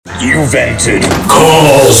You've entered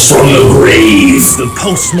Calls from the Grave, the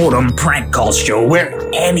post-mortem prank call show where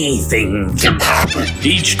anything can happen.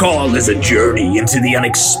 Each call is a journey into the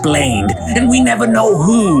unexplained, and we never know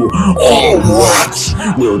who or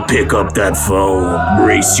what will pick up that phone.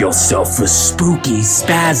 Brace yourself for spooky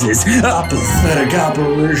spazzes, apathetic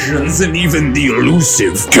apparitions, and even the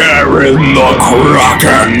elusive Karen the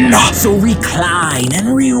Kraken. So recline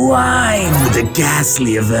and rewind with the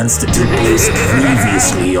ghastly events that took place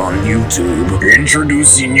previously on YouTube.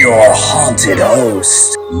 Introducing your haunted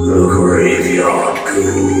host, the Graveyard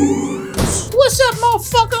Goons. What's up,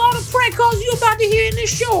 motherfucker? All the prank calls you about to hear in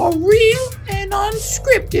this show are real and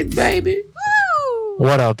unscripted, baby. Woo!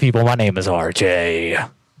 What up, people? My name is RJ.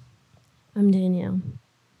 I'm Danielle.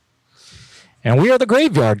 And we are the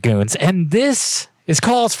Graveyard Goons. And this is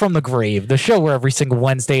Calls from the Grave, the show where every single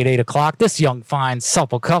Wednesday at 8 o'clock, this young, fine,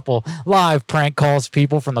 supple couple live prank calls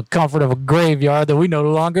people from the comfort of a graveyard that we no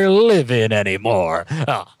longer live in anymore.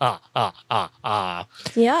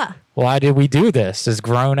 Yeah. Why did we do this as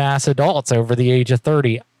grown-ass adults over the age of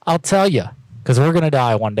 30? I'll tell you, because we're going to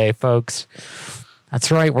die one day, folks.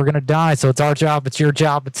 That's right, we're going to die, so it's our job, it's your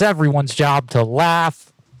job, it's everyone's job to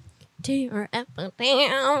laugh. Do your effort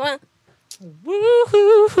down.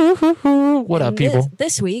 Woo-hoo-hoo-hoo-hoo. What up, people?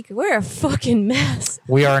 This week, we're a fucking mess.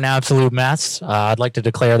 We are an absolute mess. I'd like to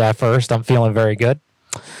declare that first. I'm feeling very good.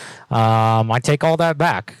 I take all that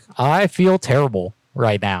back. I feel terrible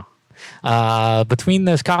right now. Between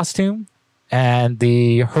this costume and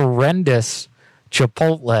the horrendous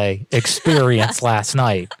Chipotle experience last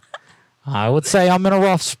night, I would say I'm in a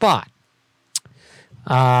rough spot.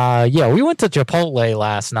 Yeah, we went to Chipotle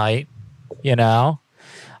last night, you know.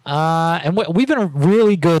 And we've been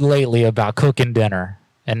really good lately about cooking dinner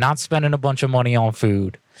and not spending a bunch of money on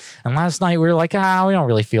food. And last night we were like, we don't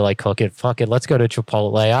really feel like cooking. Fuck it. Let's go to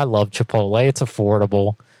Chipotle. I love Chipotle. It's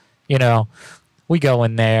affordable. You know, we go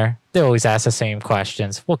in there. They always ask the same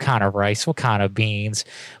questions. What kind of rice? What kind of beans?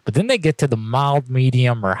 But then they get to the mild,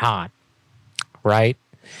 medium, or hot, right?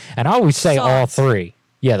 And I always say all three.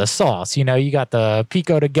 Yeah, the sauce. You know, you got the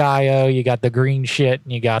pico de gallo, you got the green shit,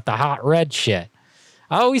 and you got the hot red shit.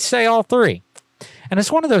 I always say all three. And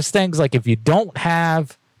it's one of those things, like, if you don't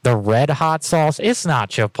have the red hot sauce, it's not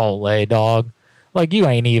Chipotle, dog. Like, you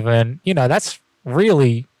ain't even, you know, that's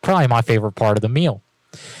really probably my favorite part of the meal.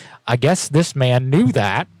 I guess this man knew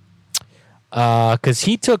that because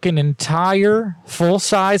he took an entire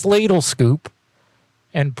full-size ladle scoop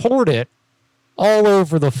and poured it all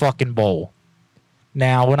over the fucking bowl.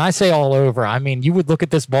 Now, when I say all over, I mean, you would look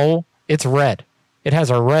at this bowl, it's red. It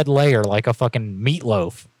has a red layer like a fucking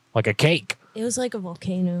meatloaf, like a cake. It was like a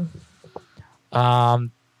volcano.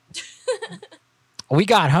 We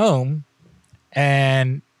got home,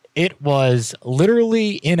 and it was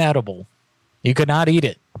literally inedible. You could not eat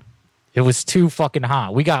it. It was too fucking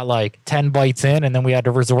hot. We got like 10 bites in, and then we had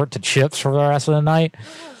to resort to chips for the rest of the night.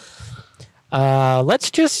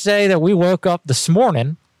 Let's just say that we woke up this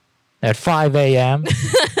morning at 5 a.m.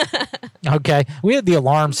 Okay, we had the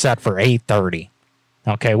alarm set for 8:30.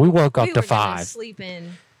 Okay, we woke up to 5. Sleep in.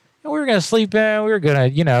 And we were going to sleep in. We were going to,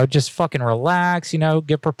 you know, just fucking relax, you know,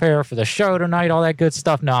 get prepared for the show tonight, all that good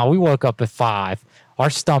stuff. No, we woke up at 5. Our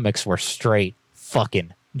stomachs were straight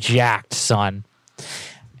fucking jacked, son.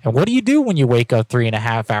 And what do you do when you wake up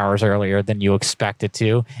 3.5 hours earlier than you expected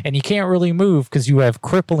to, and you can't really move because you have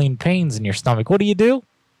crippling pains in your stomach? What do?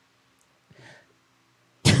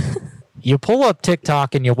 You pull up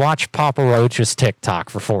TikTok and you watch Papa Roach's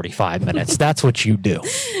TikTok for 45 minutes. That's what you do.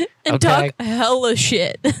 And talk hella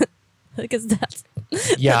shit. Because that's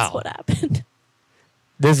what happened.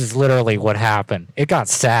 This is literally what happened. It got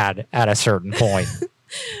sad at a certain point.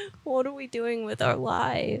 What are we doing with our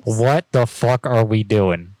lives? What the fuck are we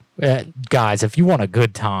doing? Guys, if you want a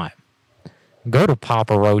good time, go to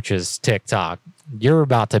Papa Roach's TikTok. You're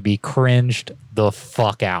about to be cringed the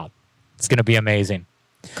fuck out. It's going to be amazing.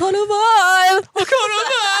 Carnival!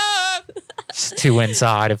 It's too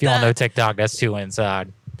inside. If you don't know TikTok, that's too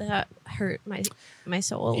inside. That hurt my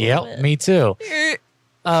soul a Yep, little bit. me too.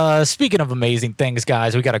 Speaking of amazing things,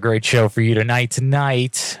 guys, we got a great show for you tonight.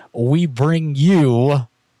 Tonight, we bring you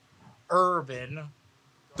urban...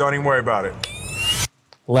 Don't even worry about it.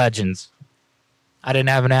 Legends. I didn't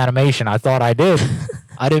have an animation. I thought I did.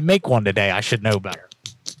 I didn't make one today. I should know better.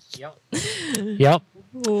 Yep.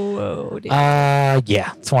 Whoa, dude.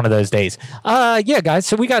 Yeah, it's one of those days. Yeah, guys,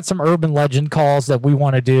 so we got some urban legend calls that we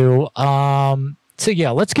want to do. So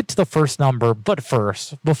yeah, let's get to the first number. But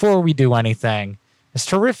first, before we do anything, as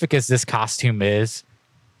terrific as this costume is,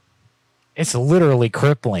 it's literally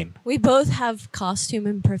crippling. We both have costume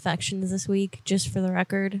imperfections this week, just for the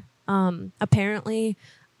record. Apparently,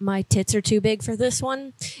 my tits are too big for this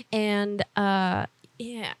one, and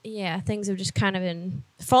things have just kind of been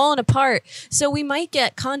falling apart. So we might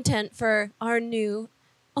get content for our new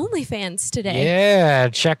OnlyFans today. Yeah,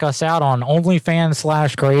 check us out on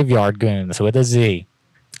OnlyFans/Graveyard Goons with a Z.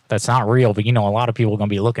 That's not real, but a lot of people are going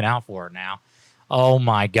to be looking out for it now. Oh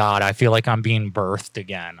my God, I feel like I'm being birthed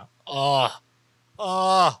again.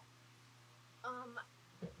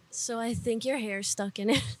 So I think your hair's stuck in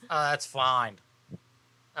it. Oh, that's fine.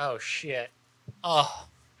 Oh shit. Oh.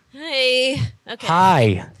 Hey. Okay.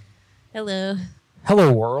 Hi. Hello.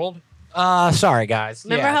 Hello, world. Sorry, guys.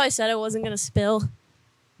 Remember how I said I wasn't going to spill?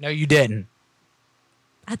 No, you didn't.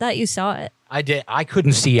 I thought you saw it. I did. I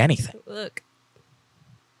couldn't see anything. Look.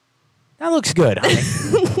 That looks good,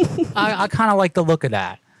 honey. I kind of like the look of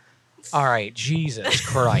that. All right. Jesus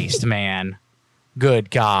Christ, man.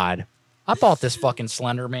 Good God. I bought this fucking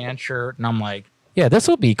Slender Man shirt, and I'm like, yeah, this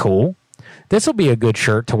will be cool. This will be a good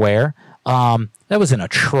shirt to wear. That was an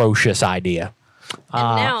atrocious idea.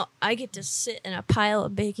 And now I get to sit in a pile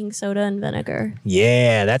of baking soda and vinegar.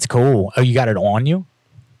 Yeah, that's cool. Oh, you got it on you?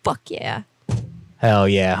 Fuck yeah. Hell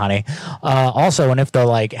yeah, honey. Also, and if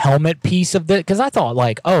the helmet piece of because I thought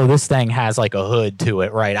this thing has a hood to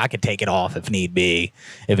it, right? I could take it off if need be,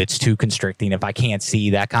 if it's too constricting, if I can't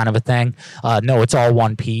see, that kind of a thing. No, it's all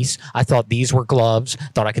one piece. I thought these were gloves.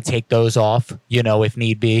 Thought I could take those off, if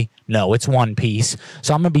need be. No, it's one piece.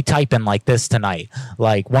 So I'm gonna be typing like this tonight,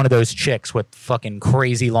 like one of those chicks with fucking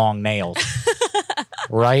crazy long nails.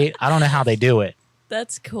 Right? I don't know how they do it.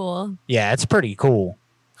 That's cool. Yeah, it's pretty cool.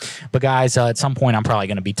 But guys, at some point I'm probably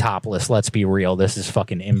going to be topless. Let's be real. This is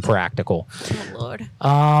fucking impractical. Oh, Lord.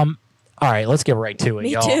 All right, let's get right to it,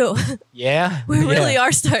 Me y'all. too. Yeah? We really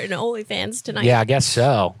are starting OnlyFans tonight. Yeah, I guess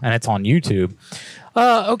so. And it's on YouTube.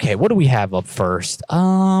 Okay, what do we have up first?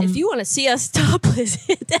 If you want to see us topless,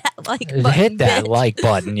 hit that like button. Hit that bitch. like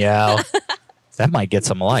button, yo. That might get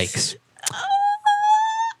some likes.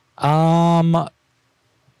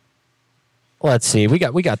 Let's see. We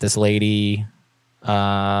got this lady.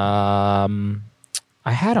 I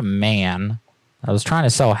had a man. I was trying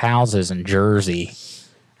to sell houses in Jersey,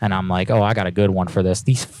 and I'm like, oh, I got a good one for this.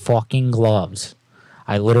 These fucking gloves.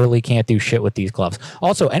 I literally can't do shit with these gloves.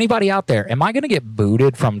 Also, anybody out there, am I going to get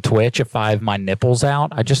booted from Twitch if I have my nipples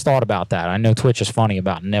out? I just thought about that. I know Twitch is funny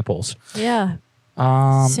about nipples. Yeah.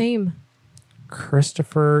 Same.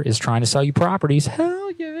 Christopher is trying to sell you properties.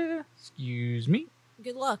 Hell yeah. Excuse me.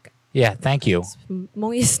 Good luck. Yeah, thank you. It's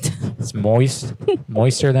moist. It's moist.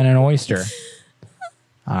 Moister than an oyster.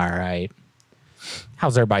 All right.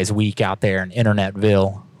 How's everybody's week out there in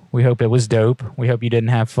Internetville? We hope it was dope. We hope you didn't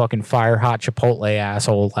have fucking fire hot Chipotle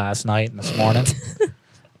asshole last night and this morning.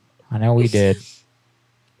 I know we did.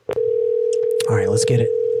 All right, let's get it.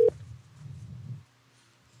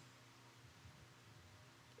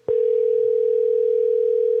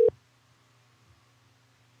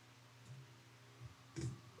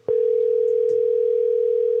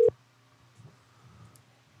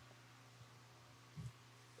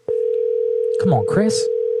 Come on, Chris.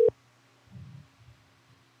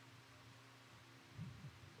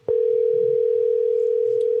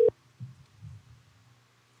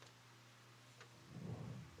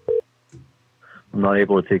 I'm not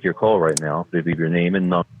able to take your call right now. Please leave your name and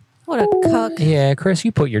number. What a cuck. Yeah, Chris,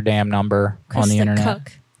 you put your damn number Chris on the internet.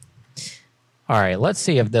 Cuck. All right, let's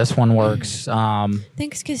see if this one works.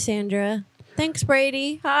 Thanks, Cassandra. Thanks,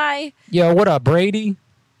 Brady. Hi. Yo, what up, Brady?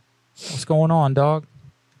 What's going on, dog?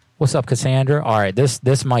 What's up, Cassandra? All right,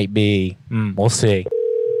 this might be. We'll see.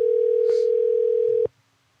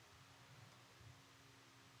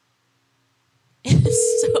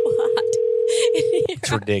 It's so hot.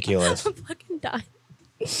 It's ridiculous. I'm fucking dying.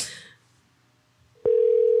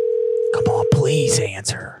 Come on, please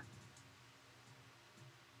answer.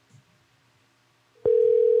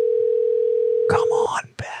 Come on,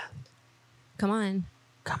 Beth. Come on.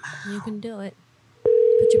 Come on. You can do it.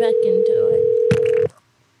 Put your back into it.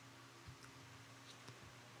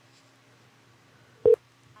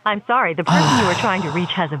 I'm sorry, the person you are trying to reach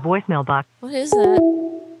has a voicemail box. What is that?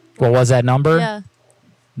 What was that number? Yeah.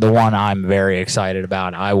 The one I'm very excited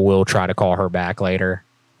about. I will try to call her back later.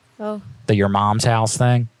 Oh. The your mom's house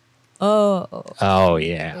thing? Oh. Oh,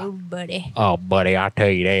 yeah. Oh, buddy. Oh, buddy, I'll tell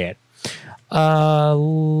you that.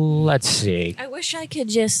 Let's see. I wish I could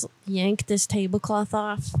just yank this tablecloth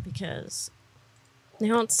off because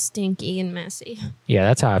now it's stinky and messy. Yeah,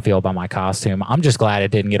 that's how I feel about my costume. I'm just glad it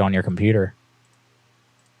didn't get on your computer.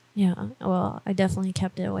 Yeah, well, I definitely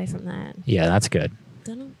kept it away from that. Yeah, that's good.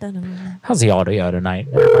 Dun-dun-dun-dun. How's the audio tonight?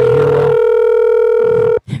 Everybody hear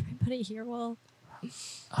well? Everybody here well?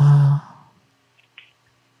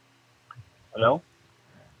 Hello?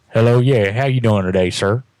 Hello, yeah. How you doing today,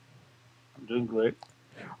 sir? I'm doing great.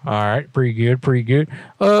 All right, pretty good, pretty good.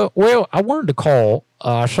 Well, I wanted to call.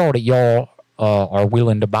 I saw that y'all are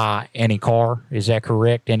willing to buy any car. Is that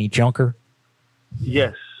correct? Any junker?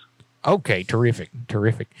 Yes. Okay, terrific,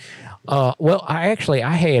 terrific. Well, I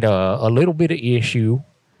had a little bit of issue.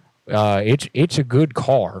 It's a good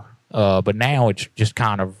car, but now it's just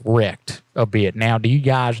kind of wrecked a bit. Now, do you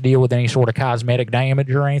guys deal with any sort of cosmetic damage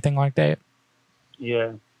or anything like that?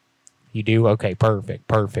 Yeah. You do? Okay, perfect,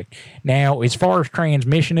 perfect. Now, as far as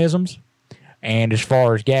transmissionisms and as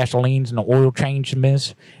far as gasolines and the oil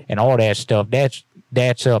changes and all that stuff,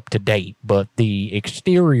 that's up to date. But the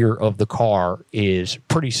exterior of the car is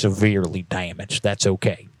pretty severely damaged. That's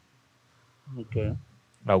okay. Okay.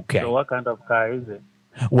 Okay. So what kind of car is it?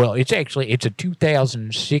 Well, it's a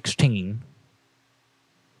 2016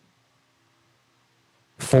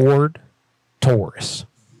 Ford Taurus.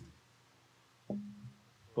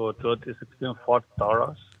 For 2016 Ford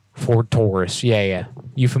Taurus? Ford Taurus, yeah.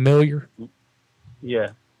 You familiar?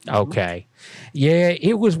 Yeah. Okay. Yeah,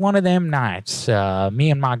 it was one of them nights. Me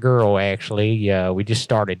and my girl, actually, we just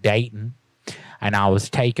started dating, and I was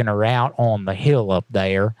taking her out on the hill up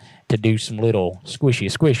there to do some little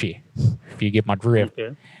squishy, if you get my drift.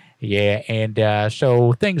 Okay. Yeah, and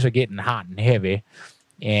so things are getting hot and heavy,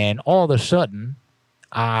 and all of a sudden,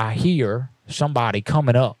 I hear somebody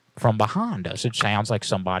coming up from behind us. It sounds like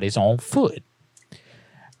somebody's on foot.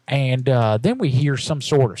 And then we hear some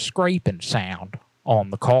sort of scraping sound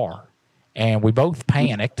on the car. And we both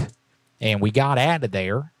panicked, and we got out of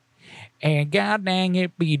there. And god dang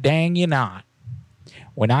it, be dang you not.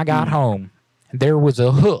 When I got home, there was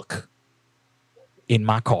a hook in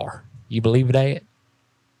my car. You believe that?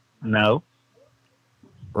 No.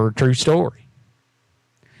 Or a true story.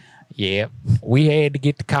 Yeah, we had to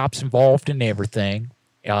get the cops involved in everything.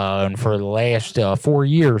 And for the last 4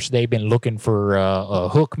 years, they've been looking for a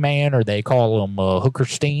hook man, or they call him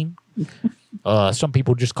Hookerstein. Some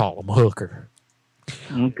people just call him Hooker.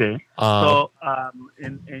 Okay. So,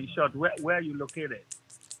 in short, where are you located?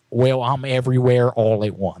 Well, I'm everywhere all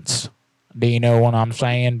at once. Do you know what I'm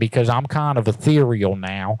saying? Because I'm kind of ethereal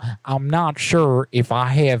now. I'm not sure if I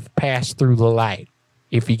have passed through the light,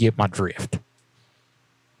 if you get my drift.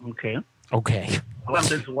 Okay. Okay. What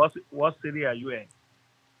city are you in?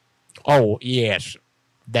 Oh, yes.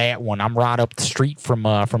 That one. I'm right up the street from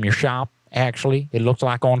your shop, actually. It looks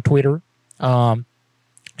like on Twitter. So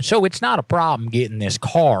it's not a problem getting this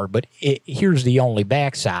car, but here's the only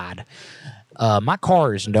backside. My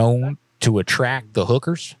car is known to attract the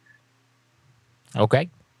hookers. Okay.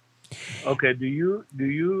 Okay. Do you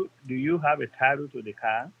have a title to the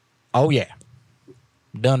car? Oh yeah.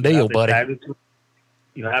 Done deal, buddy.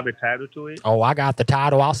 You have a title to it? Oh, I got the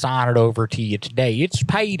title. I'll sign it over to you today. It's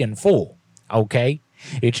paid in full. Okay.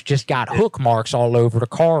 It's just got hook marks all over the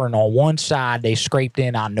car, and on one side they scraped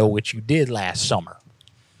in, "I know what you did last summer."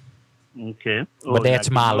 Okay. But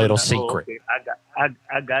that's my little secret. Okay.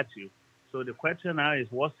 I got you. So the question now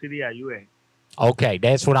is, what city are you in? Okay,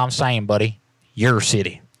 that's what I'm saying, buddy. Your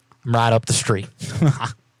city. I'm right up the street.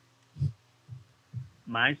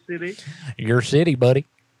 My city? Your city, buddy.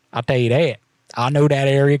 I'll tell you that. I know that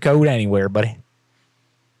area code anywhere, buddy.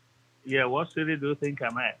 Yeah, what city do you think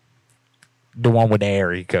I'm at? The one with the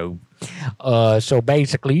area code. So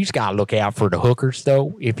basically, you just got to look out for the hookers,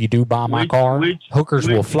 though. If you do buy my car, hookers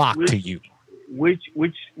will flock to you. Which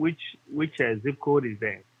zip code is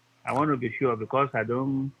that? I want to be sure, because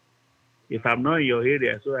if I'm not in your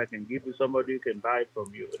area, so I can give you somebody who can buy it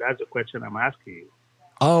from you. That's the question I'm asking you.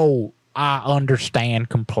 Oh, I understand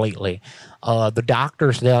completely. The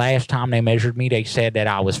doctors, the last time they measured me, they said that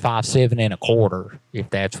I was 5'7" and a quarter, if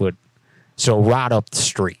that's what. So right up the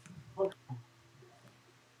street.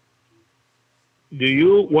 Do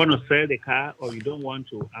you want to sell the car, or you don't want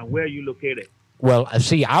to? And where are you located? Well,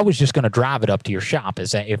 see, I was just going to drive it up to your shop,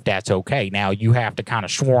 if that's okay. Now you have to kind of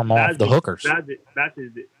swarm off the hookers. That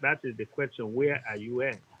is the question. Where are you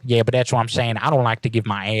at? Yeah, but that's what I'm saying. I don't like to give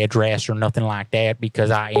my address or nothing like that, because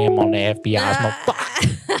I am on the FBI's.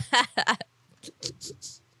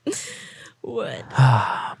 What?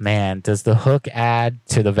 Man, does the hook add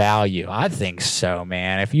to the value? I think so,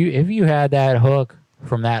 man. If you had that hook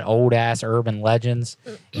from that old ass Urban Legends,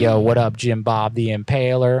 yo, what up, Jim Bob the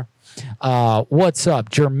Impaler? What's up,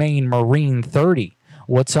 Jermaine Marine 30?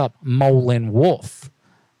 What's up, Molin Wolf?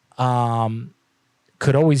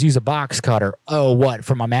 Could always use a box cutter. Oh, what,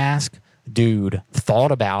 for my mask? Dude,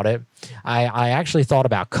 thought about it. I actually thought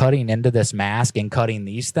about cutting into this mask and cutting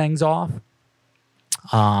these things off.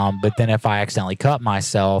 But then if I accidentally cut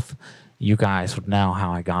myself, you guys would know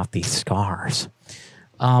how I got these scars.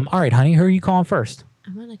 All right, honey, who are you calling first?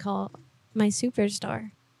 I'm gonna call my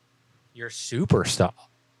superstar. Your superstar.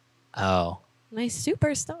 Oh, My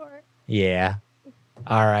superstar. yeah.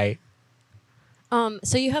 All right.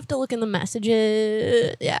 So you have to look in the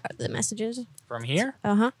messages. Yeah, the messages. From here?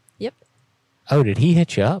 Uh-huh. Yep. Oh, did he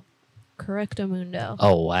hit you up? Correctamundo.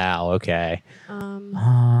 Oh, wow. Okay.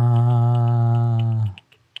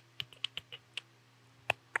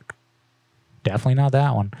 Definitely not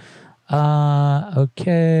that one.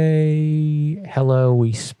 Okay. Hello,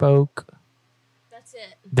 we spoke. That's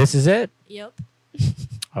it. This is it? Yep.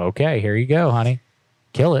 Okay, here you go, honey.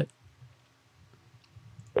 Kill it.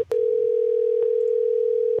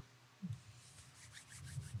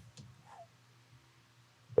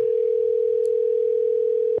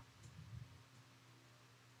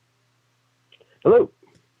 Hello.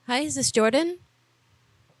 Hi, is this Jordan?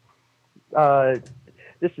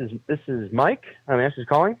 This is Mike. I'm Ashley's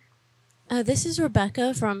calling. This is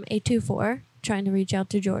Rebecca from 824 trying to reach out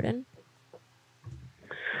to Jordan.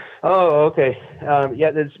 Oh, okay.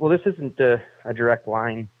 This isn't a direct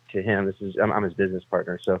line to him. This is I'm his business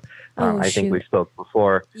partner, so I think we spoke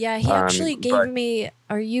before. Yeah, he actually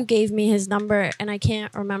you gave me his number, and I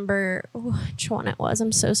can't remember which one it was.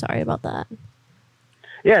 I'm so sorry about that.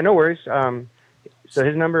 Yeah, no worries. So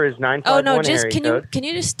his number is 951. Oh no, just can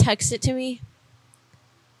you just text it to me?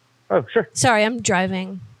 Oh, sure. Sorry, I'm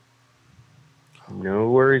driving. No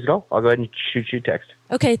worries at all. I'll go ahead and shoot you a text.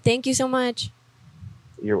 Okay, thank you so much.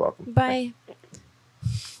 You're welcome. Bye.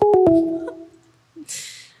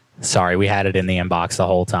 Sorry, we had it in the inbox the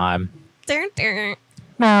whole time.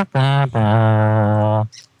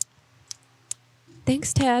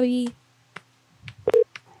 Thanks, Tabby.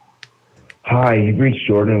 Hi, you've reached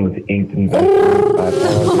Jordan with Inked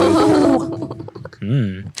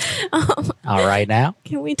All right now.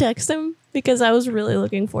 Can we text him? Because I was really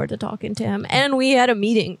looking forward to talking to him. And we had a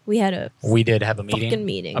meeting. We did have a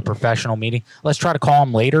meeting. A professional meeting. Let's try to call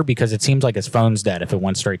him later because it seems like his phone's dead if it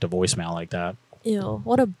went straight to voicemail like that. Ew,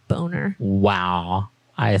 what a boner. Wow.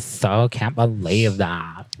 I so can't believe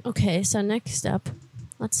that. Okay, so next up,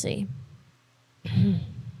 let's see.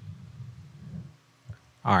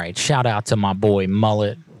 All right, shout out to my boy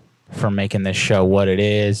Mullet for making this show what it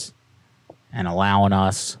is and allowing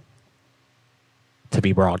us to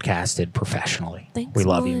be broadcasted professionally. Thanks, we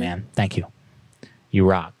love you, Mullet. man. Thank you. You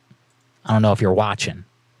rock. I don't know if you're watching,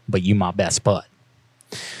 but you my best bud.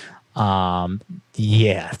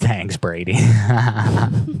 Yeah, thanks, Brady.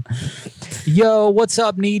 Yo, what's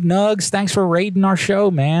up, Need Nugs? Thanks for raiding our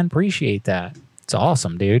show, man. Appreciate that. It's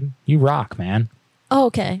awesome, dude. You rock, man. Oh,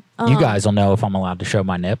 okay. You guys will know if I'm allowed to show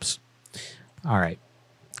my nips. All right.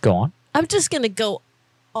 Go on. I'm just going to go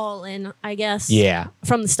all in, I guess. Yeah.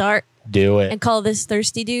 From the start. Do it. And call this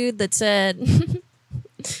thirsty dude that said,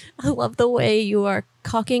 I love the way you are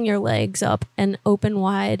cocking your legs up and open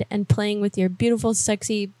wide and playing with your beautiful,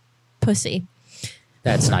 sexy pussy.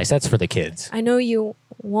 That's nice. That's for the kids. I know you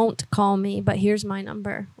won't call me, but here's my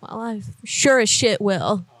number. Well, I sure as shit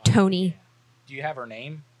will, Tony. Do you have her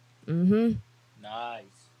name? Mm-hmm. Nice.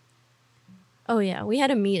 Oh, yeah. We had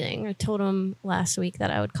a meeting. I told him last week that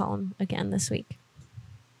I would call him again this week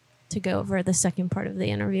to go over the second part of the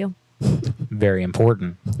interview. Very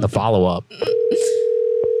important. The follow-up.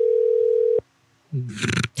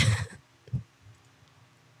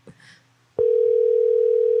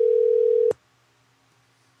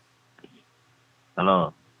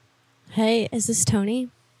 Hello. Hey, is this Tony?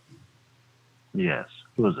 Yes.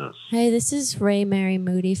 Who is this? Hey, this is Ray Mary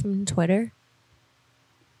Moody from Twitter.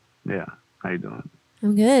 Yeah. How you doing?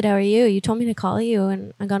 I'm good. How are you? You told me to call you,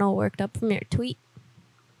 and I got all worked up from your tweet.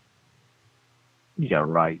 Yeah,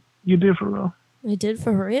 right. You did for real? I did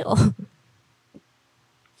for real.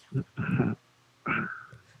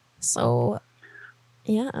 So,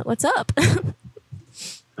 yeah, what's up?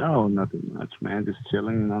 Oh, nothing much, man. Just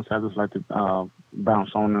chilling, you know. So I just like to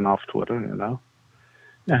bounce on and off Twitter, you know.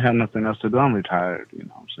 I have nothing else to do. I'm retired, you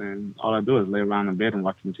know what I'm saying? All I do is lay around in bed and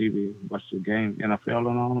watch the TV, watch the game, NFL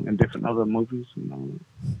and all, and different other movies, you know.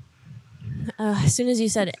 As soon as you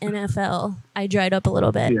said NFL, I dried up a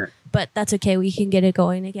little bit. Yeah. But that's okay. We can get it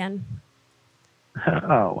going again.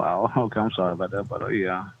 Oh, wow. Okay, I'm sorry about that. But,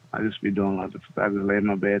 yeah, I just be doing like I just lay in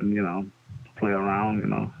my bed and, you know, play around, you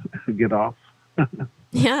know, get off.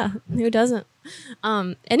 Yeah, who doesn't?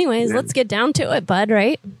 Anyways, Yeah. let's get down to it, bud,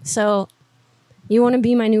 right? So, you want to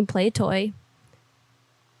be my new play toy.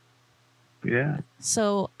 Yeah.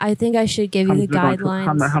 So, I think I should give you the guidelines.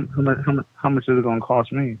 How much is it going to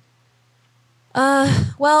cost me?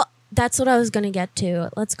 Well, that's what I was going to get to.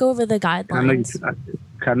 Let's go over the guidelines.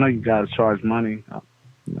 I know you guys charge money.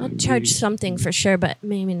 I'll charge something for sure, but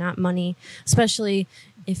maybe not money, especially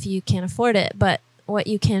if you can't afford it. But what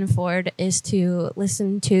you can afford is to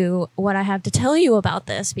listen to what I have to tell you about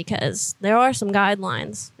this, because there are some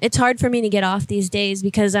guidelines. It's hard for me to get off these days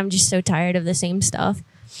because I'm just so tired of the same stuff.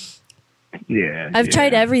 Yeah. I've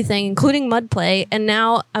tried everything, including mud play, and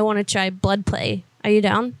now I want to try blood play. Are you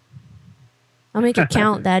down? I'll make it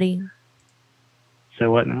count, Daddy. Say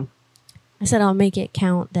what now? I said I'll make it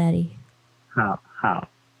count, Daddy. How?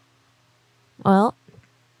 Well,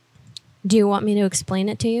 do you want me to explain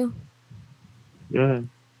it to you? Go ahead.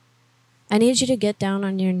 I need you to get down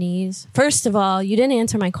on your knees. First of all, you didn't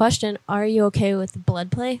answer my question. Are you okay with the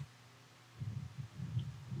blood play?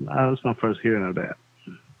 That's my first hearing of that.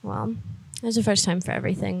 Well, there's a first time for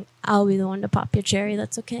everything. I'll be the one to pop your cherry.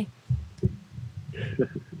 That's okay.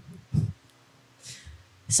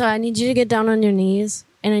 So I need you to get down on your knees,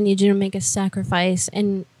 and I need you to make a sacrifice.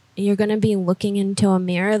 And you're going to be looking into a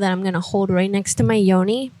mirror that I'm going to hold right next to my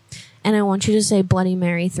yoni. And I want you to say Bloody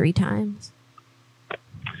Mary 3 times.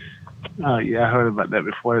 Yeah, I heard about that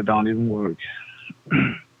before. It don't even work.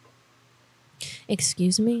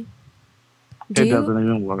 Excuse me? It doesn't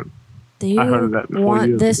even work. Do you I heard of that before want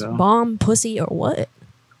years this ago. bomb pussy or what?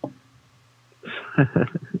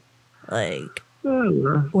 Like,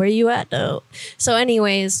 where you at though? So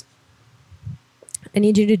anyways, I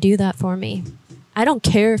need you to do that for me. I don't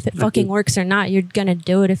care if it fucking works or not. You're gonna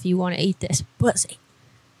do it if you want to eat this pussy.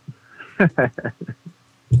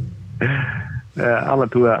 I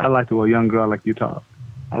like to a young girl like you talk.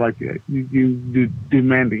 I like it. You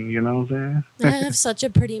demanding, you know what I'm saying? I have such a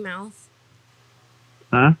pretty mouth.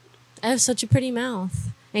 Huh? I have such a pretty mouth.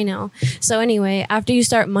 I know. So anyway, after you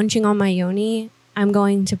start munching on my yoni, I'm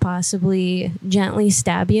going to possibly gently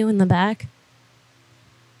stab you in the back.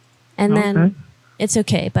 And then it's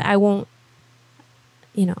okay, but I won't,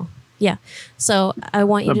 yeah. So I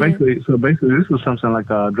want you to... So basically, this is something like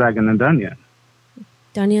a Dragon and Dungeon.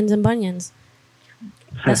 Dunions and bunions.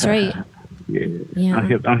 That's right. Yeah.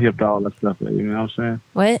 I'm hip to all that stuff. You know what I'm saying?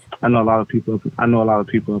 What? I know a lot of people.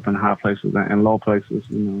 Up in high places and low places.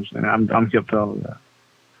 You know what I'm saying? I'm hip to all of that.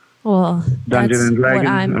 Well, Dungeon that's and Dragons.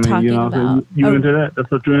 what I'm talking you know, about. You into that?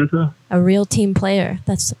 That's what you're into? A real team player.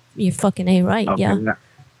 That's you're fucking A right. Okay, Yeah.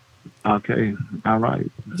 Okay. All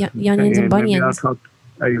right. Yunions and bunions.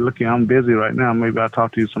 Hey, look, I'm busy right now. Maybe I'll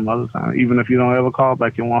talk to you some other time. Even if you don't ever call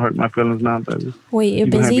back, it won't hurt my feelings now, baby. Wait, you're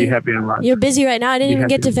gonna busy? Be happy and right. You're busy right now. I didn't Be even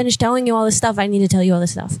get happy. to finish telling you all this stuff. I need to tell you all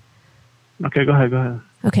this stuff. Okay, go ahead.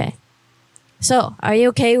 Okay. So, are you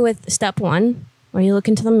okay with step 1, where you look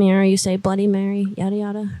into the mirror, you say Bloody Mary, yada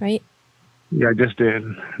yada, right? Yeah, I just did.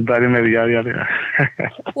 Bloody Mary, yada yada.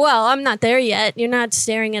 Well, I'm not there yet. You're not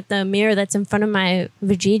staring at the mirror that's in front of my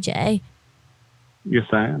vajayjay. Yes,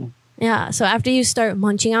 I am. Yeah, so after you start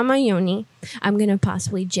munching on my yoni, I'm going to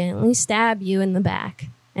possibly gently stab you in the back.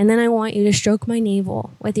 And then I want you to stroke my navel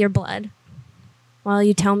with your blood while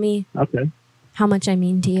you tell me how much I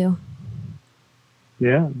mean to you.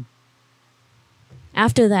 Yeah.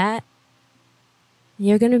 After that,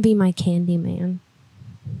 you're going to be my candy man.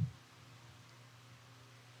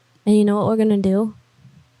 And you know what we're going to do?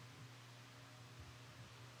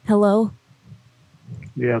 Hello?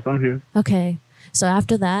 Yes, I'm here. Okay. So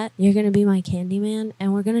after that, you're going to be my Candyman,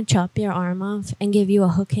 and we're going to chop your arm off and give you a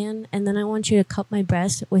hook hand, and then I want you to cut my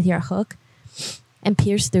breast with your hook and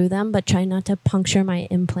pierce through them, but try not to puncture my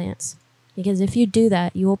implants. Because if you do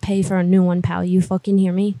that, you will pay for a new one, pal. You fucking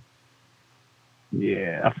hear me?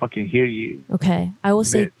 Yeah, I fucking hear you. Okay. I will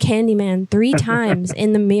say Candyman 3 times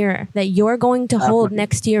in the mirror that you're going to hold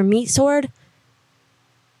next to your meat sword.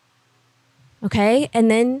 Okay?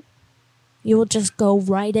 And then you will just go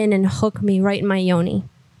right in and hook me right in my yoni.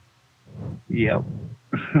 Yep.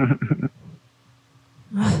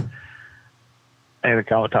 Hey,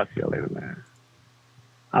 look, I'll talk to you later, man.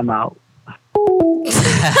 I'm out.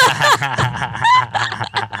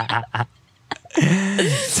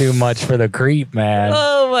 Too much for the creep, man.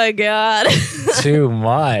 Oh my God. Too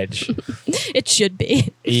much. It should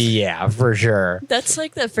be. Yeah, for sure. That's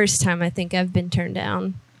like the first time I think I've been turned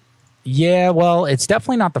down. Yeah, well, it's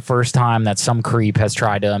definitely not the first time that some creep has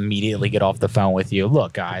tried to immediately get off the phone with you.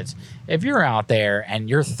 Look, guys, if you're out there and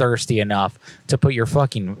you're thirsty enough to put your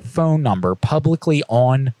fucking phone number publicly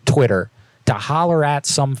on Twitter to holler at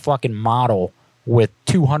some fucking model with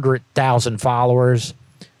 200,000 followers,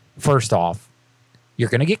 first off, you're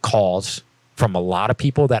going to get calls from a lot of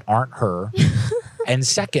people that aren't her. And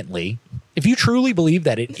secondly, if you truly believe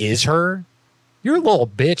that it is her, you're a little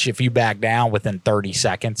bitch if you back down within 30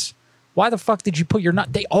 seconds. Why the fuck did you put your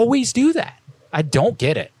They always do that. I don't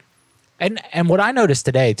get it. And what I noticed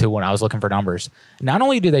today, too, when I was looking for numbers, not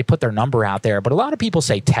only do they put their number out there, but a lot of people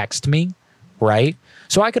say text me. right?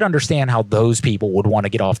 So I could understand how those people would want to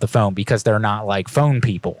get off the phone because they're not like phone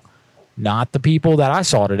people. Not the people that I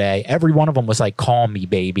saw today. Every one of them was like, call me,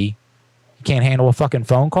 baby. You can't handle a fucking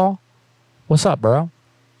phone call? What's up, bro?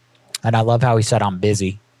 And I love how he said, I'm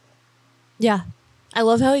busy. Yeah. I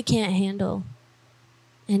love how he can't handle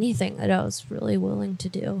anything that I was really willing to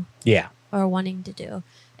do. Yeah. Or wanting to do.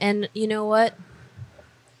 And you know what?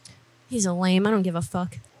 He's a lame. I don't give a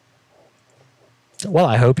fuck. Well,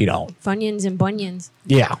 I hope you don't. Funyuns and bunions.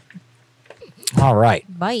 Yeah. All right.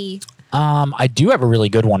 Bye. I do have a really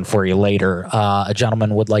good one for you later. A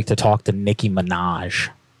gentleman would like to talk to Nicki Minaj.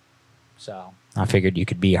 So I figured you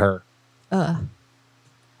could be her.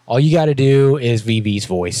 All you got to do is VV's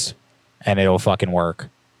voice, and it'll fucking work.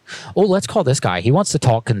 Oh, let's call this guy. He wants to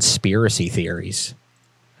talk conspiracy theories.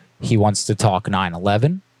 He wants to talk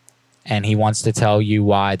 9/11, and he wants to tell you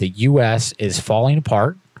why the U.S. is falling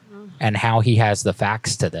apart and how he has the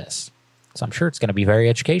facts to this. So I'm sure it's going to be very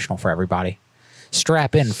educational for everybody.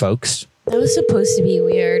 Strap in, folks. That was supposed to be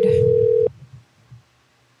weird.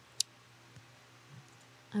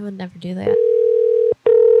 I would never do that.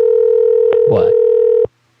 What?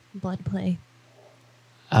 Blood play.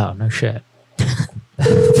 Oh, no shit.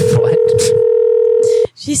 What?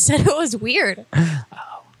 She said it was weird.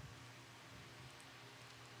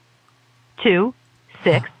 2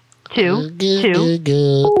 6 2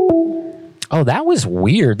 2. Oh, that was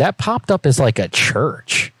weird. That popped up as like a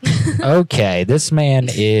church. Okay, this man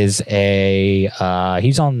is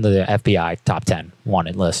he's on the FBI top 10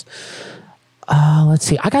 wanted list. Let's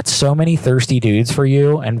see. I got so many thirsty dudes for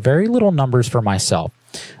you and very little numbers for myself.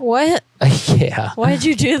 What? Yeah. Why did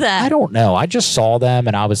you do that? I don't know. I just saw them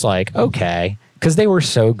and I was like, okay. Because they were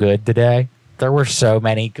so good today. There were so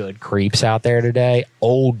many good creeps out there today.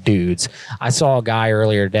 Old dudes. I saw a guy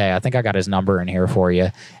earlier today. I think I got his number in here for you.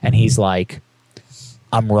 And he's like,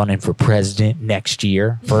 I'm running for president next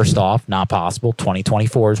year. First off, not possible.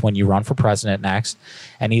 2024 is when you run for president next.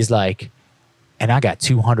 And he's like, and I got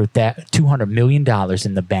 $200 million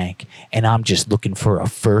in the bank. And I'm just looking for a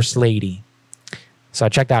first lady. So I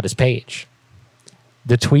checked out his page.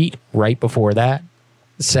 The tweet right before that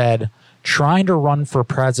said, trying to run for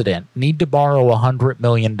president, need to borrow $100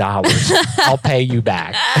 million. I'll pay you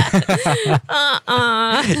back.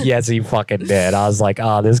 Yes, he fucking did. I was like,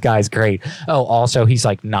 oh, this guy's great. Oh, also, he's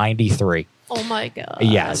like 93. Oh my God.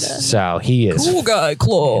 Yes. So he is. Cool guy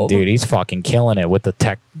club. Dude, he's fucking killing it with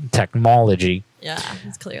the technology. Yeah,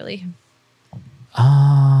 it's clearly.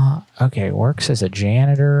 Okay, works as a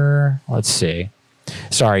janitor. Let's see.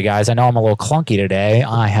 Sorry, guys. I know I'm a little clunky today.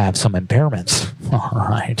 I have some impairments. All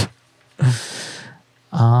right.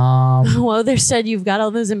 Well, they said you've got all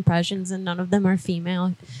those impressions and none of them are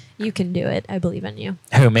female. You can do it. I believe in you.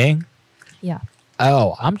 Who, me? Yeah.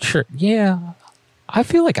 Oh, I'm sure. Yeah. I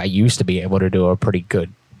feel like I used to be able to do a pretty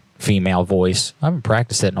good female voice. I haven't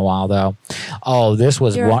practiced it in a while, though. Oh, this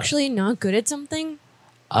was You're one. actually not good at something?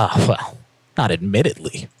 Well, not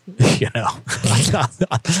admittedly. You know.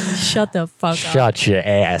 Shut the fuck up. Shut your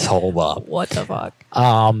asshole up. What the fuck?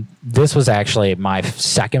 This was actually my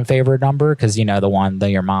second favorite number because, you know, the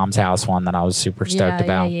your mom's house one that I was super stoked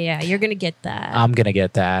about. Yeah. You're going to get that. I'm going to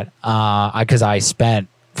get that because I spent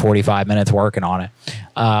 45 minutes working on it.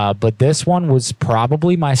 But this one was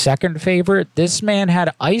probably my second favorite. This man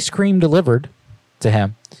had ice cream delivered to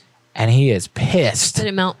him, and he is pissed. Did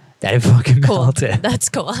it melt? That it fucking Cool. melted. That's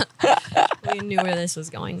cool. We knew where this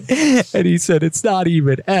was going. And he said, it's not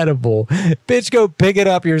even edible. Bitch, go pick it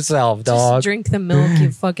up yourself, dog. Just drink the milk,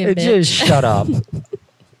 you fucking bitch. Just shut up.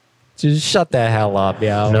 Just shut the hell up,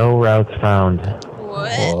 yo. No routes found.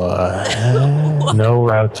 What? No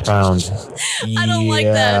routes found. I don't like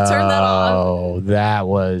that. Turn that off. Oh, that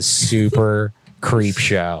was super creep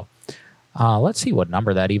show. Let's see what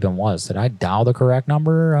number that even was. Did I dial the correct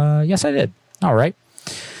number? Yes, I did. All right.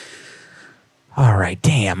 All right.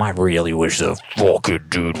 Damn, I really wish the fucking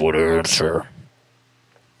dude would answer.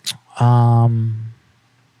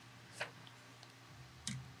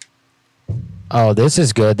 Oh, this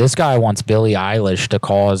is good. This guy wants Billie Eilish to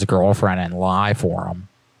call his girlfriend and lie for him.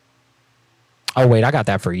 Oh, wait, I got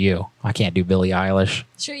that for you. I can't do Billie Eilish.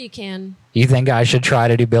 Sure you can. You think I should try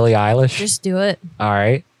to do Billie Eilish? Just do it. All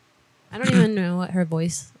right. I don't even know what her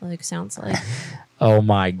voice sounds like. Oh,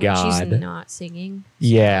 my God. She's not singing.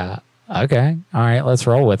 Yeah. Okay. All right. Let's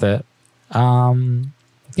roll with it.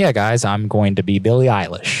 Yeah, guys, I'm going to be Billie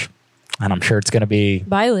Eilish. And I'm sure it's going to be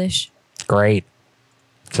Eilish. Great.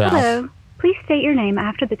 So, Hello. Please state your name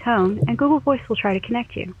after the tone, and Google Voice will try to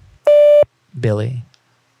connect you. Billy.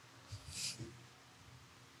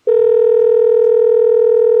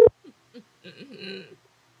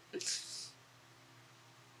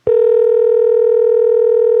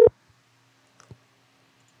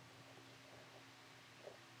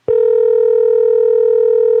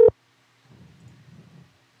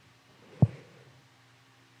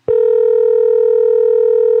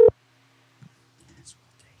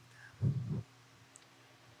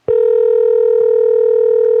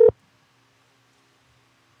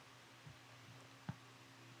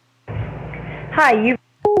 Hi, you.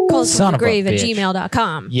 Calls Son from of the a grave at bitch.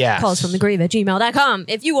 gmail.com. Yes. Calls from the grave at gmail.com.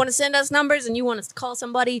 If you want to send us numbers and you want us to call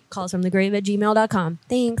somebody, calls from the grave at gmail.com.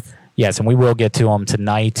 Thanks. Yes, and we will get to them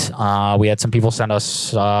tonight. We had some people send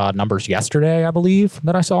us numbers yesterday, I believe,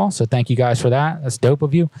 that I saw. So thank you guys for that. That's dope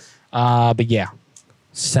of you. But yeah,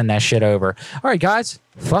 send that shit over. All right, guys,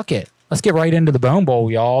 fuck it. Let's get right into the Bone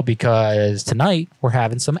Bowl, y'all, because tonight we're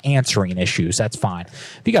having some answering issues. That's fine.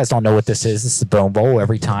 If you guys don't know what this is the Bone Bowl.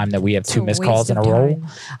 Every time that we have two missed calls in a row,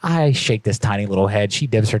 I shake this tiny little head. She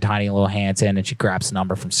dips her tiny little hands in and she grabs a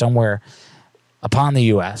number from somewhere upon the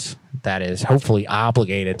U.S. that is hopefully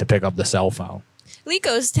obligated to pick up the cell phone.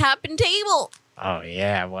 Lico's tapping table. Oh,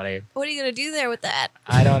 yeah. What are you going to do there with that?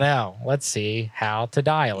 I don't know. Let's see how to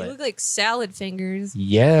dial You it. look like salad fingers.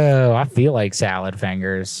 Yo, I feel like salad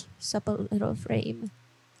fingers. Sup a little frame.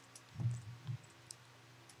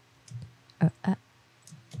 All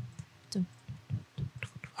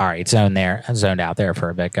right, zoned out there for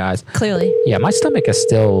a bit, guys. Clearly. Yeah, my stomach is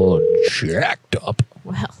still jacked up.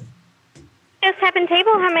 Well. Just Happen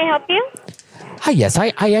Table, how may I help you? Hi, yes,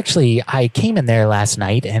 I actually came in there last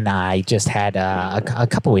night and I just had a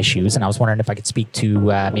couple issues and I was wondering if I could speak to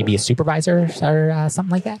maybe a supervisor or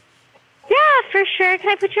something like that. Yeah, for sure.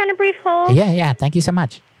 Can I put you on a brief hold? Yeah, thank you so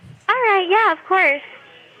much. All right, yeah, of course.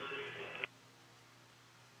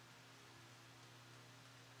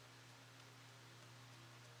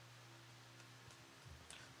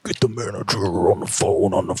 Get the manager on the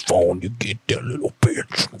phone. You get that little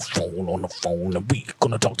bitch on the phone, and we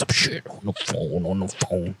gonna talk some shit on the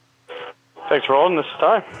phone. Thanks for holding this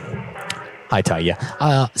time. I tell you.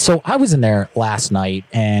 So I was in there last night,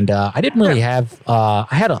 and I didn't really have. I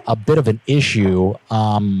had a bit of an issue,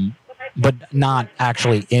 but not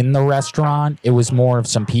actually in the restaurant. It was more of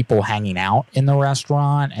some people hanging out in the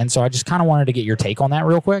restaurant, and so I just kind of wanted to get your take on that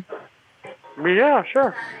real quick. Yeah,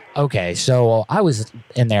 sure. Okay, so I was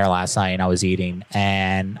in there last night and I was eating,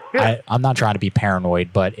 and I'm not trying to be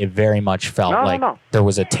paranoid, but it very much felt like there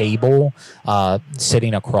was a table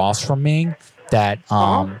sitting across from me that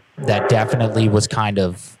that definitely was kind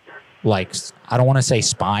of like, I don't want to say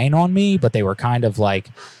spying on me, but they were kind of like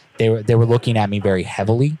they were looking at me very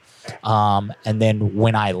heavily. And then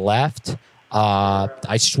when I left,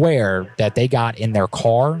 I swear that they got in their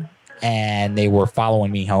car and they were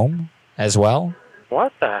following me home as well.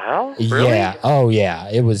 What the hell? Really? Yeah. Oh, yeah.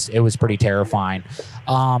 It was pretty terrifying.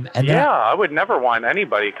 And yeah, I would never want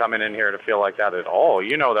anybody coming in here to feel like that at all.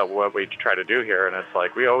 You know that what we try to do here, and it's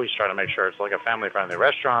like we always try to make sure it's like a family-friendly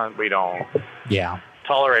restaurant. We don't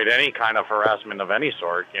tolerate any kind of harassment of any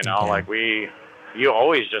sort. You know, like you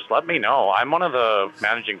always just let me know. I'm one of the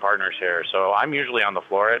managing partners here, so I'm usually on the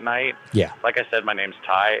floor at night. Yeah. Like I said, my name's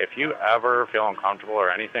Ty. If you ever feel uncomfortable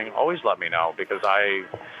or anything, always let me know because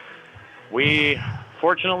we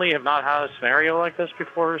fortunately have not had a scenario like this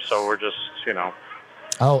before, so we're just, you know.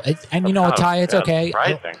 Oh, and you know what, Ty, it's okay.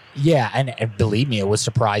 Surprising. Yeah, and believe me, it was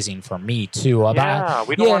surprising for me, too. Yeah,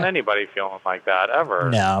 we don't want anybody feeling like that, ever.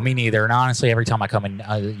 No, me neither. And honestly, every time I come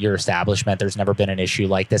in your establishment, there's never been an issue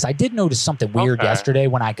like this. I did notice something weird yesterday.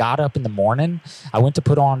 When I got up in the morning, I went to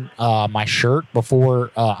put on my shirt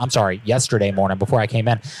yesterday morning before I came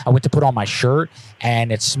in. I went to put on my shirt,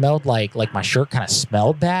 and it smelled like my shirt kind of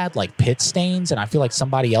smelled bad, like pit stains, and I feel like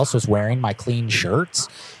somebody else was wearing my clean shirts.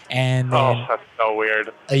 And then, that's so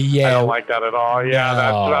weird. Yeah. I don't like that at all. Yeah,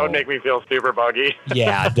 that would make me feel super buggy.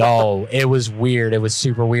 Yeah, no, it was weird. It was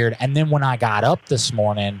super weird. And then when I got up this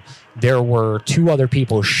morning, there were two other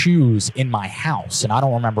people's shoes in my house, and I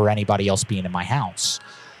don't remember anybody else being in my house.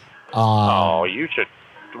 You should.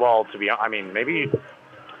 Well, maybe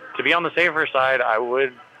to be on the safer side, I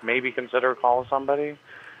would maybe consider calling somebody,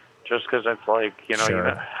 just because it's like,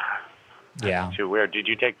 yeah. Too weird. Did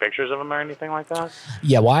you take pictures of them or anything like that?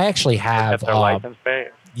 Yeah, well, I actually have their license plate?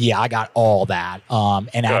 Yeah, I got all that. And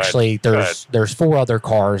Good, actually, there's 4 other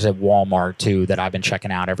cars at Walmart too that I've been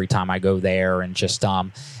checking out every time I go there, and just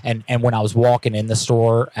and when I was walking in the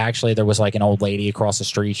store, actually there was like an old lady across the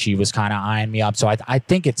street. She was kind of eyeing me up. So I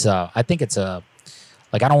think it's a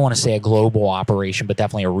like, I don't want to say a global operation, but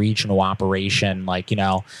definitely a regional operation. Like,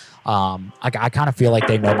 I kind of feel like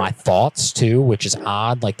they know my thoughts too, which is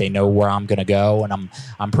odd. Like, they know where I'm going to go, and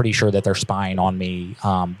I'm pretty sure that they're spying on me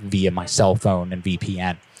via my cell phone and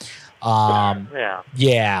VPN.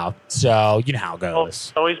 Yeah. So you know how it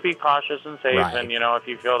goes. Always be cautious and safe. Right. And, if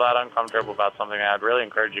you feel that uncomfortable about something, I'd really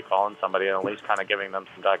encourage you calling somebody and at least kind of giving them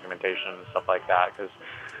some documentation and stuff like that. Because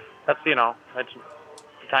that's, it's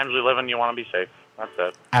the times we live in, you want to be safe. That's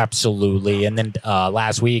it. Absolutely. And then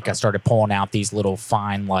last week I started pulling out these little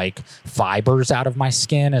fine like fibers out of my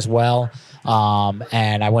skin as well.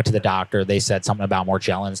 And I went to the doctor. They said something about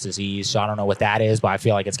Morgellons disease. So I don't know what that is, but I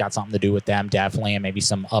feel like it's got something to do with them, definitely, and maybe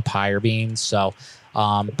some up higher beings. So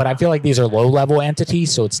but I feel like these are low level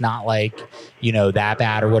entities, so it's not like, that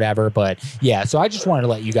bad or whatever. But yeah, so I just wanted to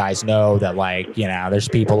let you guys know that, like, there's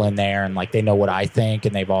people in there and like they know what I think,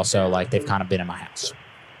 and they've also they've kind of been in my house.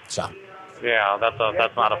 So yeah,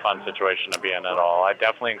 that's not a fun situation to be in at all. I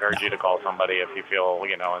definitely encourage you to call somebody if you feel,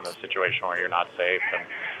 in a situation where you're not safe, and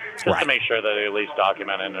just to make sure that they at least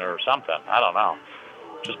document it or something. I don't know.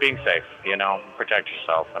 Just being safe, protect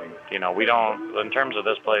yourself. And, we don't, in terms of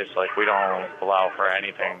this place, we don't allow for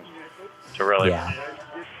anything to really,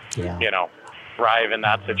 thrive in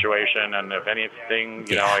that situation. And if anything,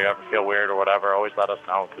 you ever feel weird or whatever, always let us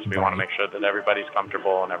know, because we want to make sure that everybody's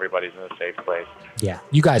comfortable and everybody's in a safe place. Yeah.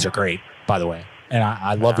 You guys are great, by the way. And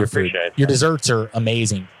I love your food. Your desserts are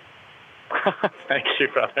amazing. Thank you,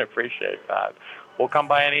 brother. I appreciate that. We'll come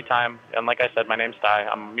by anytime. And like I said, my name's Ty.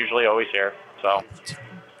 I'm usually always here. So,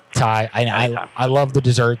 Ty, I love the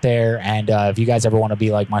dessert there, and if you guys ever want to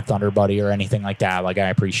be like my Thunder Buddy or anything like that, I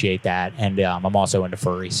appreciate that. And I'm also into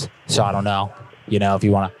furries, so I don't know, if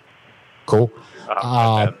you want to. Cool.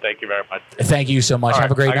 Thank you very much. Thank you so much. All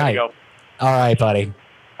Have a great night. Go. All right, buddy.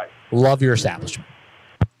 Bye. Love your establishment.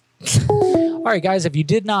 All right, guys, if you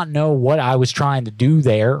did not know what I was trying to do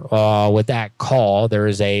there with that call, there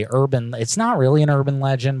is it's not really an urban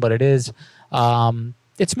legend, but it is.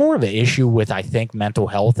 It's more of an issue with, I think, mental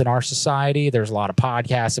health in our society. There's a lot of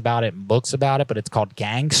podcasts about it and books about it, but it's called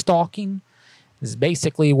gang stalking. It's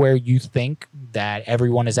basically where you think that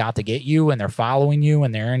everyone is out to get you and they're following you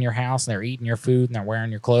and they're in your house and they're eating your food and they're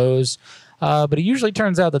wearing your clothes. But it usually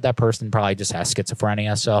turns out that person probably just has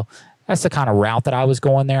schizophrenia. So that's the kind of route that I was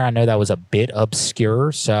going there. I know that was a bit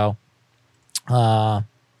obscure. So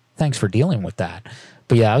thanks for dealing with that.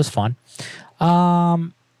 But yeah, it was fun.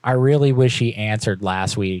 I really wish he answered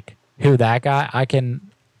last week. Who, that guy? I can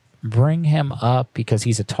bring him up because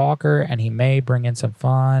he's a talker and he may bring in some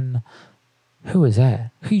fun. Who is that?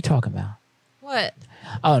 Who are you talking about? What?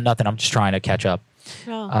 Oh, nothing. I'm just trying to catch up.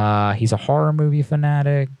 Oh. He's a horror movie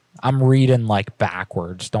fanatic. I'm reading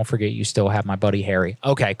backwards. Don't forget you still have my buddy Harry.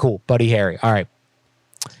 Okay, cool. Buddy Harry. All right.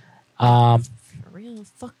 For real?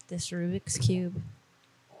 Fuck this Rubik's Cube.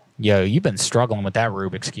 Yo, you've been struggling with that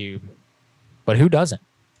Rubik's Cube. But who doesn't?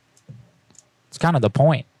 It's kind of the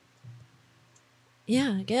point.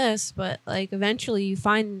 Yeah, I guess, but eventually you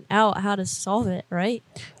find out how to solve it, right?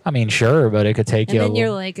 I mean, sure, but it could take and you. And then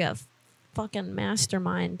you're like a fucking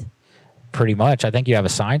mastermind. Pretty much. I think you have a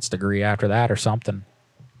science degree after that or something.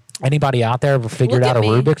 Anybody out there ever figured out a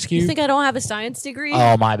Rubik's Cube? You think I don't have a science degree?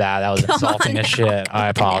 Oh, my bad. That was insulting as shit. I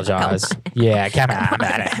apologize. Yeah, come on.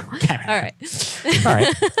 All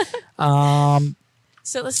right.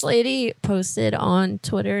 So this lady posted on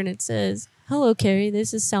Twitter and it says, "Hello, Carrie.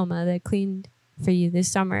 This is Selma that cleaned for you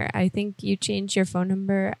this summer. I think you changed your phone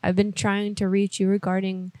number. I've been trying to reach you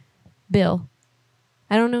regarding Bill."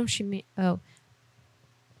 I don't know if she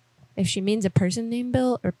means a person named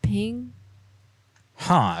Bill or Ping.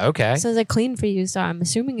 Huh, okay. It says I cleaned for you, so I'm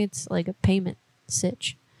assuming it's like a payment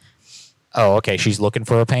sitch. Oh, okay. She's looking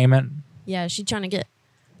for a payment? Yeah, she's trying to get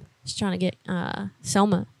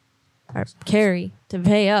Selma or Carrie to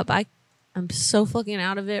pay up. I'm so fucking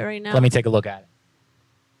out of it right now. Let me take a look at it.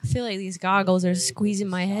 I feel like these goggles are squeezing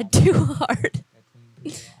my head too hard.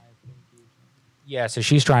 Yeah, so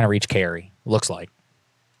she's trying to reach Carrie, looks like.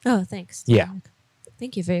 Oh, thanks. Yeah.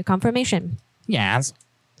 Thank you for your confirmation. Yes.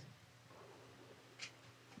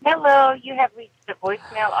 Hello, you have reached the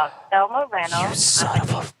voicemail of Selma Reynolds. You son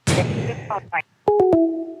of a...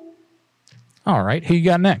 All right, who you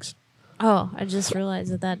got next? Oh, I just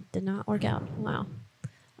realized that did not work out. Wow.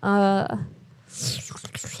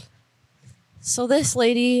 So this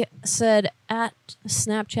lady said at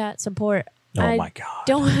Snapchat support. Oh my God. I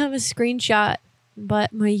don't have a screenshot,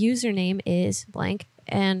 but my username is blank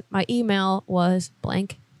and my email was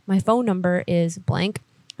blank. My phone number is blank.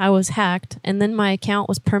 I was hacked and then my account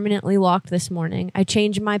was permanently locked this morning. I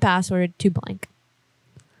changed my password to blank.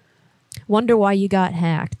 Wonder why you got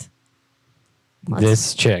hacked.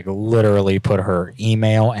 This chick literally put her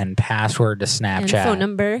email and password to Snapchat. And phone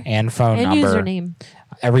number. And phone and number. Username.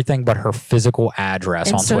 Everything but her physical address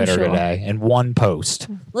And on Twitter social. today in one post.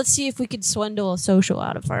 Let's see if we could swindle a social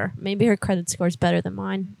out of her. Maybe her credit score is better than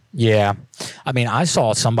mine. Yeah. I mean, I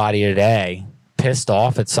saw somebody today pissed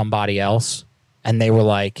off at somebody else and they were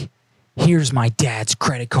like, Here's my dad's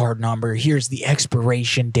credit card number. Here's the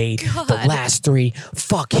expiration date. God. The last 3.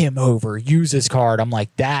 Fuck him over. Use his card. I'm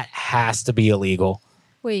like, that has to be illegal.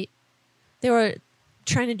 Wait, they were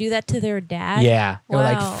trying to do that to their dad? Yeah. They're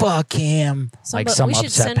Wow. like, fuck him. Like some we should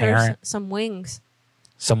upset send her parent. some wings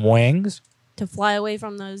Some wings. to fly away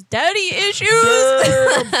from those daddy issues.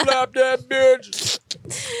 Flap that bitch.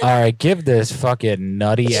 All right, give this fucking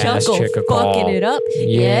nutty ass Chuckle chick a call. fucking it up.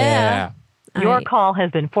 Yeah. Your call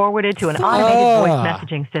has been forwarded to an automated voice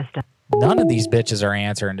messaging system. None of these bitches are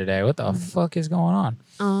answering today. What the fuck is going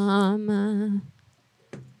on?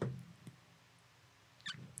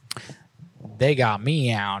 They got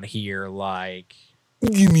me out here like,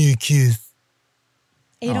 give me a kiss.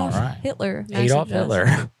 Adolf All right. Hitler. Adolf messaged us.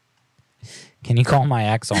 Hitler. Can you call my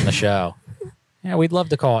ex on the show? Yeah, we'd love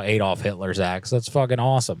to call Adolf Hitler's ex. That's fucking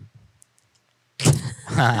awesome.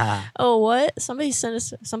 Oh, what? Somebody sent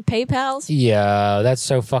us some PayPals? Yeah, that's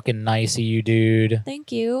so fucking nice of you, dude.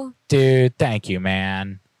 Thank you. Dude, thank you,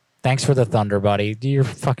 man. Thanks for the Thunder Buddy. You're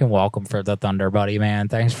fucking welcome for the Thunder Buddy, man.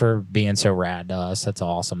 Thanks for being so rad to us. That's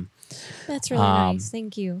awesome. That's really nice.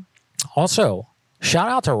 Thank you. Also, shout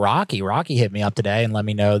out to Rocky. Rocky hit me up today and let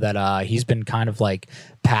me know that he's been kind of like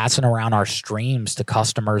passing around our streams to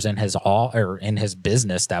customers in his in his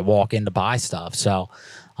business that walk in to buy stuff. So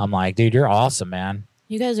I'm like, dude, you're awesome, man.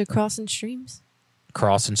 You guys are crossing streams?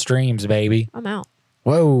 Crossing streams, baby. I'm out.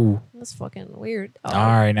 Whoa. That's fucking weird. All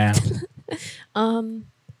right now.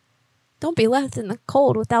 Don't be left in the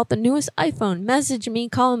cold without the newest iPhone. Message me,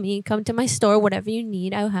 call me, come to my store, whatever you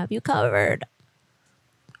need, I'll have you covered.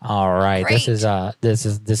 All right. Great.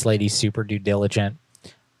 This lady's super due diligent.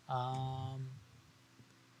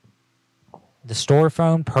 The store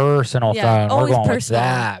phone, personal phone. We're always going personal. with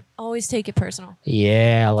that. Always take it personal.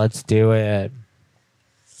 Yeah, let's do it.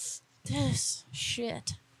 This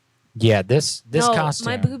shit. Yeah, this No, costume.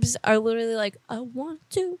 my boobs are literally like, I want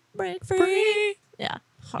to break free. Yeah,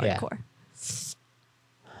 hardcore.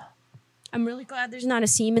 I'm really glad there's not a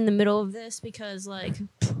seam in the middle of this because, like,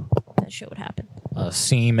 that shit would happen. A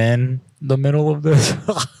seam in the middle of this.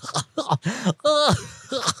 All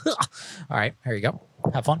right, here you go.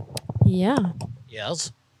 Have fun. Yeah.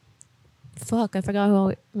 Yes. Fuck, I forgot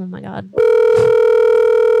who. Oh my god.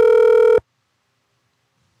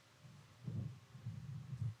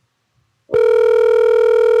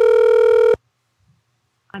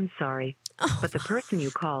 I'm sorry, but the person you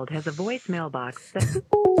called has a voicemail box that...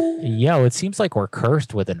 Yo, it seems like we're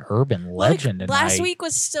cursed with an urban legend tonight. Last week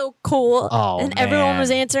was so cool. Oh, and everyone was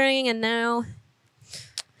man. answering, and now.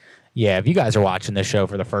 Yeah, if you guys are watching this show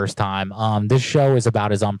for the first time, this show is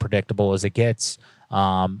about as unpredictable as it gets.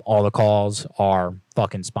 All the calls are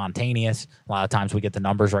fucking spontaneous. A lot of times we get the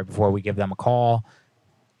numbers right before we give them a call.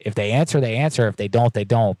 If they answer, they answer. If they don't, they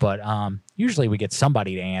don't. But usually we get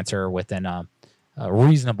somebody to answer within a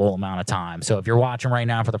reasonable amount of time. So if you're watching right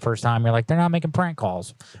now for the first time, you're like, they're not making prank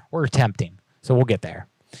calls. We're attempting. So we'll get there.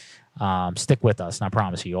 Stick with us, and I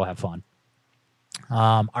promise you, you'll have fun.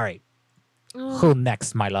 All right. Who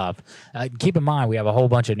next, my love? Keep in mind, we have a whole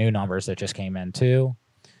bunch of new numbers that just came in, too.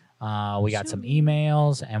 We got some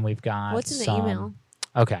emails, and we've got What's in the email?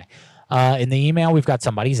 Okay. In the email, we've got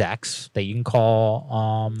somebody's ex that you can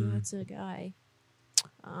call. That's a guy.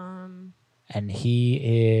 And he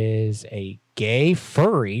is a gay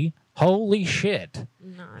furry. Holy shit.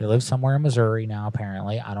 No. He lives somewhere in Missouri now,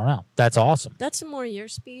 apparently. I don't know. That's awesome. That's more your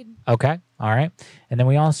speed. Okay. All right. And then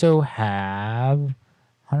we also have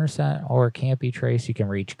 100% or can't be traced. You can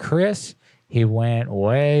reach Chris. He went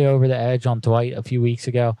way over the edge on Dwight a few weeks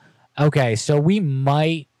ago. Okay. So we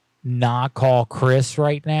might not call Chris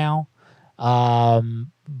right now.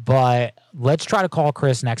 But let's try to call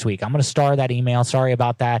Chris next week. I'm going to star that email. Sorry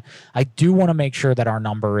about that. I do want to make sure that our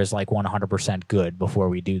number is like 100% good before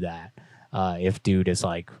we do that. If dude is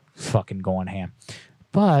like fucking going ham.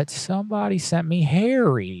 But somebody sent me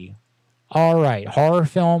Harry. All right. Horror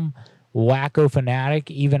film wacko fanatic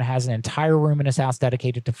even has an entire room in his house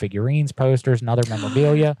dedicated to figurines, posters, and other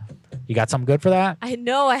memorabilia. You got something good for that? I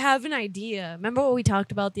know. I have an idea. Remember what we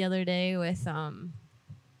talked about the other day with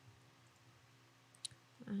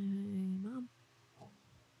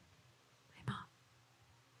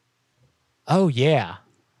Oh, yeah.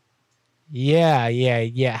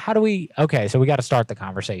 Yeah. How do we... Okay, so we got to start the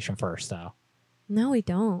conversation first, though. No, we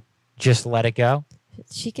don't. Just let it go?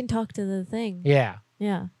 She can talk to the thing. Yeah.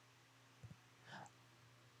 Yeah.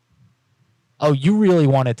 Oh, you really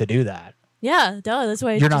wanted to do that? Yeah, duh. That's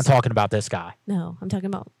why. You're not talking about this guy? No, I'm talking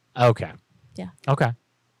about. Okay. Yeah. Okay.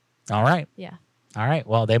 All right. Yeah. All right.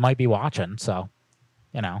 Well, they might be watching, so,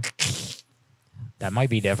 you know, that might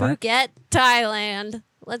be different. Phuket, Thailand.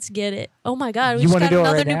 Let's get it. Oh my God, we You just wanna got do it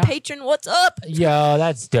another right new now? patron. What's up? Yo,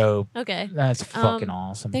 that's dope. Okay. That's fucking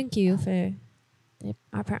awesome. Thank you for.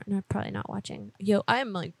 Our partner probably not watching. Yo,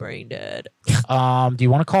 I'm like brain dead. Do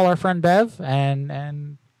you want to call our friend Bev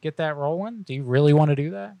and get that rolling? Do you really want to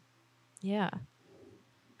do that? Yeah.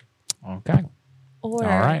 Okay. Or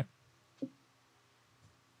all right.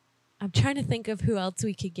 I'm trying to think of who else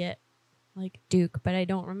we could get, like Duke, but I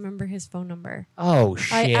don't remember his phone number. Oh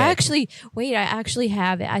shit! I actually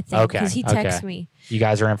have it. I think because he texted me. You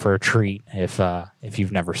guys are in for a treat if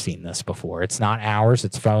you've never seen this before. It's not ours.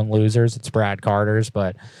 It's Phone Losers. It's Brad Carter's,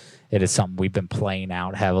 but it is something we've been playing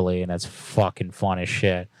out heavily, and it's fucking fun as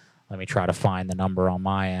shit. Let me try to find the number on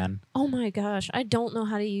my end. Oh my gosh, I don't know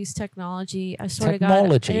how to use technology. I swear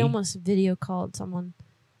Technology? to God, I almost video called someone.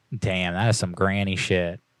 Damn, that is some granny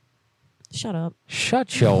shit. Shut up.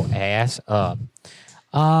 Shut your ass up.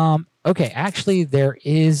 Okay, actually, there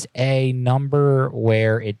is a number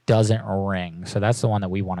where it doesn't ring. So that's the one that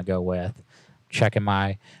we want to go with. Checking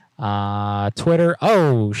my Twitter.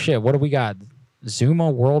 Oh, shit. What do we got? Zuma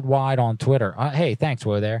Worldwide on Twitter. Hey, thanks,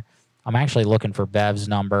 Woe there. I'm actually looking for Bev's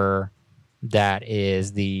number. That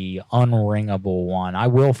is the unringable one. I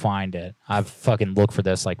will find it. I've fucking looked for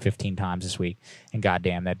this like 15 times this week. And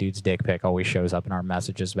goddamn, that dude's dick pic always shows up in our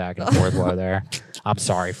messages back and forth while there. I'm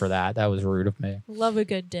sorry for that. That was rude of me. Love a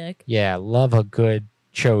good dick. Yeah, love a good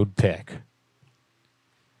chode pic.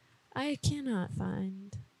 I cannot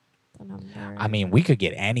find the number. I mean, we could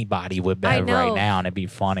get anybody with Bev right now and it'd be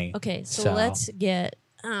funny. Okay, so let's get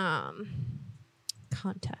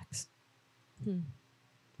contacts.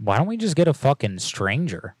 Why don't we just get a fucking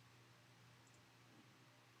stranger?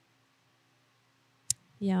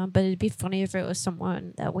 Yeah, but it'd be funny if it was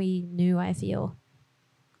someone that we knew, I feel.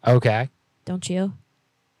 Okay. Don't you?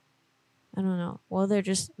 I don't know. Well, they're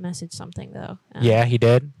just messaged something, though. Yeah, he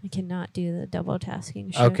did? I cannot do the double tasking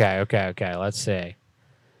shit. Okay. Let's see.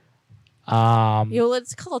 Yo,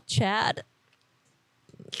 let's call Chad.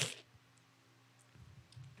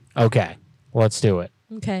 Okay. Let's do it.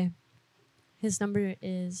 Okay. His number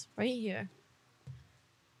is right here.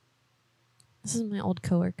 This is my old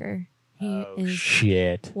coworker. He is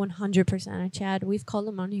shit. 100% a Chad. We've called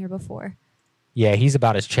him on here before. Yeah, he's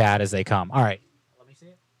about as Chad as they come. All right. Let me see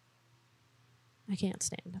it. I can't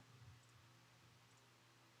stand him.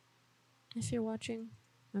 If you're watching,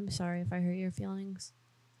 I'm sorry if I hurt your feelings.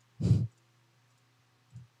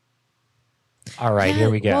 All right,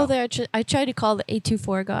 here we go. Well, there, I tried to call the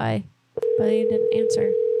 824 guy, but he didn't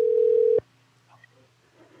answer.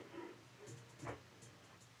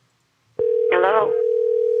 Hello?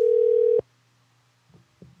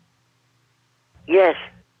 Yes.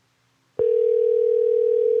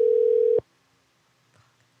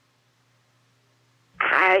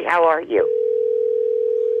 Hi, how are you?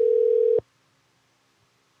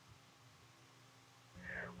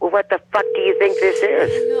 Well, what the fuck do you think this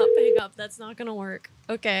is? Hang up. That's not going to work.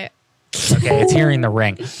 Okay. Okay, it's hearing the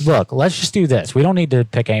ring. Look, let's just do this. We don't need to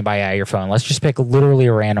pick anybody out of your phone. Let's just pick literally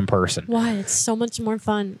a random person. Why? It's so much more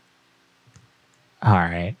fun. All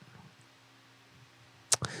right.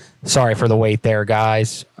 Sorry for the wait there,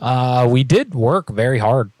 guys. We did work very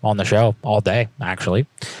hard on the show all day, actually.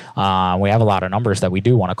 We have a lot of numbers that we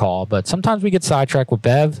do want to call, but sometimes we get sidetracked with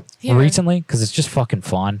Bev recently because it's just fucking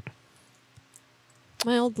fun.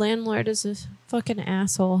 My old landlord is a fucking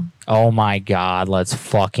asshole. Oh my God, let's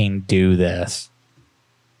fucking do this.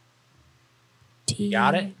 You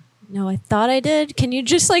got it? No, I thought I did. Can you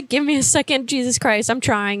just give me a second? Jesus Christ, I'm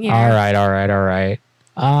trying here. All right.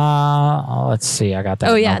 Let's see. I got that.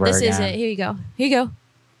 Oh yeah, number this is again. it. Here you go.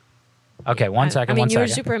 Okay, one second. I mean, one you were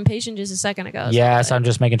second. super impatient just a second ago. so- Yes, I'm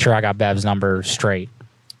just making sure I got Bev's number straight.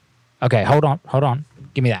 Okay, hold on.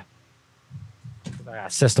 Give me that. I got a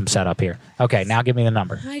system set up here. Okay, now give me the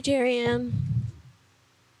number. Hi, Jerry Ann.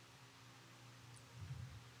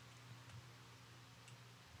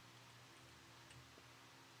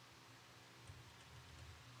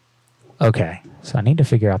 Okay, so I need to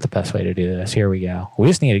figure out the best way to do this. Here we go. We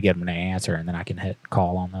just need to get him to answer, and then I can hit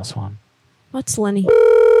call on this one. What's Lenny?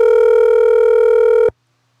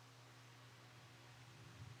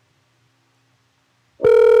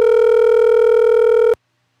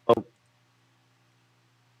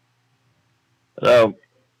 Hello.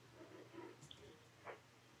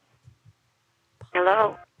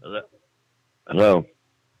 Hello? Hello.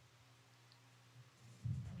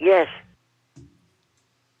 Yes.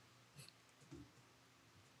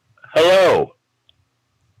 Hello.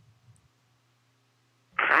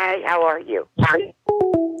 Hi, how are you?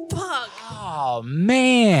 Oh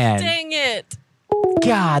man! Dang it!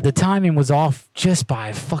 God, the timing was off just by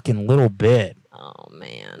a fucking little bit. Oh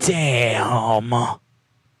man! Damn.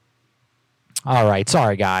 All right.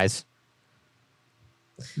 Sorry, guys.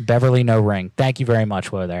 Beverly, no ring. Thank you very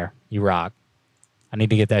much, Will, there. You rock. I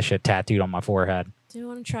need to get that shit tattooed on my forehead. Do you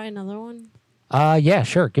want to try another one? Yeah,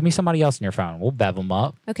 sure. Give me somebody else in your phone. We'll bev them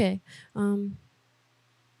up. Okay.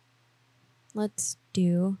 Let's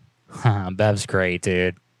do. Bev's great,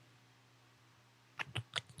 dude.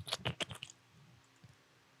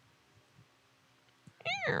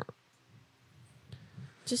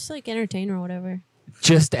 Just like entertain or whatever.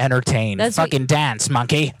 Just entertain. That's Fucking dance,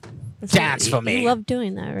 monkey. Dance for me. You love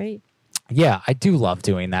doing that, right? Yeah, I do love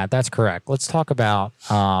doing that. That's correct. Let's talk about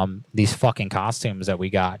these fucking costumes that we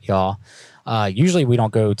got, y'all. Usually we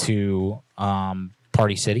don't go to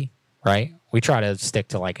Party City, right? We try to stick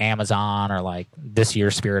to like Amazon or like this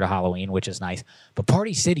year's Spirit of Halloween, which is nice. But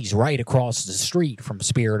Party City's right across the street from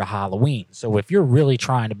Spirit of Halloween. So if you're really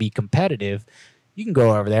trying to be competitive, you can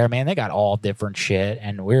go over there, man. They got all different shit.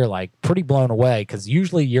 And we're like pretty blown away because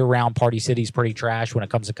usually year-round Party City's pretty trash when it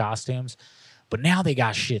comes to costumes. But now they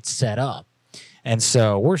got shit set up. And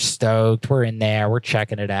so we're stoked. We're in there. We're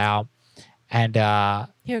checking it out. And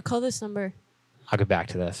here, call this number. I'll get back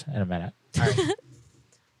to this in a minute. All right.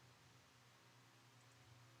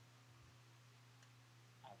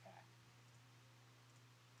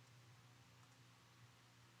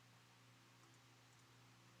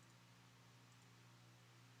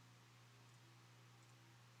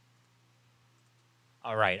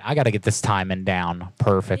 All right, I got to get this timing down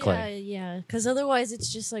perfectly. Yeah, because otherwise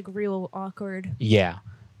it's just like real awkward. Yeah.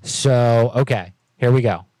 So, okay, here we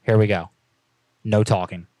go. No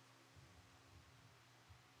talking.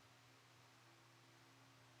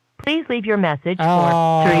 Please leave your message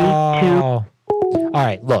for 3, 2. All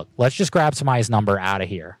right, look, let's just grab somebody's number out of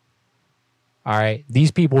here. All right,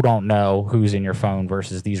 these people don't know who's in your phone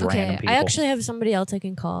versus these random people. I actually have somebody else I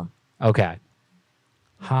can call. Okay.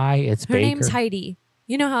 Hi, it's Her Baker. name's Heidi.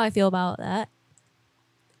 You know how I feel about that.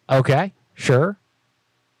 Okay, sure.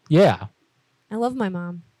 Yeah. I love my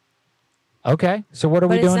mom. Okay, so what are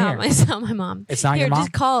we doing here? It's not my mom. It's not here, your mom?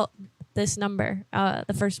 Just call this number,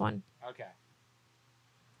 the first one. Okay.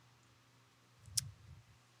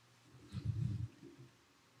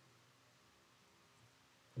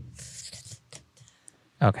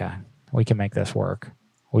 Okay, we can make this work.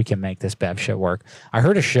 We can make this Bev shit work. I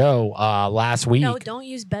heard a show last week. No, don't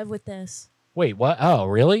use Bev with this. Wait, what? Oh,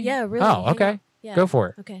 really? Yeah, really. Oh, Hang okay. on. Yeah. Go for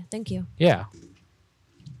it. Okay, thank you. Yeah.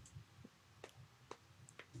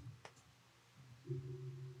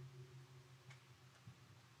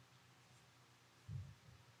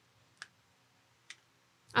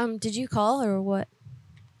 Did you call or what?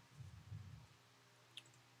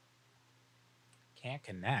 Can't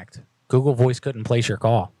connect. Google Voice couldn't place your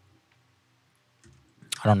call.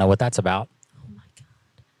 I don't know what that's about.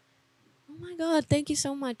 Oh my God, thank you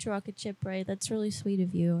so much, Rocket Chip Ray. That's really sweet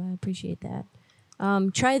of you. I appreciate that.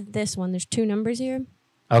 Try this one. There's 2 numbers here.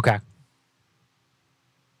 Okay.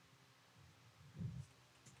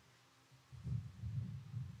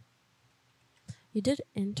 You did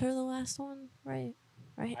enter the last one, right?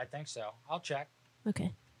 Right? I think so. I'll check.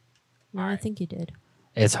 Okay. No, I think you did.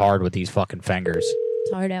 It's hard with these fucking fingers.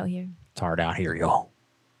 It's hard out here. It's hard out here, y'all.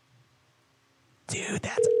 Dude,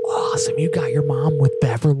 that's awesome. You got your mom with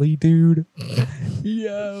Beverly, dude.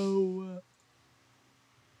 Yo.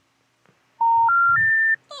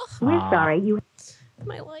 We're sorry. You.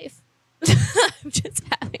 My life. I'm just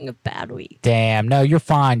having a bad week. Damn. No, you're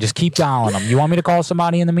fine. Just keep dialing them. You want me to call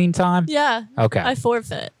somebody in the meantime? Yeah. Okay. I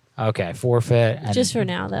forfeit. Okay, forfeit. And Just for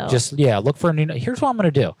now, though. Just, yeah, look for a new... Here's what I'm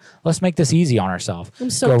going to do. Let's make this easy on ourselves.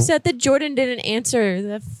 I'm so upset that Jordan didn't answer.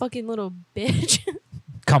 That fucking little bitch.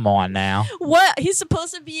 Come on now. What? He's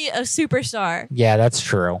supposed to be a superstar. Yeah, that's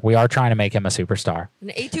true. We are trying to make him a superstar. An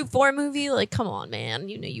A24 movie? Like, come on, man.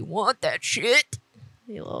 You know you want that shit.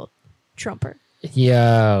 You little trumper.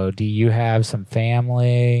 Yo, do you have some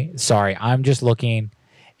family? Sorry, I'm just looking.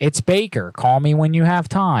 It's Baker. Call me when you have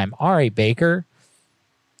time. All right, Baker.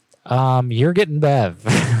 You're getting Bev.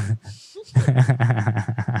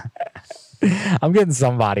 I'm getting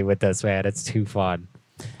somebody with this, man. It's too fun.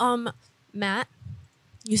 Matt,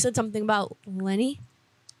 you said something about Lenny.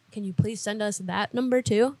 Can you please send us that number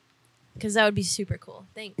too? Because that would be super cool.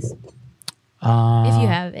 Thanks. If you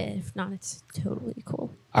have it. If not, it's totally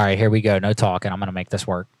cool. All right, here we go. No talking. I'm going to make this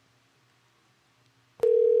work.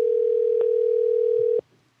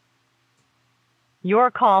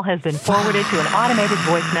 Your call has been forwarded to an automated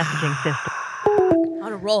voice messaging system.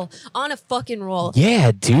 On a roll. On a fucking roll.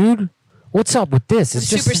 Yeah, dude. What's up with this? I'm It's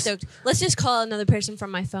super just stoked. Let's just call another person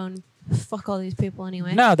from my phone. Fuck all these people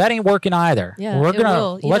anyway. No, that ain't working either. Yeah, We're it gonna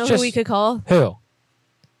will. You let's know just who we could call? Who?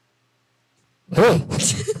 Who?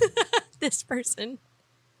 This person.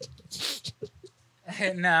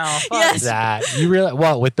 No, fuck Yes. that. You really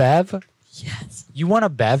what with Bev? Yes. You want to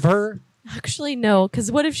Bev her? Actually, no,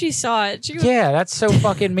 because what if she saw it? She would- Yeah, that's so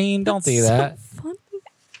fucking mean. Don't do that.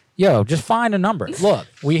 Yo, just find a number. Look,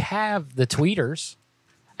 we have the tweeters,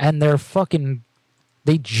 and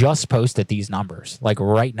they just posted these numbers, like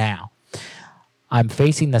right now. I'm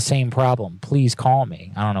facing the same problem. Please call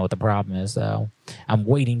me. I don't know what the problem is, though. I'm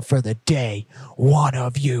waiting for the day one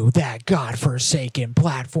of you, that godforsaken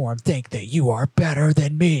platform, think that you are better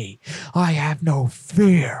than me. I have no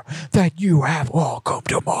fear that you have all come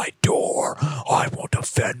to my door. I will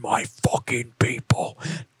defend my fucking people.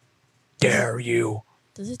 Dare you?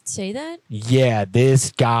 Does it say that? Yeah,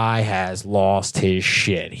 this guy has lost his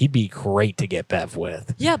shit. He'd be great to get Bev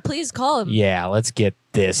with. Yeah, please call him. Yeah, let's get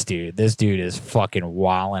this dude. This dude is fucking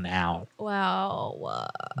wilding out. Wow.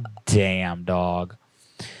 Damn, dog.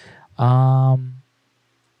 All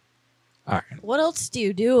right. What else do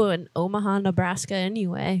you do in Omaha, Nebraska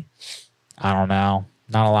anyway? I don't know.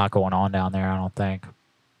 Not a lot going on down there, I don't think.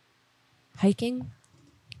 Hiking?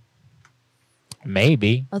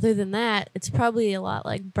 Maybe. Other than that, it's probably a lot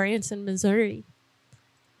like Branson, Missouri.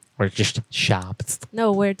 Or just shops.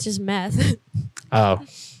 No, where it's just meth. Oh,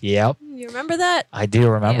 yep. You remember that? I do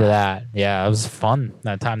remember that. Yeah, it was fun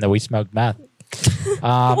that time that we smoked meth.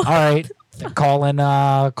 All right. Calling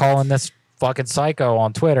this fucking psycho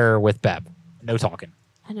on Twitter with Bev. No talking.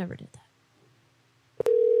 I never did that.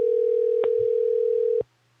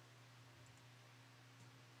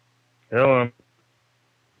 Hello.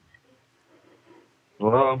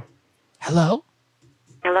 Hello. Hello?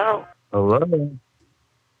 Hello? Hello.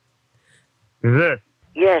 Who's this?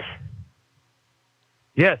 Yes.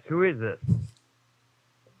 Yes, who is this?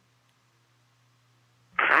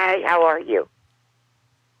 Hi, how are you?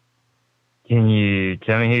 Can you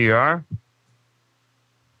tell me who you are?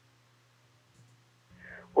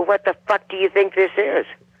 Well, what the fuck do you think this is?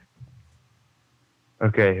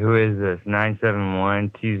 Okay, who is this?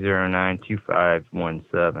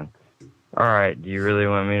 971-209-2517. All right, do you really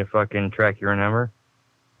want me to fucking track your number?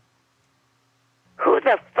 Who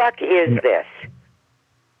the fuck is this?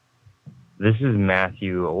 This is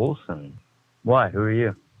Matthew Olson. Why? Who are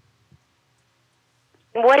you?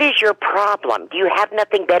 What is your problem? Do you have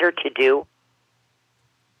nothing better to do?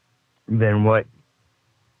 Then what?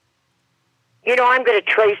 You know, I'm going to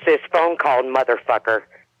trace this phone call, motherfucker.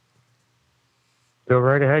 Go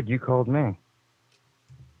right ahead. You called me.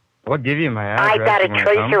 I'll give you my address. I got a You wanna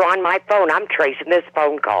tracer come? on my phone. I'm tracing this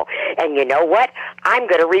phone call. And you know what? I'm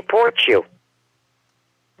going to report you.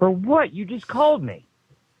 For what? You just called me.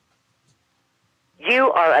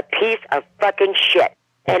 You are a piece of fucking shit.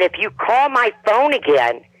 And if you call my phone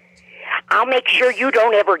again, I'll make sure you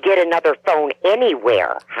don't ever get another phone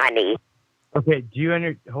anywhere, honey. Okay, do you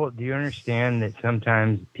understand that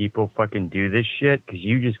sometimes people fucking do this shit? Because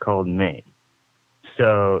you just called me.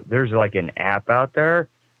 So there's like an app out there,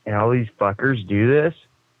 and all these fuckers do this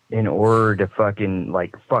in order to fucking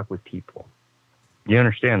like fuck with people. You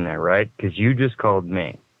understand that, right? Because you just called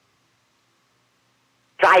me.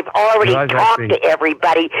 I've already No, I've talked actually- to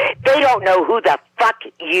everybody. They don't know who the fuck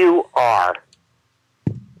you are.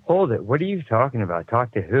 Hold it. What are you talking about?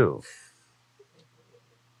 Talk to who?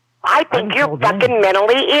 I think you're fucking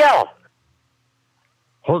mentally ill.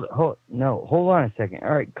 Hold on a second.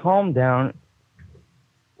 All right, calm down.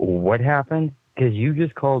 What happened? Because you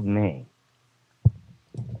just called me.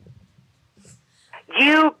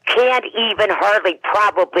 You can't even hardly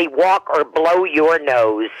probably walk or blow your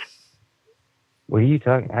nose. What are you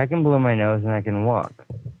talking? I can blow my nose and I can walk.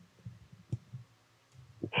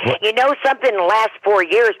 You know something? In the last 4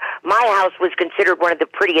 years, my house was considered one of the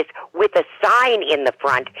prettiest with a sign in the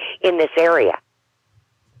front in this area.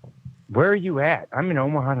 Where are you at? I'm in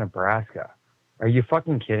Omaha, Nebraska. Are you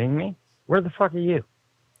fucking kidding me? Where the fuck are you?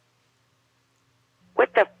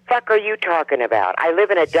 What the fuck are you talking about? I live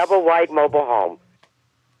in a double-wide mobile home.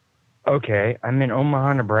 Okay, I'm in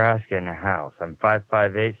Omaha, Nebraska in a house. I'm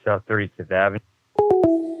 558 South 35th Avenue.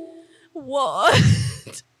 What?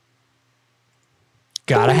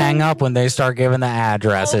 Gotta hang up when they start giving the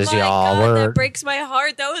addresses, y'all. God, that breaks my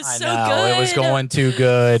heart. That was so good. It was going too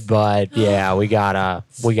good, but yeah, we gotta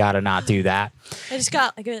not do that. I just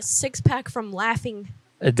got like a 6-pack from laughing.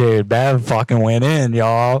 Dude, Bev fucking went in,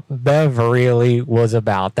 y'all. Bev really was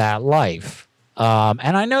about that life.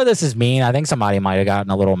 And I know this is mean. I think somebody might have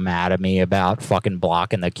gotten a little mad at me about fucking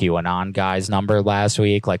blocking the QAnon guy's number last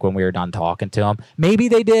week, like when we were done talking to him. Maybe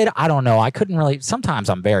they did. I don't know. I couldn't really. Sometimes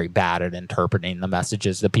I'm very bad at interpreting the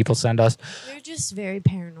messages that people send us. You're just very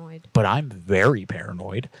paranoid. paranoid. but I'm very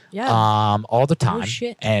paranoid. Yeah. All the time.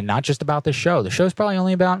 shit. And not just about this show. The show's probably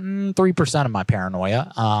only about 3% of my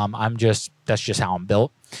paranoia. That's just how I'm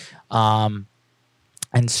built.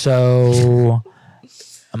 And so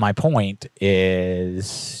my point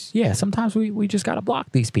is, yeah, sometimes we just got to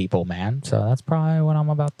block these people, man. So that's probably what I'm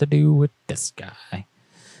about to do with this guy.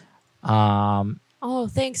 Oh,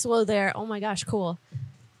 thanks, Will, there. Oh my gosh, cool.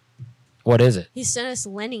 What is it? He sent us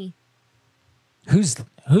Lenny. Who's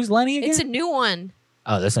Lenny again? It's a new one.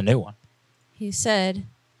 Oh, that's a new one. He said,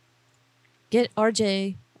 get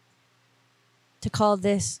RJ to call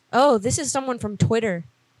this. Oh, this is someone from Twitter.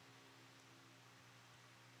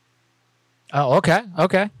 Oh, okay.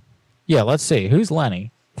 Okay. Yeah, let's see. Who's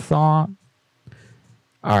Lenny? Thought.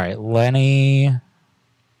 All right, Lenny.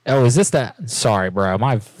 Oh, is this that? Sorry, bro.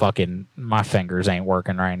 My fingers ain't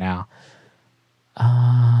working right now.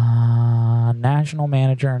 National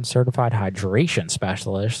manager and certified hydration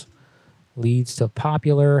specialist leads to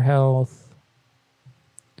popular health.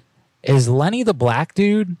 Is Lenny the black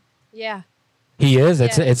dude? Yeah. He is? Yeah.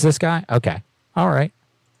 It's this guy? Okay. All right.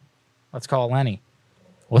 Let's call Lenny.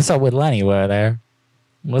 What's up with Lenny over there?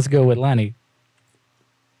 Let's go with Lenny.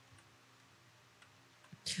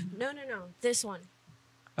 No. This one.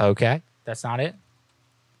 Okay. That's not it?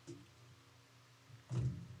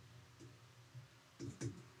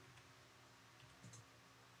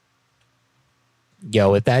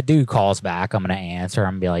 Yo, if that dude calls back, I'm going to answer.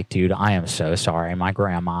 I'm going to be like, dude, I am so sorry. My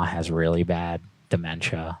grandma has really bad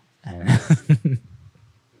dementia. And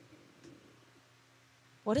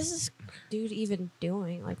What is this dude even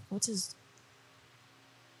doing? Like, what's his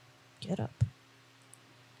get up?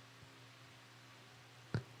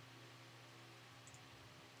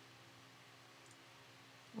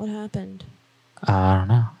 What happened? I don't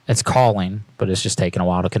know. It's calling, but it's just taking a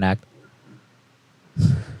while to connect.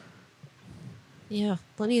 Yeah,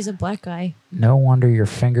 Lenny is a black guy. No wonder your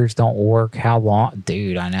fingers don't work. How long?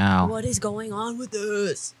 Dude, I know. What is going on with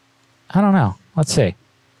this? I don't know. Let's see.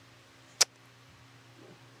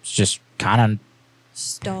 It's just kind of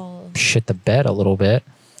Stall. shit the bed a little bit.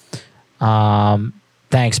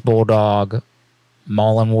 Thanks, Bulldog.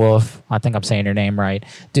 Mullen Wolf. I think I'm saying your name right.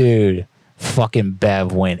 Dude, fucking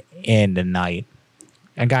Bev went in tonight.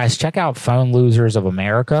 And guys, check out Phone Losers of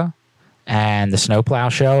America and the Snowplow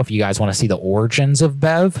Show if you guys want to see the origins of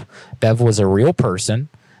Bev. Bev was a real person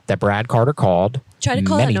that Brad Carter called Try to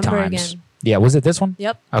call many that number times. again. Yeah, was it this one?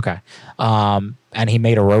 Yep. Okay. And he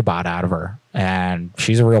made a robot out of her. And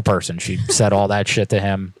she's a real person. She said all that shit to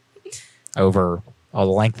him over a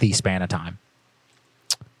lengthy span of time.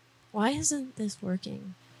 Why isn't this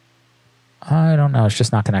working? I don't know. It's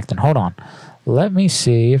just not connecting. Hold on. Let me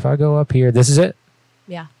see if I go up here. This is it?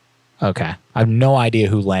 Yeah. Okay. I have no idea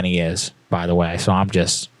who Lenny is, by the way. So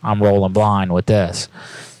I'm rolling blind with this.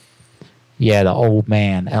 Yeah, the old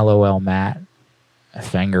man. LOL, Matt.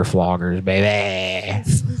 Finger floggers, baby.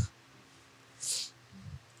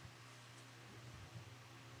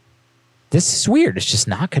 This is weird. It's just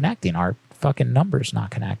not connecting. Our fucking number's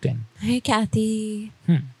not connecting. Hey, Kathy.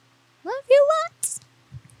 Love you lots.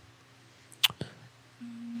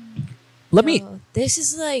 This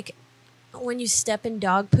is like when you step in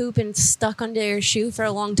dog poop and it's stuck under your shoe for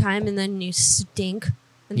a long time and then you stink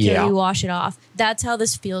until you wash it off. That's how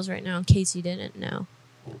this feels right now, in case you didn't know.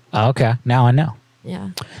 Okay. Now I know.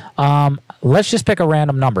 Yeah. Let's just pick a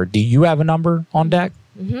random number. Do you have a number on deck?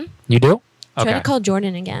 Mm-hmm. You do? Try Okay. to call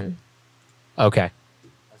Jordan again. Okay.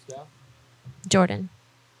 Jordan.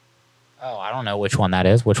 Oh, I don't know which one that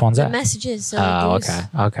is. Which one's The that? messages. So Oh, these- okay.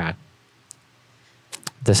 Okay.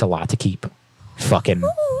 There's a lot to keep. Fucking.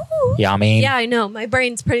 Yeah, I mean. Yeah, I know. My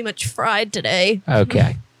brain's pretty much fried today.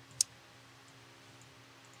 Okay.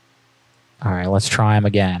 All right, let's try him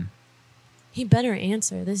again. He better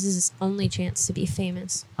answer. This is his only chance to be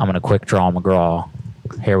famous. I'm going to quick draw McGraw.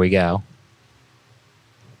 Here we go.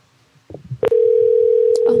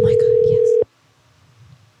 Oh my god, yes.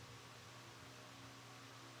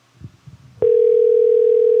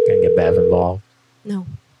 Gonna get Bev involved. No.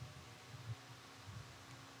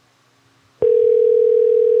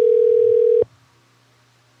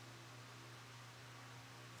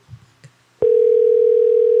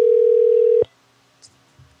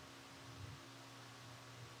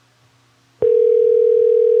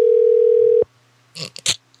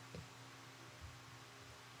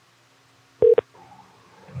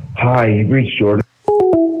 Hi, you reached Jordan.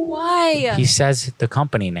 Why? He says the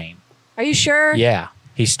company name. Are you sure? Yeah,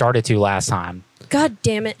 he started to last time. God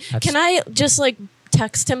damn it. That's- Can I just like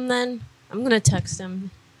text him then? I'm going to text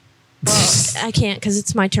him. Well, I can't because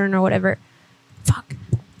it's my turn or whatever.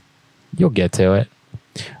 You'll get to it.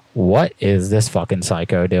 What is this fucking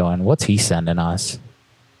psycho doing? What's he sending us?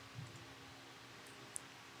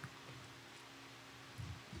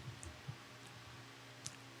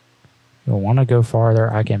 You want to go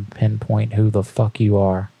farther? I can pinpoint who the fuck you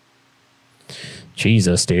are.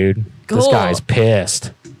 Jesus, dude. This Cool. guy's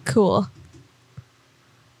pissed. Cool.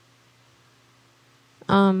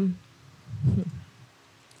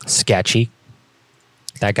 Sketchy.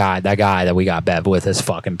 That guy that we got Bev with is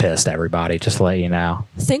fucking pissed, everybody. Just to let you know.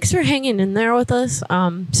 Thanks for hanging in there with us.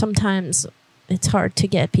 Sometimes it's hard to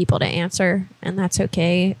get people to answer, and that's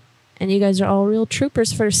okay. And you guys are all real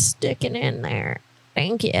troopers for sticking in there.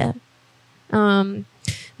 Thank you.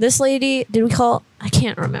 This lady, did we call? I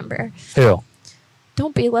can't remember. Who?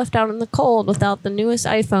 Don't be left out in the cold without the newest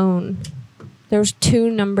iPhone. There's 2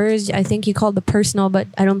 numbers. I think you called the personal, but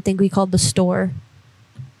I don't think we called the store.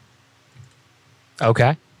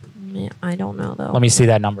 Okay. Yeah, I don't know though. Let me see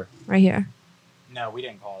that number. Right here. No, we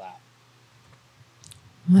didn't call that.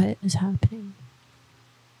 What is happening?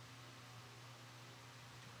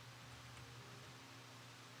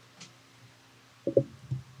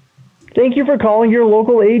 Thank you for calling your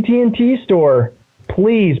local AT&T store.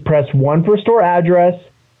 Please press 1 for store address,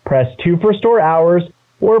 press 2 for store hours,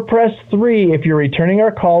 or press 3 if you're returning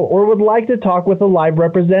our call or would like to talk with a live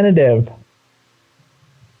representative.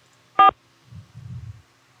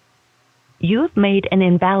 You've made an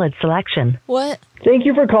invalid selection. What? Thank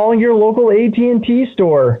you for calling your local AT&T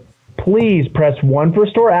store. Please press 1 for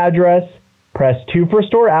store address, press 2 for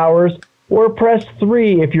store hours, or press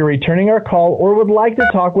 3 if you're returning our call or would like to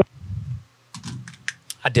talk with...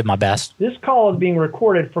 I did my best. This call is being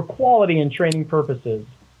recorded for quality and training purposes.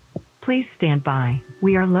 Please stand by.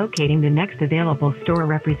 We are locating the next available store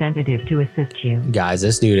representative to assist you. Guys,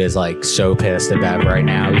 this dude is like so pissed at Bev right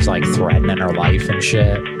now. He's like threatening her life and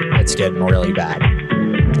shit. It's getting really bad.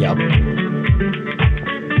 Yep.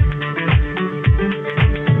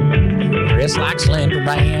 Dress like Slender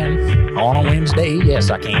Man on a Wednesday.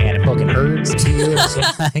 Yes, I can. It fucking hurts.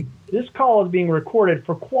 This call is being recorded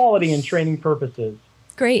for quality and training purposes.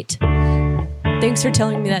 Great. Thanks for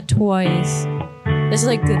telling me that twice. This is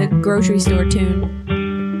like the grocery store tune.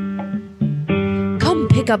 Come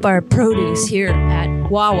pick up our produce here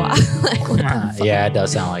at Wawa. Like, what the fuck? Yeah, it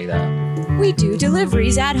does sound like that. We do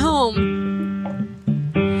deliveries at home.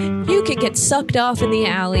 You can get sucked off in the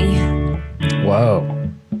alley. Whoa.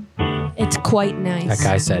 It's quite nice. That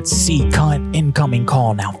guy said, "See, cunt, incoming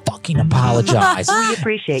call. Now fucking apologize." We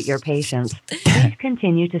appreciate your patience. Please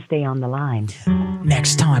continue to stay on the line.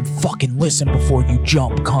 Next time, fucking listen before you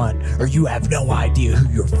jump, cunt, or you have no idea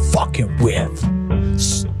who you're fucking with.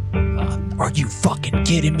 Are you fucking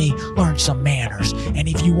kidding me? Learn some manners. And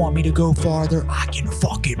if you want me to go farther, I can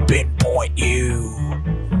fucking pinpoint you.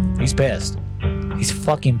 He's pissed. He's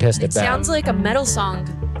fucking pissed It at Bev. sounds like a metal song.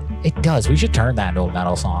 It does. We should turn that into a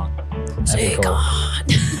metal song. That'd be cool.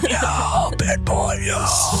 Yeah, bad boy, yeah.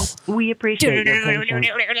 We appreciate your patience.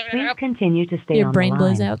 Please continue to stay Your on brain the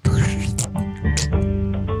blows line. out.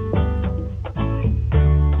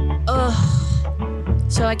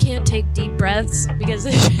 Ugh. So I can't take deep breaths because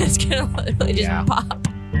it's gonna literally just Yeah. pop.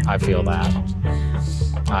 I feel that.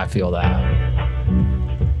 I feel that.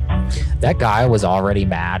 That guy was already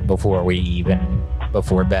mad before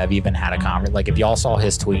Bev even had a conversation. Like, if y'all saw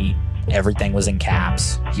his tweet, everything was in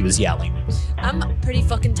caps. He was yelling. I'm pretty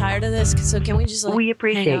fucking tired of this. So can we just like? We hang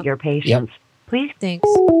appreciate up? your patience. Please. Thanks.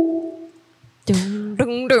 Dun,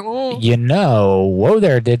 dun, dun. You know, Whoa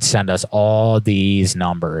There did send us all these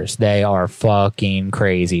numbers. They are fucking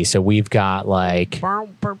crazy. So we've got like a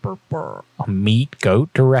Meat Goat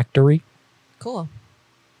directory. Cool.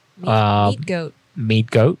 Meat Goat.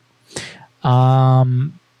 Meat Goat.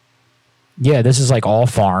 Yeah, this is like all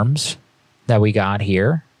farms that we got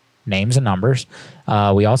here. Names and numbers.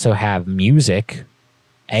 We also have music,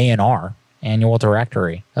 A&R, annual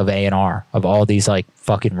directory of A&R of all these like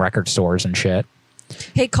fucking record stores and shit.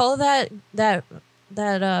 Hey, call that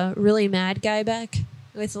really mad guy back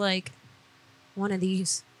with like one of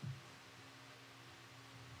these.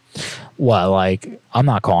 What, like, I'm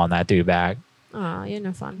not calling that dude back. Oh, you're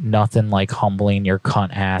no fun. Nothing like humbling your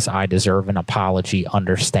cunt ass. I deserve an apology.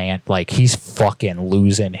 Understand? Like, he's fucking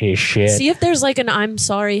losing his shit. See if there's like an I'm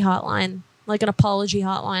sorry hotline, like an apology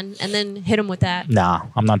hotline, and then hit him with that. Nah,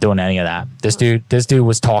 I'm not doing any of that. This dude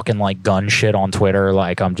was talking like gun shit on Twitter.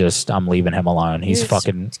 Like, I'm leaving him alone. He's You're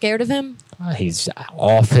fucking scared of him. He's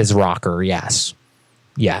off his rocker. Yes.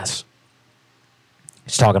 He's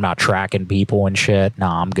talking about tracking people and shit.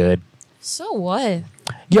 Nah, I'm good. So what?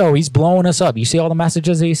 Yo, he's blowing us up. You see all the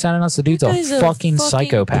messages that he's sending us? The dude's a Guy's fucking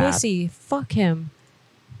psychopath. Pussy. Fuck him.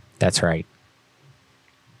 That's right.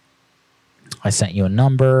 I sent you a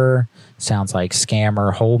number. Sounds like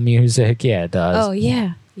scammer whole music. Yeah, it does. Oh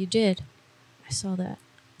yeah, you did. I saw that.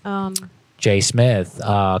 Jay Smith,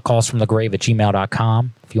 calls from the grave at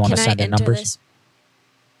gmail.com if you want to Can I send in enter numbers. this?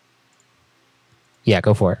 Yeah,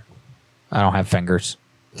 go for it. I don't have fingers.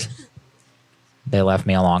 They left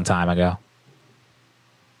me a long time ago.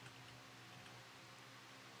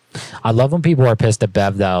 I love when people are pissed at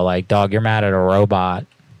Bev, though. Like, dog, you're mad at a robot.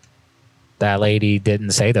 That lady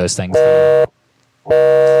didn't say those things.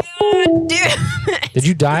 Did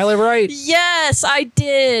you dial it right? Yes, I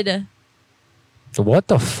did. So what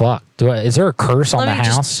the fuck? Is there a curse on Let the me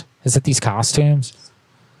just- house? Is it these costumes?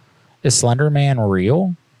 Is Slender Man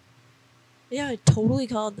real? Yeah, I totally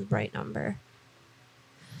called the right number.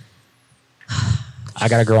 I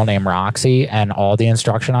got a girl named Roxy, and all the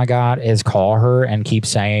instruction I got is call her and keep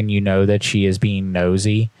saying you know that she is being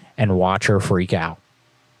nosy and watch her freak out.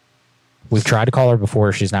 We've tried to call her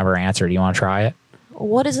before. She's never answered. You want to try it?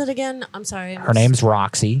 What is it again? I'm sorry. Her name's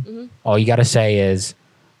Roxy. Mhm. All you got to say is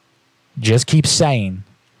just keep saying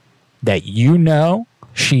that you know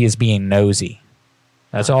she is being nosy.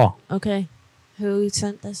 That's all. Okay. Who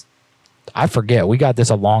sent this? I forget. We got this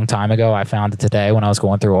a long time ago. I found it today when I was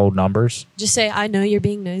going through old numbers. Just say, I know you're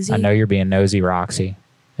being nosy. I know you're being nosy, Roxy.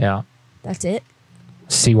 Yeah. That's it?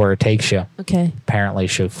 See where it takes you. Okay. Apparently,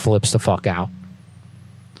 she flips the fuck out.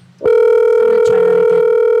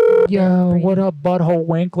 Yo, what up, Butthole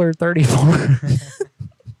Winkler 34?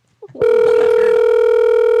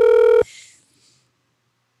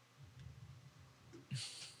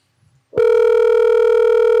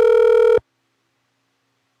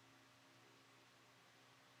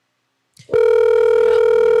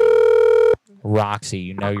 Roxy,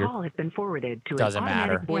 you know Your you're. call has been forwarded to Doesn't an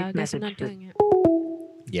automatic matter. voice Yeah, I guess I'm message not doing it.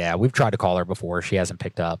 Yeah, we've tried to call her before. She hasn't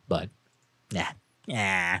picked up, but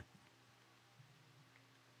yeah.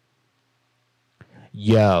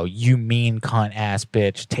 Yo, you mean cunt ass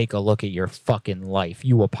bitch, take a look at your fucking life.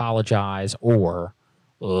 You apologize or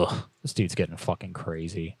this dude's getting fucking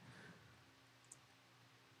crazy.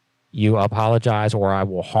 You apologize or I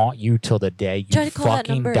will haunt you till the day Try you to call that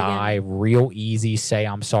fucking number die. Real easy. Say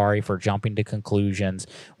I'm sorry for jumping to conclusions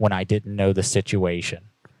when I didn't know the situation.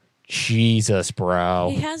 Jesus,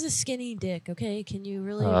 bro. He has a skinny dick, okay? Can you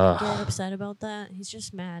really Ugh. get upset about that? He's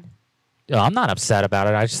just mad. I'm not upset about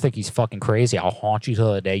it. I just think he's fucking crazy. I'll haunt you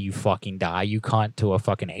till the day you fucking die. You cunt to a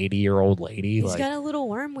fucking 80-year-old lady. He's Like, got a little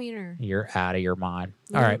worm wiener. you're out of your mind.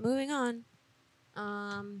 All right. Moving on.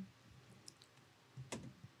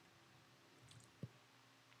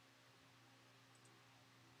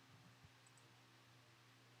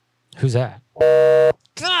 Who's that? God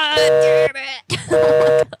damn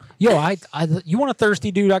it. Yo, you want a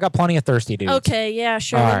thirsty dude? I got plenty of thirsty dudes. Okay, yeah,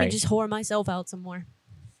 sure. All Let me right. just whore myself out some more.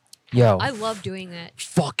 Yo, I love doing that.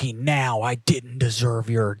 fucking now, I didn't deserve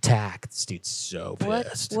your attack. This dude's so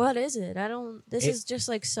pissed. What is it? I don't. This It- is just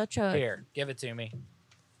like such a. Here, give it to me.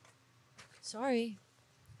 Sorry.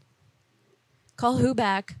 Call who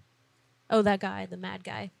back? Oh, that guy, the mad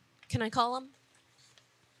guy. Can I call him?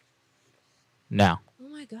 No. Oh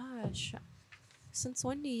my gosh. Since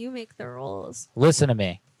when do you make the rules? Listen to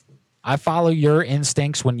me. I follow your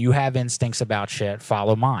instincts when you have instincts about shit.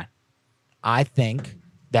 Follow mine. I think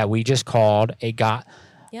that we just called a guy.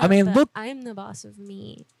 Yeah, I mean, but look I'm the boss of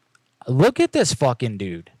me. at this fucking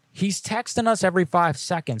dude. He's texting us every 5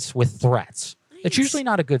 seconds with threats. It's usually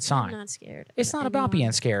not a good sign. I'm not scared. It's not about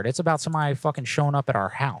being scared. It's about somebody fucking showing up at our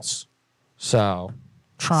house. So,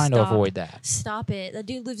 trying to Stop. avoid that. Stop it. That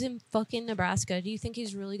dude lives in fucking Nebraska. Do you think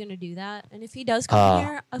he's really gonna do that? And if he does come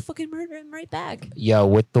here, I'll fucking murder him right back. Yo,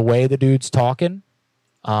 with the way the dude's talking,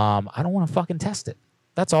 I don't want to fucking test it.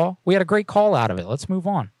 That's all. We had a great call out of it. Let's move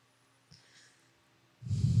on.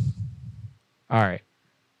 All right.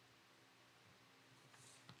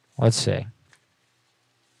 Let's see.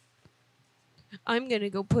 I'm gonna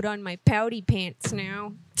go put on my pouty pants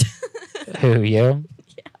now. Who, you?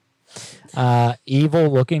 Yeah. Evil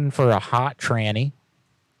looking for a hot tranny.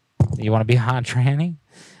 You want to be a hot tranny?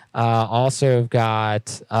 Also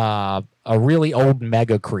got a really old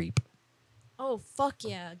mega creep. Oh fuck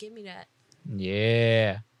yeah! Give me that.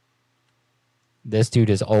 Yeah. This dude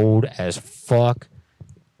is old as fuck.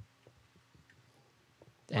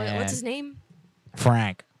 What's his name?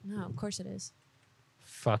 Frank. No, of course it is.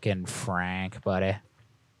 Fucking Frank, buddy.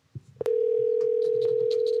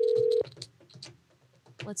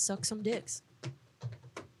 Let's suck some dicks.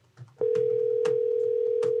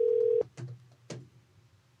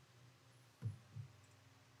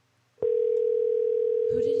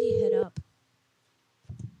 Who did he hit up?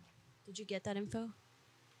 Did you get that info?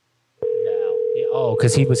 No. Oh,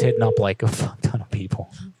 because he was hitting up like a fuck ton of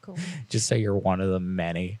people. Cool. Just say you're one of the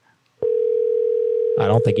many. I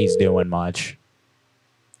don't think he's doing much.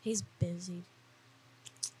 He's busy.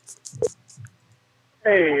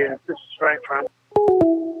 Hey, this is Frank from.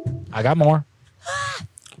 I got more.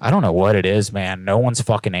 I don't know what it is, man. No one's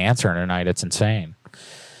fucking answering tonight. It's insane.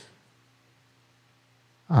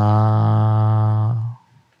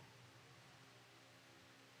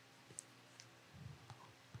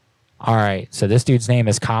 All right. So this dude's name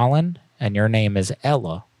is Colin, and your name is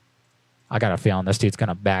Ella. I got a feeling this dude's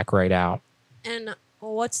gonna back right out. And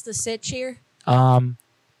what's the sitch here?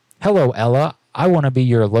 Hello, Ella. I want to be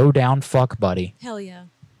your low down fuck buddy. Hell yeah.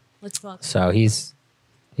 Let's fuck. So he's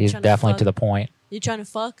Trying to definitely fuck? to the point. You trying to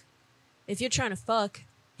fuck? If you're trying to fuck,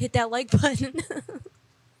 hit that like button.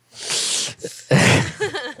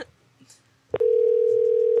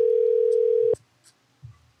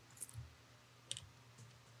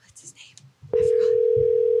 What's his name? I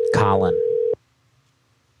forgot. Colin.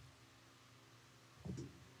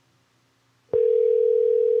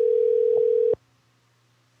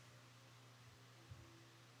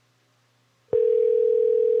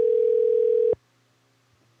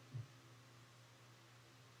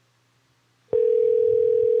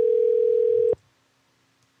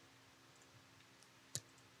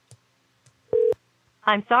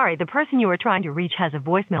 I'm sorry, the person you are trying to reach has a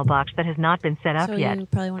voicemail box that has not been set up So yet. you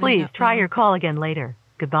probably wanna hang Please up try now. your call again later.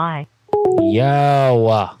 Goodbye.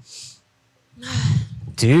 Yo.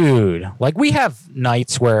 Dude, like we have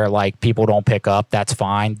nights where like people don't pick up. That's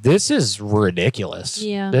fine. This is ridiculous.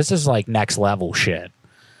 Yeah. This is like next level shit.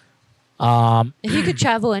 If you could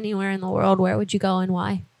travel anywhere in the world, where would you go and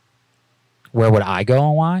why? Where would I go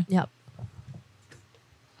and why? Yep.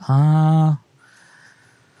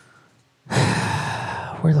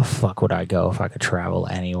 Where the fuck would I go if I could travel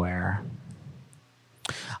anywhere?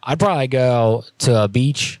 I'd probably go to a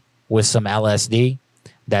beach with some LSD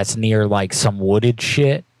that's near like some wooded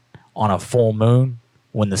shit on a full moon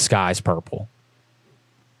when the sky's purple.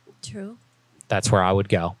 True. That's where I would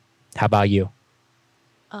go. How about you?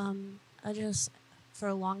 I just, for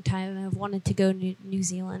a long time, I've wanted to go to New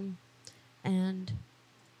Zealand, and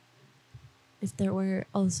if there were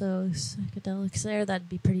also psychedelics there, that'd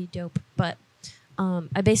be pretty dope. But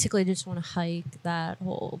I basically just want to hike that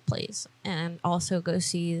whole place and also go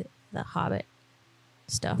see the Hobbit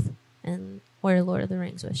stuff and where Lord of the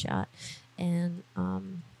Rings was shot, and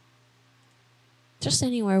just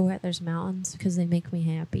anywhere where there's mountains because they make me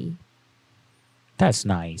happy. That's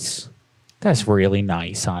nice. That's really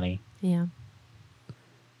nice, honey. Yeah.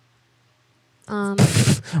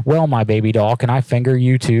 Well, my baby doll, can I finger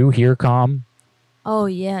you too? Here come. Oh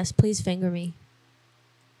yes, please finger me.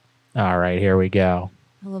 All right, here we go.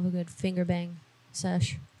 I love a good finger bang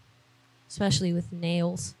sesh, especially with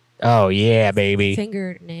nails. Oh yeah, baby.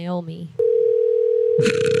 Finger nail me.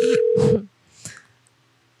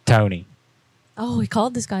 Tony. Oh, we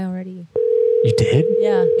called this guy already. You did?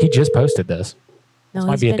 Yeah. He just posted this. No, This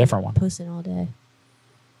might he's be a been different one. Posting all day.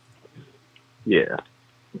 Yeah.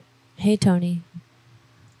 Hey Tony,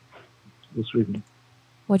 Who's speaking?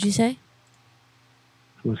 what'd you say?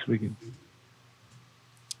 Who's speaking?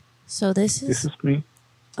 So this This is is me.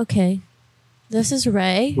 okay. This is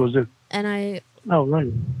Ray. Who's it? And I Oh,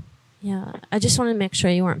 right. yeah, I just want to make sure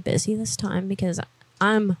you weren't busy this time because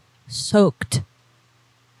I'm soaked.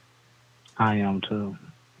 I am too.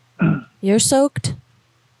 You're soaked?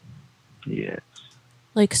 Yes.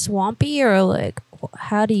 Like swampy or like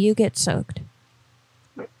how do you get soaked?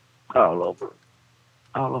 All over.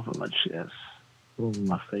 All over my chest. All over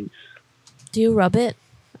my face. Do you rub it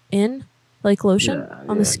in like lotion Yeah,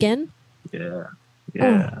 on the skin? Yeah.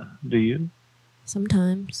 Yeah. Do you?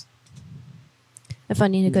 Sometimes. If I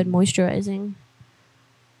need a good moisturizing.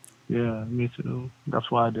 Yeah, me too. That's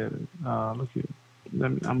why I did it. Look here.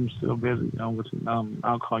 I'm still busy.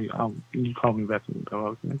 I'll call you. You call me back when you go,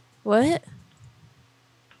 okay? What?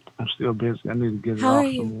 I'm still busy. I need to get it How off are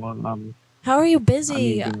you? someone. How are you I busy?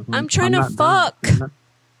 need to get it- I'm trying to not fuck. done.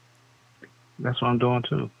 That's what I'm doing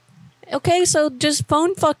too. Okay, so just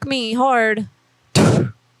phone fuck me hard.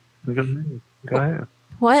 Go ahead.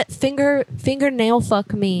 What? Fingernail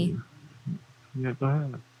fuck me. Yeah, go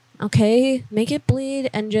ahead. Okay, make it bleed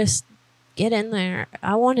and just get in there.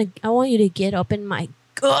 I want you to get up in my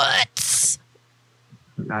guts.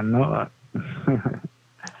 I know it.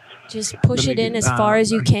 Just push Let it me in get- as far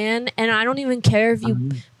as you can, and I don't even care if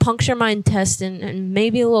you puncture my intestine and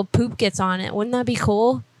maybe a little poop gets on it. Wouldn't that be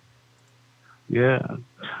cool? Yeah.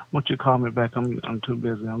 Won't you call me back? I'm too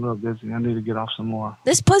busy. I'm a little busy. I need to get off some more.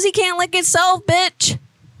 This pussy can't lick itself, bitch.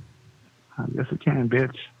 Yes, I can,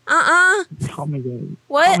 bitch. Call me back.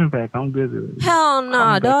 What? Call me back. I'm busy. Hell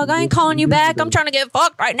no, dog. I ain't calling you back. I'm trying to get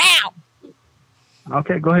fucked right now.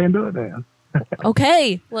 Okay, go ahead and do it then.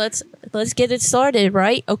 Okay, let's get it started,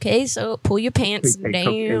 right? Okay, so pull your pants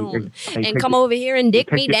down and come over here and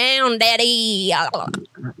dick me down, daddy.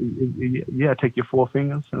 Yeah, take your 4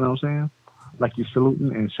 fingers, you know what I'm saying? Like you're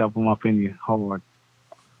saluting and shove them up in your hard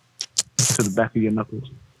to the back of your knuckles.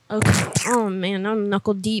 Okay. Oh man, I'm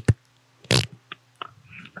knuckle deep.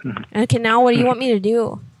 Okay, now what do you want me to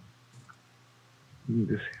do? You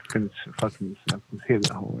just finish fucking stuff. Just hit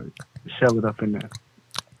it hard. Shove it up in there.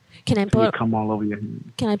 Can I put? Come all over your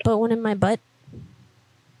hand. Can I put one in my butt?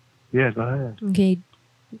 Yeah, go ahead. Okay.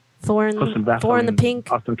 4 in the pink.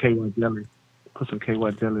 Put some KY jelly. Put some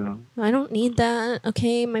KY jelly on. I don't need that.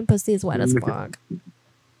 Okay, my pussy is wet as fuck.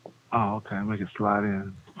 Oh, okay. Make it slide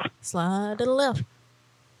in. Slide to the left.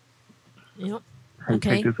 Yep. Hey,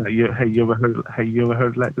 Okay. check this out. You ever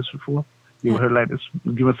heard like this before? You ever heard like this?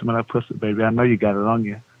 Give me some of that pussy, baby. I know you got it on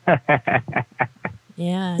you.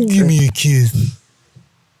 Yeah. Give me a kiss.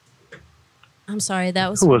 I'm sorry, that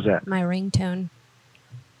was, Who was that? my ringtone.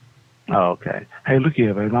 Oh, okay. Hey, look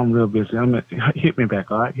here, baby. I'm real busy. Hit me back,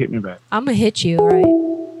 all right? Hit me back. I'm gonna hit you, right?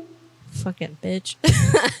 Fucking bitch.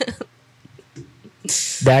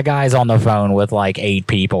 That guy's on the phone with like 8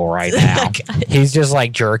 people right now. He's just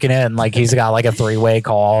like jerking it and like he's got like a 3-way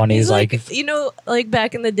call and he's like you know, like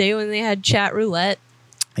back in the day when they had chat roulette.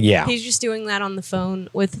 Yeah. He's just doing that on the phone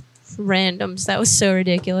with randoms. That was so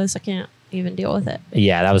ridiculous. I can't even deal with it.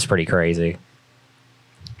 Yeah, that was pretty crazy.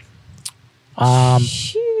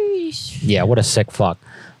 Yeah, what a sick fuck.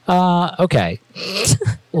 Okay.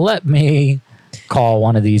 Let me call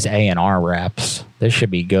one of these A&R reps. This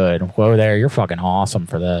should be good. Whoa there, you're fucking awesome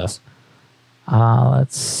for this.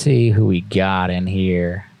 Let's see who we got in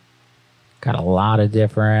here. Got a lot of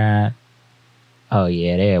different... Oh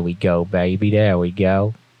yeah, there we go, baby. There we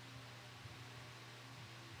go.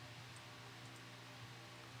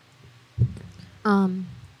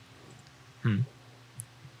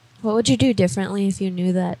 What would you do differently if you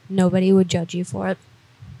knew that nobody would judge you for it?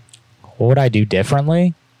 What would I do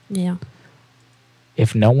differently? Yeah.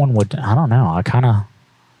 If no one would, I don't know. I kind of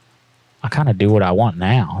do what I want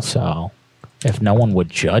now. So if no one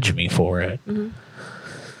would judge me for it,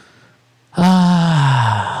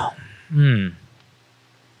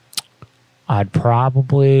 I'd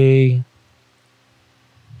probably,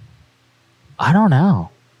 I don't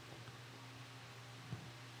know.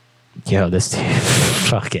 Yo, this dude,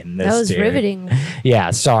 fucking this That was dude. riveting. Yeah,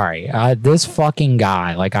 sorry. This fucking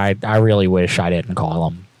guy, like, I really wish I didn't call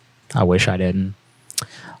him. I wish I didn't.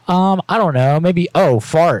 I don't know. Maybe,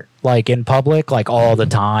 fart, like, in public, like, all the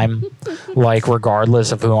time. Like,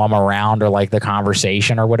 regardless of who I'm around or, like, the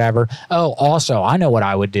conversation or whatever. Oh, also, I know what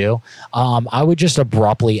I would do. I would just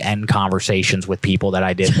abruptly end conversations with people that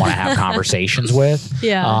I didn't want to have conversations with.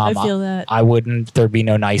 Yeah, I feel that. I wouldn't, there'd be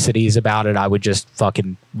no niceties about it. I would just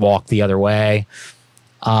fucking walk the other way.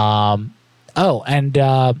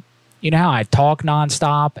 You know how I talk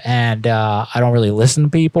nonstop and I don't really listen to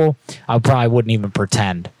people? I probably wouldn't even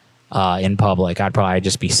pretend in public. I'd probably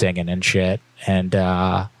just be singing and shit. And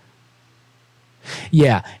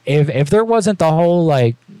yeah, if there wasn't the whole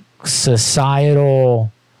like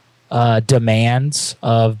societal demands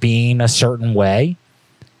of being a certain way,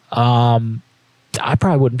 I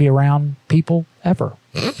probably wouldn't be around people ever.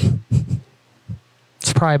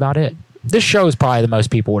 It's probably about it. This show is probably the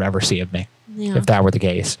most people would ever see of me. Yeah. If that were the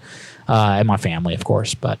case. And my family, of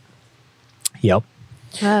course, but yep.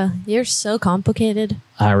 You're so complicated.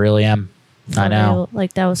 I really am. I know.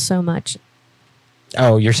 Like, that was so much.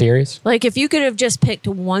 Oh, you're serious? Like, if you could have just picked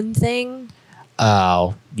one thing,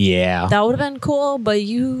 Oh, yeah. that would have been cool, but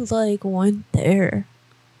you, like, went there.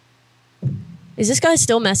 Is this guy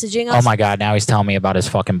still messaging us? Oh my God, now he's telling me about his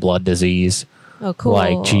fucking blood disease. Oh, cool.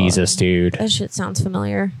 Like, Jesus, dude. That shit sounds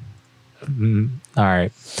familiar. All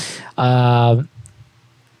right.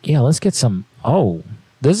 Yeah, let's get some. Oh,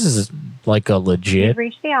 this is like a legit. You've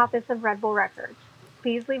reached the office of Red Bull Records.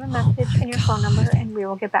 Please leave a message and your phone number, and we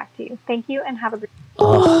will get back to you. Thank you, and have a great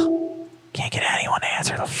Ugh. Can't get anyone to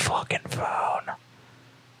answer the fucking phone.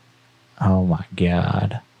 Oh my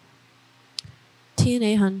God.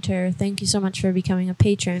 TNA Hunter, thank you so much for becoming a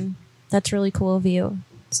patron. That's really cool of you.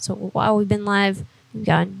 So while we've been live, we've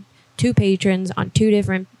gotten 2 patrons on 2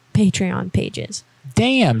 different Patreon pages.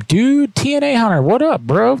 Damn, dude. TNA Hunter, what up,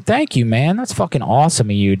 bro? Thank you, man. That's fucking awesome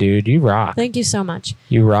of you, dude. You rock. Thank you so much.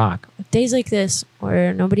 You rock. Days like this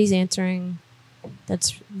where nobody's answering,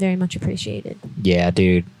 that's very much appreciated. Yeah,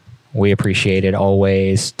 dude. We appreciate it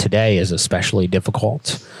always. Today is especially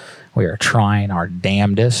difficult. We are trying our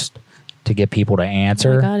damnedest to get people to Oh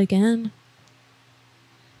answer. my God, again.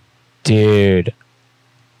 Dude.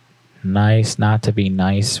 Nice not to be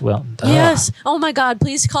nice. Well, Yes. Oh my God,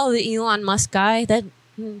 please call the Elon Musk guy. That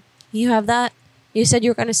you have that? You said you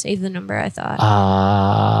were going to save the number, I thought.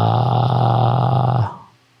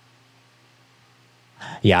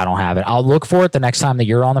 Yeah, I don't have it. I'll look for it the next time that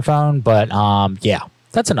you're on the phone. But yeah,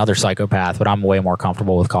 that's another psychopath. But I'm way more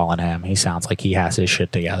comfortable with calling him. He sounds like he has his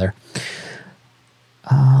shit together.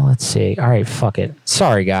 Let's see. All right, fuck it.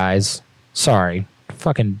 Sorry, guys. Sorry.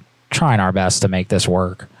 Fucking trying our best to make this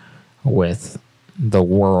work with the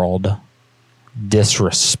world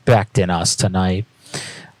disrespecting us tonight.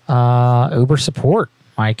 Uber support.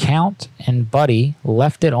 My account and buddy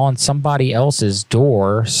left it on somebody else's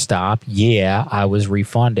door stop. Yeah, I was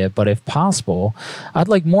refunded, but if possible, I'd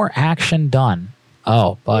like more action done.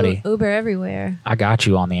 Oh, buddy. Uber everywhere. I got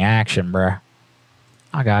you on the action, bruh.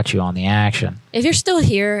 I got you on the action. If you're still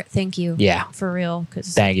here, thank you. Yeah. For real.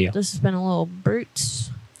 Because thank you. This has been a little brute.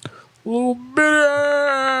 Little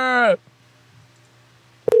bit.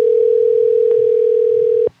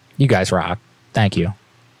 You guys rock. Thank you.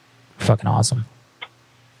 Fucking awesome.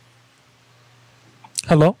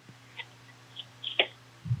 Hello?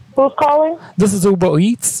 Who's calling? This is Uber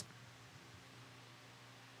Eats.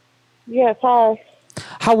 Yes, hi.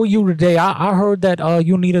 How are you today? I heard that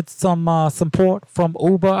you needed some support from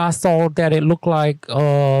Uber. I saw that it looked like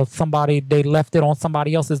they left it on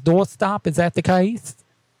somebody else's doorstop. Is that the case?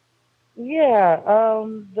 Yeah,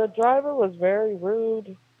 the driver was very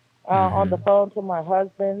rude on the phone to my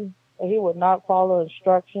husband. He would not follow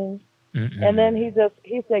instructions. And then he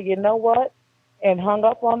said, you know what? And hung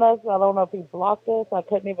up on us. I don't know if he blocked us. I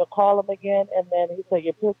couldn't even call him again. And then he said,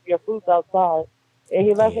 your food's outside. And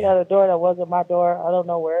he left it at a door that wasn't my door. I don't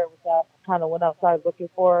know where it was at. I kind of went outside looking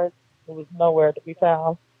for it. It was nowhere to be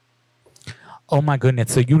found. Oh, my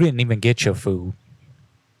goodness. So you didn't even get your food?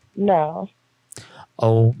 No.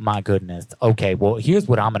 Oh, my goodness. Okay, well, here's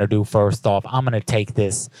what I'm going to do first off. I'm going to take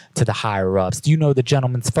this to the higher-ups. Do you know the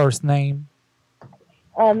gentleman's first name?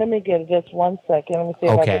 Let me get it just 1 second. Let me see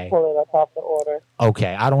if I can pull it up off the order.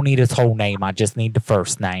 Okay, I don't need his whole name. I just need the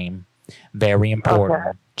first name. Very important.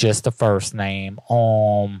 Okay. Just the first name.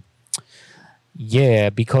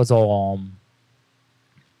 Yeah, because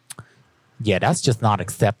yeah, that's just not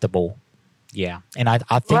acceptable. Yeah, and I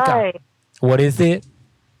think Right. what is it?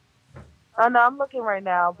 No, I'm looking right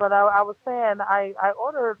now, but I was saying I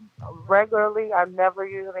order regularly. I never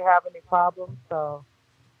usually have any problems, so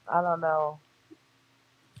I don't know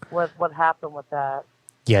what happened with that.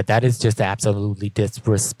 Yeah, that is just absolutely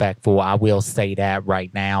disrespectful. I will say that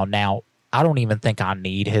right now. Now, I don't even think I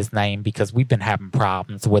need his name because we've been having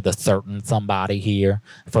problems with a certain somebody here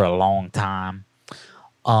for a long time.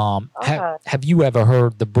 Have you ever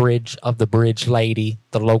heard the bridge lady,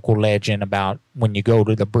 the local legend about when you go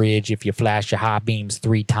to the bridge, if you flash your high beams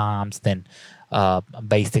 3 times, then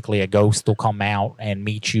basically a ghost will come out and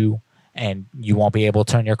meet you and you won't be able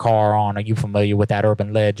to turn your car on? Are you familiar with that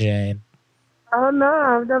urban legend? Oh, no,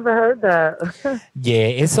 I've never heard that. Yeah,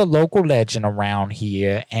 it's a local legend around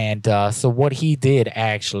here. And so what he did,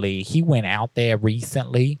 actually, he went out there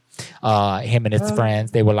recently. Him and his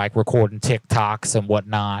friends, they were like recording TikToks and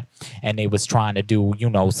whatnot. And they was trying to do,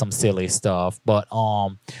 some silly stuff. But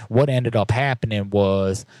what ended up happening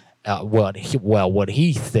was, what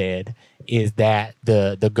he said is that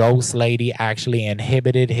the ghost lady actually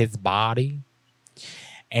inhibited his body.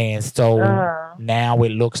 And so now it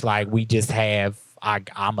looks like we just have,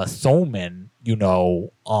 I'm assuming,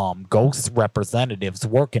 ghost representatives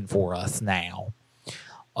working for us now.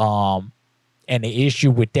 And the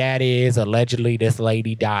issue with that is allegedly this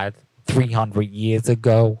lady died 300 years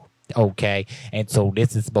ago. Okay. And so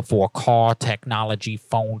this is before car technology,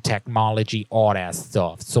 phone technology, all that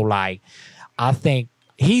stuff. So like, I think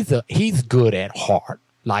he's good at heart.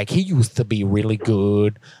 Like, he used to be really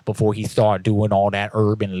good before he started doing all that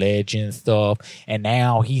urban legend stuff. And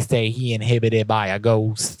now he say he inhibited by a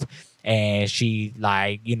ghost. And she,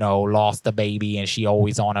 lost the baby. And she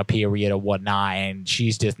always on a period or whatnot. And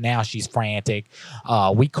she's frantic.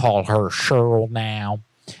 We call her Cheryl now.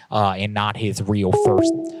 And not his real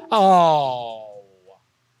first. Oh.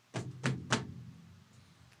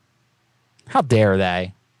 How dare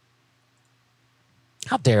they?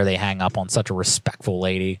 How dare they hang up on such a respectful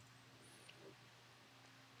lady?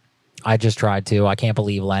 I just tried to. I can't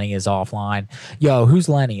believe Lenny is offline. Yo, who's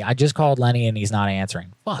Lenny? I just called Lenny and he's not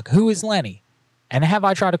answering. Fuck, who is Lenny? And have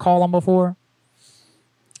I tried to call him before?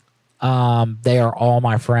 They are all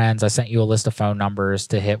my friends. I sent you a list of phone numbers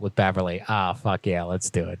to hit with Beverly. Ah, fuck yeah, let's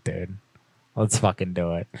do it, dude. Let's fucking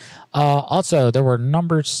do it. Also, there were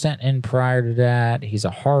numbers sent in prior to that. He's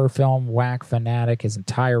a horror film whack fanatic. His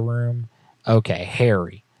entire room. Okay,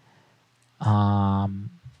 Harry.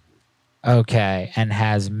 Okay, and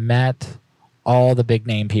has met all the big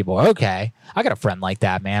name people. Okay, I got a friend like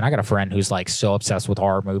that, man. I got a friend who's like so obsessed with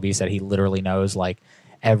horror movies that he literally knows like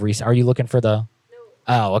every. Are you looking for the? No.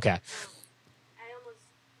 Oh, okay. I almost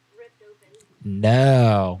ripped open.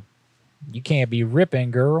 No, you can't be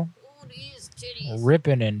ripping, girl. Ooh, these titties.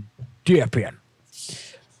 Ripping and dipping.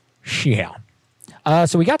 Yeah.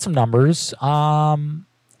 So we got some numbers.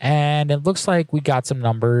 And it looks like we got some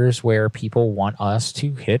numbers where people want us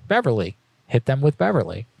to hit Beverly. Hit them with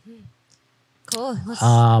Beverly. Cool. Let's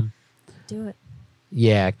do it.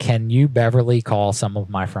 Yeah. Can you, Beverly, call some of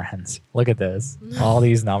my friends? Look at this. All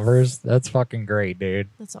these numbers. That's fucking great, dude.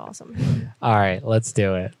 That's awesome. All right. Let's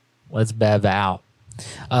do it. Let's bev out.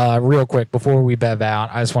 Real quick, before we bev out,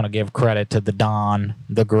 I just want to give credit to the Don,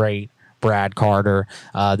 the great Brad Carter.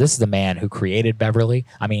 This is the man who created Beverly.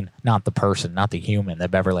 I mean, not the person, not the human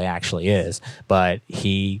that Beverly actually is, but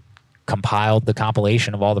he compiled the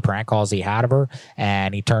compilation of all the prank calls he had of her,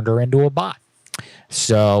 and he turned her into a bot.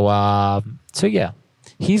 So yeah,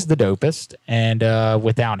 he's the dopest, and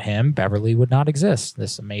without him, Beverly would not exist.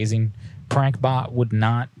 This amazing prank bot would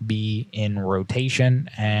not be in rotation,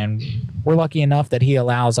 and we're lucky enough that he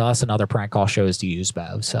allows us and other prank call shows to use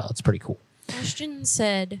Bev, so it's pretty cool. Ashton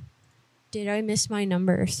said, did I miss my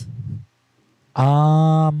numbers?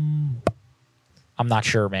 I'm not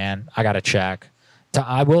sure, man. I gotta check.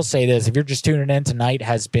 I will say this: if you're just tuning in, tonight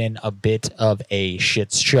has been a bit of a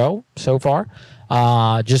shit show so far,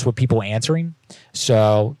 just with people answering.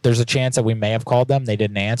 So there's a chance that we may have called them. They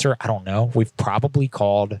didn't answer. I don't know. We've probably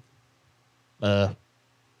called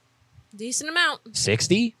decent amount,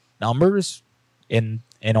 60 numbers in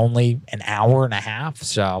only an hour and a half.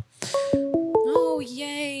 So, oh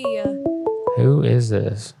yay! Who is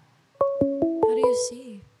this? How do you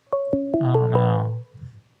see? I don't know.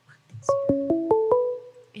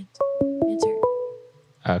 Answer.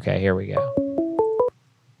 Okay, here we go.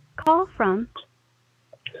 Call from.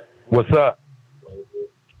 What's up?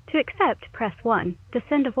 To accept, press 1. To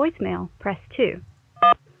send a voicemail, press 2.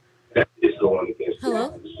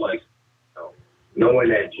 Hello?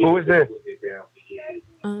 Who is this?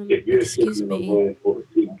 Excuse me.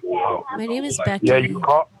 My name is Becky. Yeah, you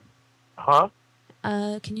call. Huh?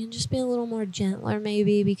 Can you just be a little more gentler,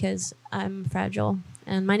 maybe, because I'm fragile.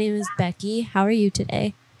 And my name is Becky. How are you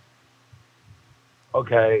today?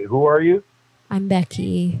 Okay, who are you? I'm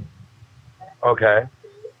Becky. Okay.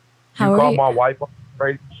 How you are called you? my wife on some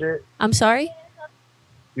crazy shit? I'm sorry?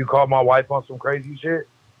 You called my wife on some crazy shit?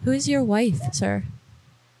 Who is your wife, sir?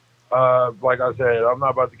 Like I said, I'm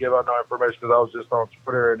not about to give out no information because I was just on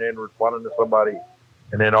Twitter and then responding to somebody,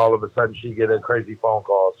 and then all of a sudden she get a crazy phone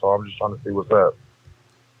call. So I'm just trying to see what's up.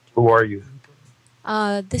 Who are you?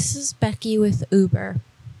 This is Becky with Uber.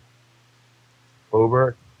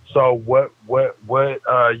 Uber. So what?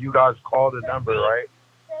 You guys called a number, right?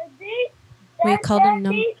 We called a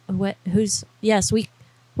number. What? Who's? Yes, we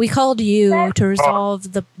called you to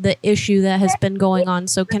resolve the issue that has been going on.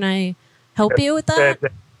 So can I help you with that?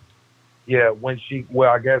 Yeah. When she,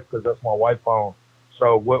 well, I guess because that's my wife's phone.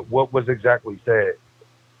 So what was exactly said?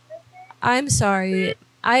 I'm sorry.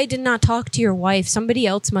 I did not talk to your wife. Somebody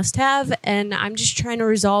else must have, and I'm just trying to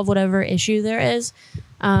resolve whatever issue there is.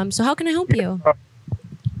 So how can I help you?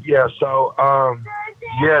 Yeah. So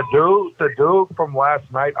yeah, the dude from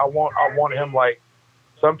last night. I want him like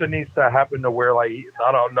something needs to happen to where like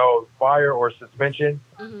I don't know, fire or suspension.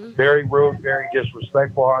 Mm-hmm. Very rude, very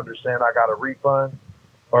disrespectful. I understand. I got a refund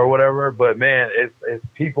or whatever, but man, it's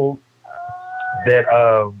people that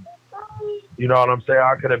you know what I'm saying.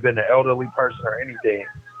 I could have been an elderly person or anything,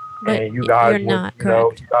 but and you guys, you're not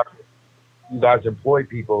correct. You guys employ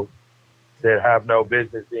people that have no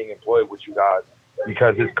business being employed with you guys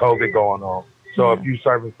because it's COVID going on. So if you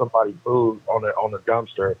serving somebody food on the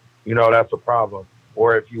dumpster, you know that's a problem.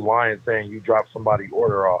 Or if you lying saying you dropped somebody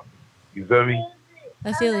order off, you feel me?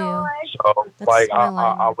 I feel you. So That's like my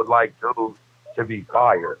line. I would like dudes to be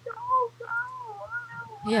fired.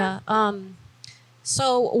 Yeah.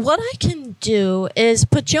 So what I can do is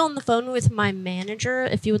put you on the phone with my manager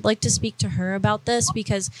if you would like to speak to her about this,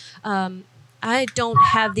 because I don't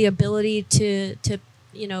have the ability to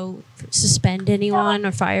suspend anyone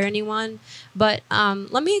or fire anyone. But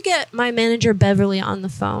let me get my manager Beverly on the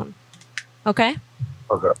phone. Okay?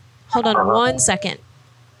 Okay. Hold on 1 second.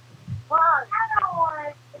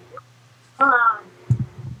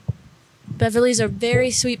 Beverly's a very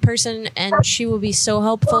sweet person, and she will be so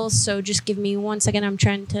helpful. So just give me 1 second. I'm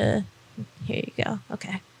trying to... Here you go.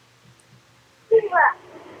 Okay.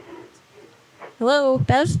 Hello,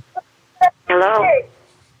 Bev? Hello?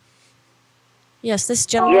 Yes, this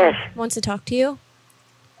gentleman wants to talk to you.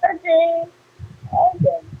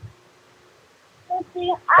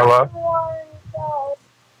 Hello?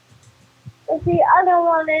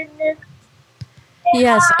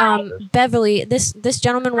 Yes, Beverly, this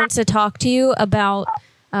gentleman wants to talk to you about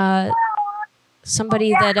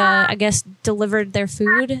somebody that I guess delivered their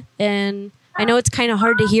food, and I know it's kind of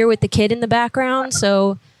hard to hear with the kid in the background,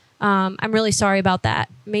 so I'm really sorry about that.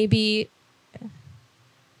 Maybe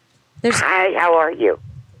there's. Hi, how are you?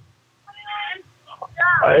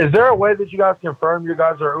 Is there a way that you guys confirm you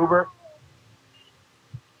guys are Uber?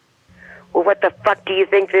 Well, what the fuck do you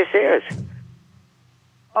think this is?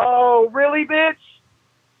 Oh, really, bitch?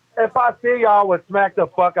 If I see y'all, I would smack the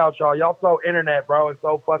fuck out y'all. Y'all so internet, bro, and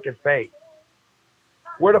so fucking fake.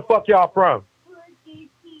 Where the fuck y'all from?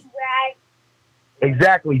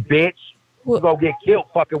 Exactly, bitch. You gonna get killed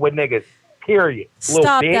fucking with niggas. Period.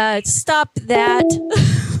 Stop Little bitch. that. Stop that.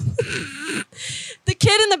 The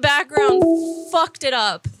kid in the background fucked it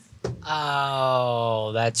up.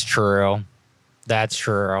 Oh, that's true. That's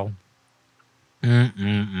true.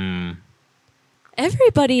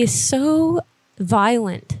 Everybody is so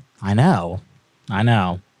violent. I know.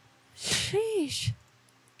 Sheesh.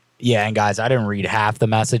 Yeah, and guys, I didn't read half the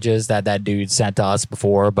messages that dude sent to us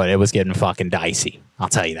before, but it was getting fucking dicey. I'll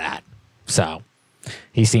tell you that. So,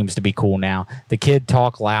 he seems to be cool now. The kid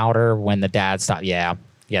talked louder when the dad stopped. Yeah,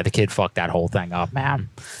 the kid fucked that whole thing up, man.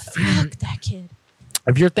 Fuck that kid.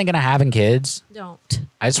 If you're thinking of having kids, Don't.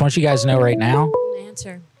 I just want you guys to know right now.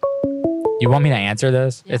 Answer. You want me to answer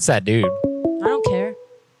this? Yeah. It's that dude. I don't care.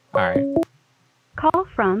 All right. Call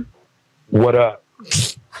from. What up?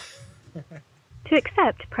 To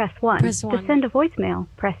accept, press 1. Press 1. To send a voicemail,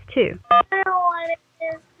 press 2.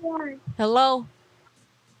 Hello?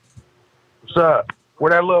 What's up?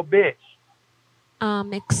 Where that little bitch?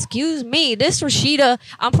 Excuse me. This Rashida.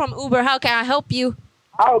 I'm from Uber. How can I help you?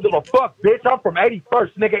 I don't give a fuck, bitch. I'm from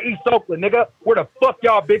 81st, nigga, East Oakland, nigga. Where the fuck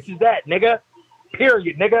y'all bitches at, nigga?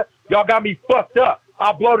 Period, nigga. Y'all got me fucked up.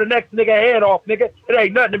 I'll blow the next nigga head off, nigga. It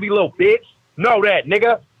ain't nothing to me, little bitch. Know that,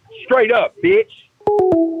 nigga. Straight up, bitch.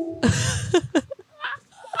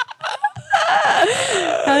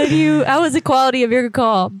 How was the quality of your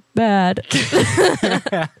call? Bad.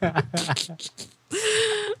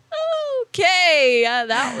 Okay,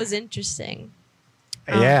 that was interesting.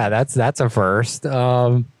 Yeah, that's a first.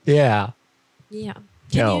 Yeah. Yeah.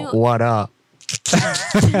 Yo, what up?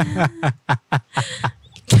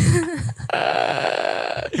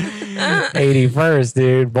 81st,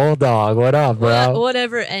 dude. Bulldog. What up, bro?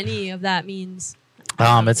 Whatever any of that means.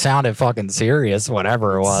 It sounded fucking serious,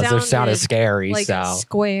 whatever it was. It sounded scary. Like so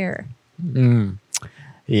square.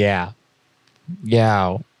 Yeah.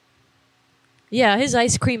 Yeah. Yeah, his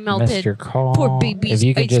ice cream melted. Missed your call. Poor baby's If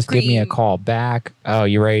you could ice just give me a cream. call back. Oh,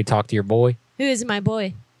 you ready to talk to your boy? Who is my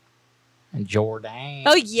boy? Jordan.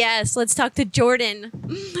 Oh, yes. Let's talk to Jordan.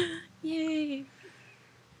 Yay.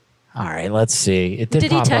 All right, let's see. It did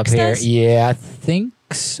Did he pop up text here. us? Yeah, I think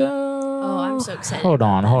so. Oh, I'm so excited. Hold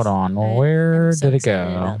on. Where did it go?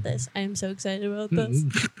 About this. I am so excited about this.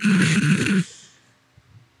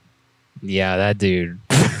 Yeah, that dude.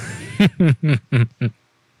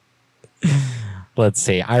 Let's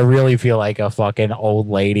see. I really feel like a fucking old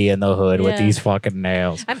lady in the hood with Yeah. these fucking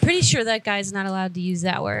nails. I'm pretty sure that guy's not allowed to use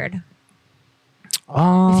that word.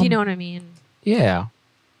 If you know what I mean. Yeah.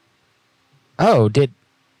 Oh, he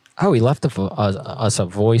left us a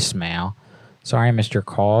voicemail. Sorry, I missed your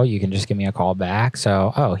call. You can just give me a call back.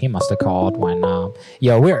 So, he must have called when.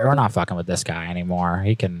 We're not fucking with this guy anymore.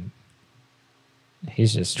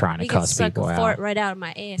 He's just trying to He can cuss suck people a out. fart right out of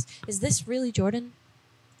my ass. Is this really Jordan?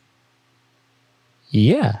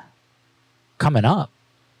 Yeah. Coming up.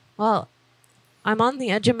 Well, I'm on the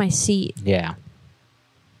edge of my seat. Yeah.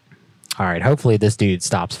 All right. Hopefully this dude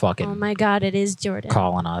stops fucking Oh my God, it is Jordan.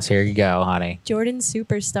 calling us. Here you go, honey. Jordan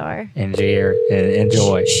Superstar.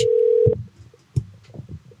 Enjoy.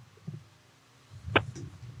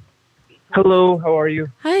 Hello, how are you?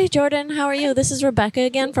 Hi, Jordan. How are you? This is Rebecca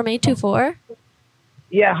again from 824.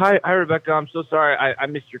 Yeah, hi, Rebecca. I'm so sorry I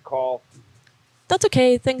missed your call. That's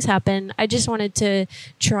okay. Things happen. I just wanted to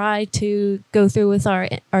try to go through with our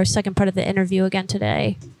second part of the interview again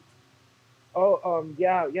today. Oh,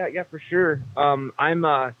 yeah, for sure. I'm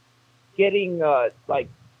getting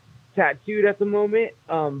tattooed at the moment,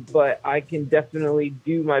 but I can definitely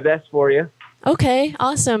do my best for you. Okay,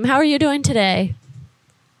 awesome. How are you doing today?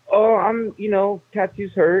 Oh,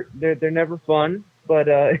 tattoos hurt. They're never fun, but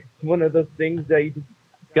it's one of those things that you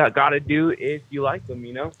gotta do if you like them,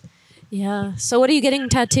 Yeah. So what are you getting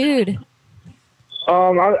tattooed?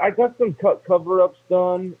 I got some cover ups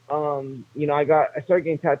done. You know, I started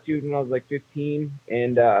getting tattooed when I was like 15,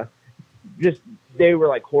 and just they were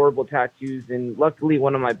like horrible tattoos. And luckily,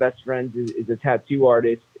 one of my best friends is a tattoo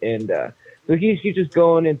artist, and so he's just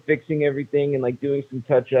going and fixing everything and like doing some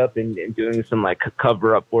touch up and doing some like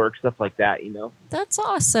cover up work, stuff like that. You know. That's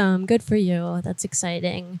awesome. Good for you. That's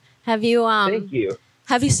exciting. Have you Thank you.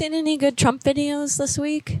 Have you seen any good Trump videos this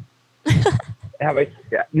week? Have I?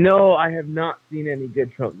 No, I have not seen any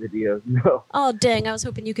good Trump videos. No. Oh dang! I was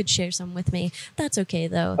hoping you could share some with me. That's okay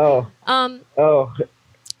though. Oh.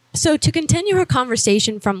 So to continue our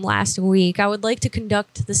conversation from last week, I would like to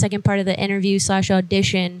conduct the second part of the interview /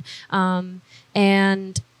 audition, and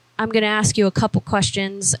I'm going to ask you a couple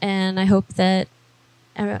questions, and I hope that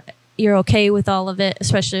you're okay with all of it,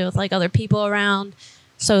 especially with like other people around.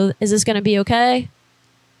 So is this going to be okay?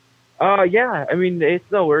 Yeah. I mean,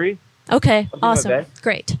 it's no worries. Okay, I'll do my awesome. best.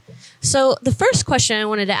 Great. So the first question I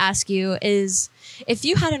wanted to ask you is, if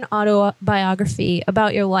you had an autobiography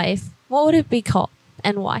about your life, what would it be called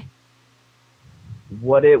and why?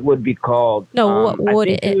 What it would be called? No, what would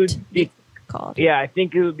I think it be called? Yeah, I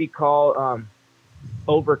think it would be called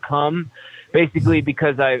Overcome. Basically,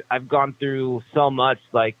 because I've gone through so much.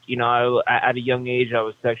 Like, you know, at a young age, I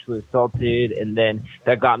was sexually assaulted, and then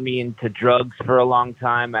that got me into drugs for a long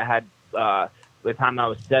time. I had by the time I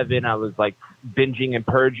was 7, I was like binging and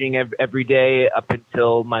purging every day up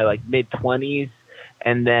until my like mid-20s.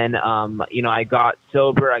 And then, you know, I got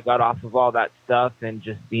sober. I got off of all that stuff and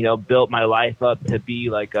just, you know, built my life up to be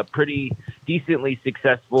like a pretty decently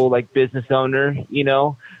successful like business owner, you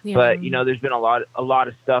know. Yeah. But, you know, there's been a lot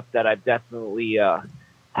of stuff that I've definitely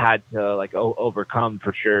had to like overcome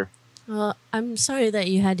for sure. Well, I'm sorry that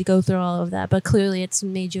you had to go through all of that, but clearly it's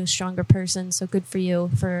made you a stronger person. So good for you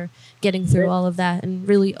for getting through all of that and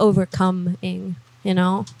really overcoming, you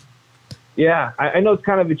know? Yeah, I know it's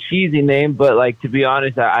kind of a cheesy name, but like, to be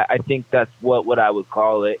honest, I think that's what I would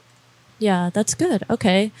call it. Yeah, that's good.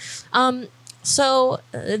 Okay. So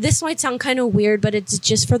this might sound kind of weird, but it's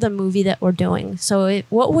just for the movie that we're doing. So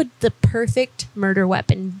what would the perfect murder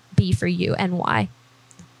weapon be for you and why?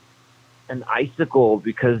 An icicle,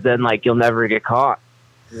 because then like you'll never get caught.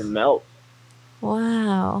 It melts.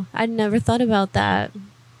 Wow. I'd never thought about that.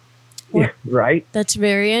 Yeah, right? That's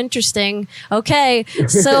very interesting. Okay.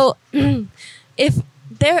 So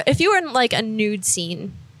if you were in like a nude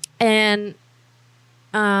scene and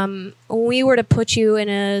we were to put you in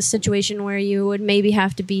a situation where you would maybe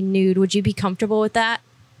have to be nude, would you be comfortable with that?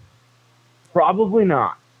 Probably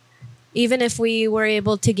not. Even if we were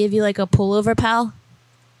able to give you like a pullover pal?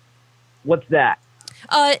 What's that?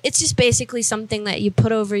 It's just basically something that you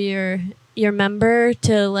put over your member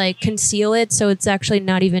to like conceal it, so it's actually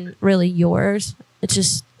not even really yours. It's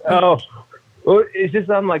just well, it's just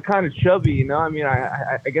I'm like kind of chubby, you know. I mean,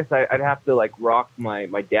 I guess I'd have to like rock my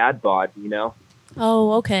dad bod, you know.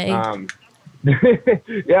 Oh, okay.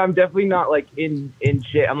 Yeah, I'm definitely not like in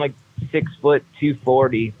shit. I'm like 6 foot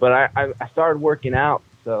 240, but I started working out,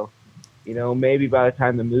 so you know, maybe by the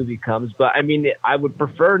time the movie comes. But I mean, I would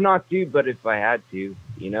prefer not to, but if I had to,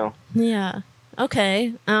 you know. Yeah.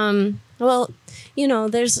 Okay. Well, you know,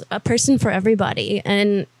 there's a person for everybody,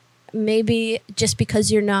 and maybe just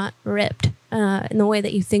because you're not ripped in the way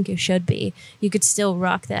that you think you should be, you could still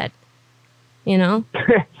rock that, you know?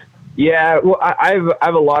 Yeah, well, I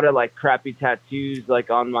have a lot of like crappy tattoos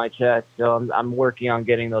like on my chest, so I'm working on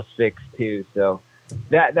getting those fixed too. So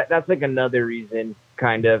that's like another reason,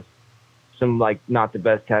 kind of, some like not the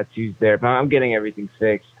best tattoos there, but I'm getting everything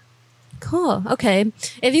fixed. Cool. Okay.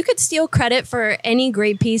 If you could steal credit for any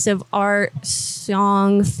great piece of art,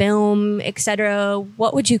 song, film, etc.,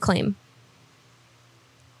 what would you claim?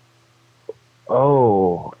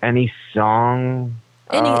 Oh, any song?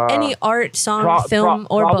 Any art, song, film,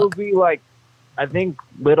 or book? Probably like, I think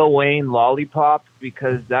Lil Wayne, Lollipop,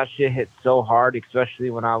 because that shit hit so hard, especially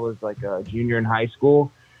when I was like a junior in high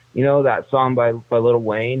school. You know that song by Lil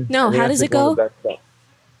Wayne? No, how does it go?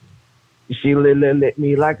 She lit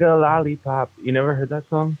me like a lollipop. You never heard that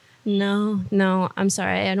song? No. I'm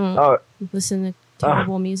sorry. I don't listen to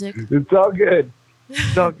terrible music. It's all good.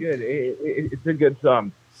 It's all good. It's a good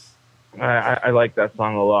song. I like that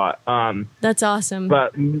song a lot. That's awesome.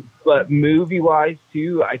 But movie wise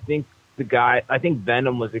too, I think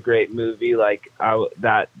Venom was a great movie. Like I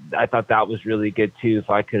thought that was really good too. If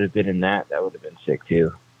I could have been in that would have been sick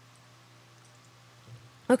too.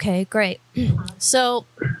 Okay, great. So,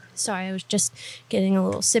 sorry, I was just getting a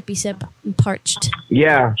little sippy sip and parched.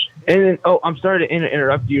 Yeah. And then, I'm sorry to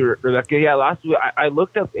interrupt you, Rebecca. Yeah, last week I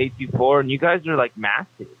looked up 824, and you guys are like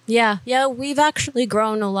massive. Yeah, we've actually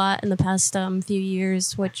grown a lot in the past few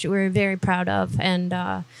years, which we're very proud of, and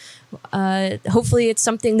hopefully it's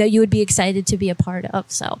something that you would be excited to be a part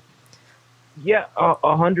of. So, yeah,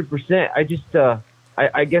 100%. I just,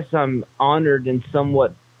 I guess I'm honored and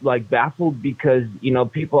somewhat like baffled because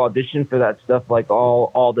people audition for that stuff like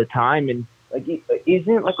all the time, and like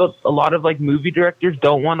isn't like a lot of like movie directors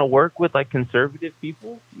don't want to work with like conservative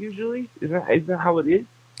people usually? Isn't that how it is?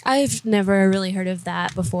 I've never really heard of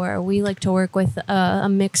that before. We like to work with a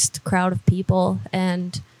mixed crowd of people,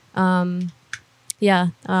 and we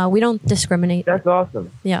don't discriminate. That's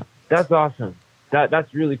awesome. Yeah, that's awesome.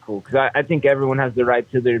 That's really cool because I think everyone has the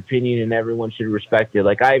right to their opinion and everyone should respect it.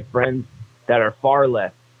 Like I have friends that are far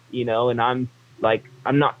left, and I'm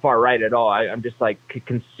not far right at all. I'm just like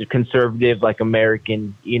conservative, like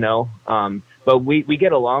American, but we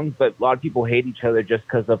get along, but a lot of people hate each other just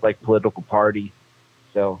because of like political parties.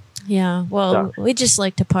 So yeah, well, we just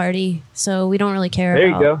like to party, so we don't really care there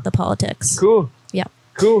you about go. the politics. Cool. Yeah.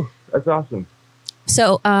 Cool. That's awesome.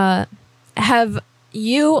 So have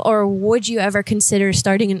you or would you ever consider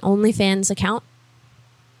starting an OnlyFans account?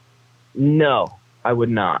 No, I would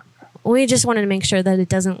not. We just wanted to make sure that it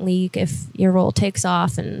doesn't leak if your role takes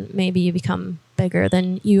off and maybe you become bigger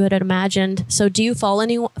than you had imagined. So do you follow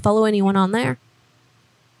anyone on there?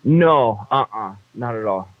 No, not at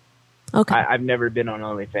all. Okay. I've never been on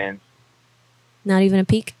OnlyFans. Not even a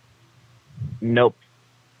peek? Nope.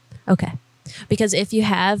 Okay. Because if you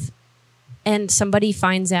have and somebody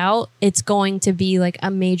finds out, it's going to be like a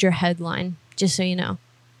major headline, just so you know.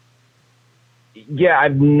 Yeah,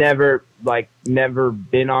 I've never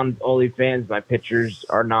been on OnlyFans. My pictures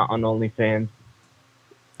are not on OnlyFans.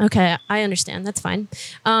 Okay, I understand. That's fine.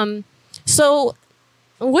 So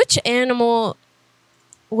which animal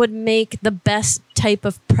would make the best type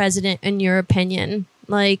of president in your opinion?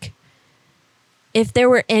 Like, if there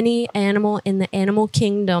were any animal in the animal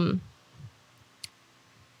kingdom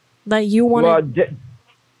that you want to...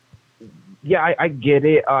 Yeah, I get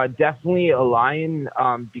it. Definitely a lion,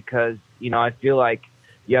 because, I feel like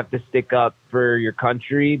you have to stick up for your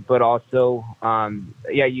country, but also,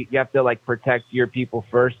 you have to like protect your people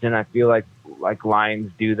first. And I feel like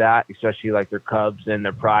lions do that, especially like their cubs and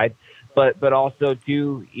their pride. But also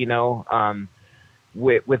too,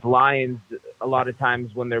 with lions, a lot of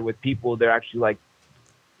times when they're with people, they're actually like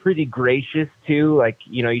pretty gracious too. Like,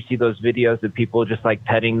 you see those videos of people just like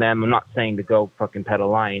petting them. I'm not saying to go fucking pet a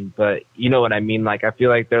lion, but you know what I mean? Like, I feel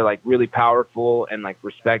like they're like really powerful and like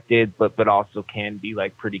respected, but also can be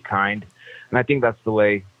like pretty kind. And I think that's the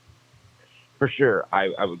way for sure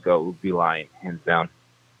I would go, would be lion, hands down.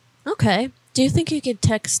 Okay. Do you think you could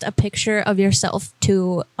text a picture of yourself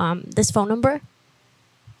to this phone number?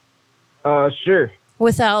 Sure.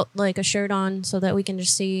 Without like a shirt on so that we can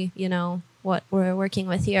just see, what we're working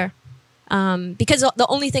with here. Because the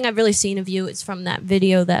only thing I've really seen of you is from that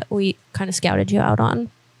video that we kind of scouted you out on.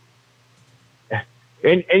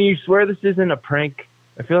 And you swear this isn't a prank?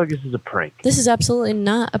 I feel like this is a prank. This is absolutely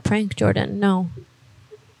not a prank, Jordan. No.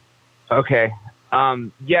 Okay.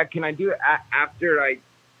 Yeah, can I do it after I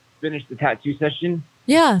finish the tattoo session?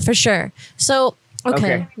 Yeah, for sure. So,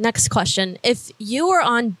 Okay. Next question. If you were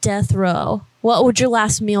on death row, what would your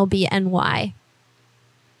last meal be and why?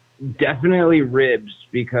 Definitely ribs,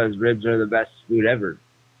 because ribs are the best food ever.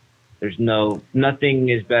 There's nothing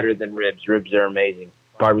is better than ribs. Ribs are amazing.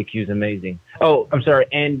 Barbecue's amazing. Oh, I'm sorry,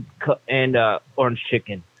 and orange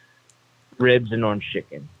chicken. Ribs and orange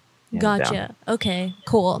chicken. Hands Gotcha. down. Okay,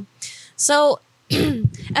 cool. So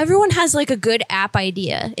everyone has like a good app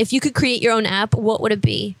idea. If you could create your own app, what would it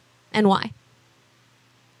be and why?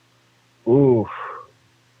 Ooh,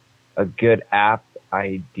 a good app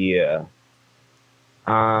idea.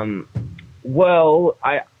 Well,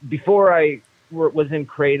 before I was in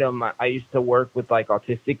Kratom, I used to work with like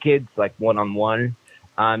autistic kids, like one-on-one.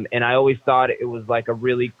 And I always thought it was like a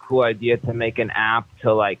really cool idea to make an app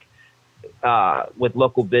to like, with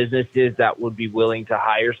local businesses that would be willing to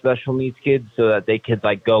hire special needs kids so that they could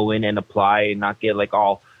like go in and apply and not get like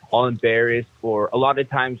all embarrassed. Or a lot of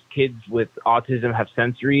times kids with autism have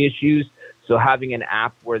sensory issues. So having an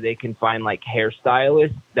app where they can find like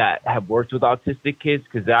hairstylists that have worked with autistic kids,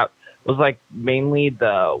 because that was like mainly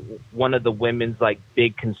one of the women's like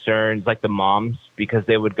big concerns, like the moms, because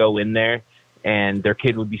they would go in there and their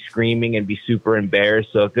kid would be screaming and be super embarrassed.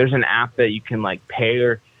 So if there's an app that you can like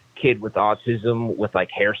pair kid with autism with like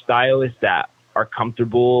hairstylists that are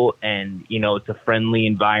comfortable and it's a friendly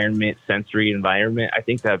environment, sensory environment, I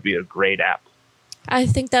think that'd be a great app. I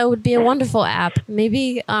think that would be a wonderful app.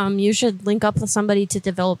 Maybe you should link up with somebody to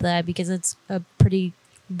develop that because it's a pretty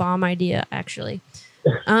bomb idea, actually.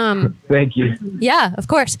 Thank you. Yeah, of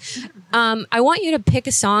course. I want you to pick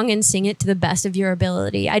a song and sing it to the best of your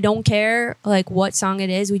ability. I don't care like what song it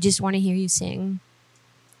is. We just want to hear you sing.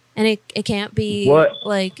 And it can't be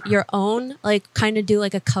like your own, like kind of do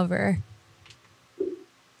like a cover.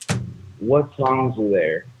 What songs are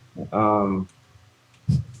there? I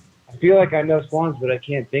feel like I know songs, but I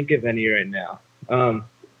can't think of any right now.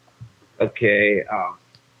 Okay.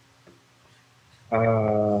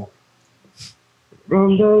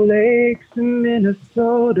 From the lakes of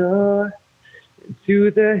Minnesota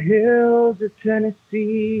to the hills of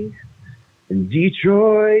Tennessee, and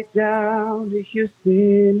Detroit down to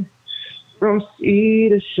Houston, from sea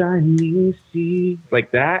to shining sea.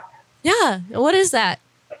 Like that? Yeah. What is that?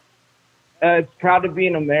 It's Proud to Be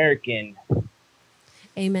an American.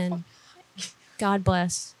 Amen. God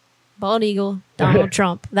bless. Bald Eagle, Donald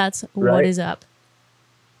Trump. That's what Right. is up.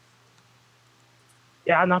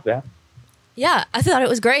 Yeah, not bad. Yeah, I thought it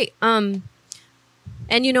was great. And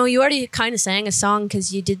you know, you already kind of sang a song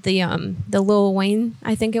because you did the Lil Wayne.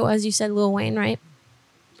 I think it was. You said Lil Wayne, right?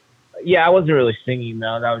 Yeah, I wasn't really singing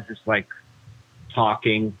though. That was just like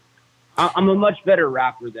talking. I'm a much better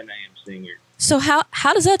rapper than I am singer. So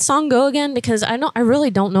how does that song go again? Because I really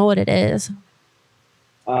don't know what it is.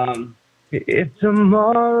 If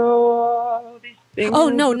tomorrow all these things Oh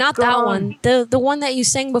no, not are that gone. one. The one that you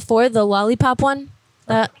sang before, the lollipop one.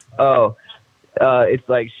 That Oh, it's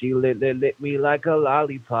like she lit me like a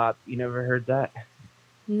lollipop. You never heard that?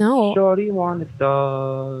 No. Shorty wanted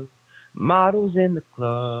dog, models in the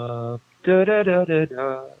club. Da da da da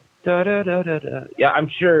da da da da da da. Yeah, I'm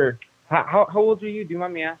sure. How old are you? Do you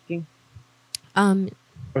mind me asking? Or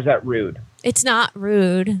is that rude? It's not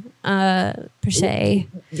rude, per se.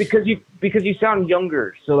 Because you sound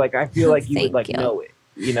younger, so like I feel like you would like you. know it.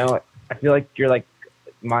 You know, I feel like you're like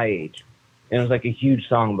my age. And it was like a huge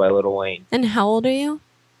song by Lil Wayne. And how old are you?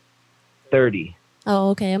 30. Oh,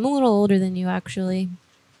 okay. I'm a little older than you, actually.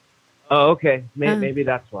 Oh, okay. Maybe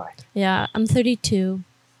that's why. Yeah, I'm 32.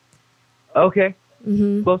 Okay.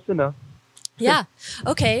 Mm-hmm. Close enough. Yeah.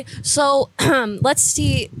 Okay. So let's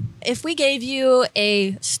see. If we gave you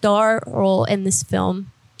a star role in this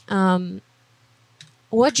film,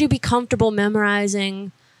 would you be comfortable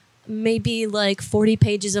memorizing maybe like 40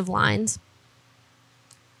 pages of lines?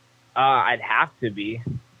 I'd have to be.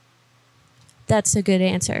 That's a good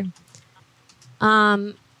answer.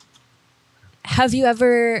 Have you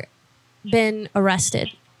ever been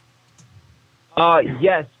arrested?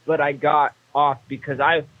 Yes, but I got off because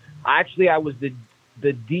I was the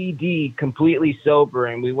DD completely sober,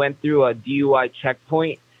 and we went through a DUI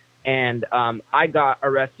checkpoint, and I got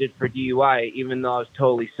arrested for DUI even though I was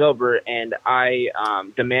totally sober, and I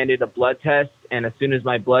demanded a blood test, and as soon as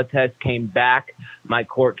my blood test came back, my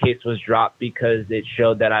court case was dropped because it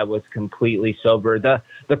showed that I was completely sober.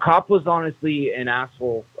 The cop was honestly an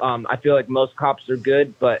asshole. I feel like most cops are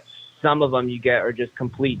good, but some of them you get are just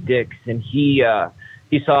complete dicks, and he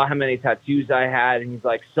saw how many tattoos I had, and he's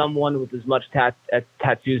like, someone with as much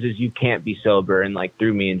tattoos as you can't be sober, and like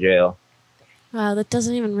threw me in jail. Wow, that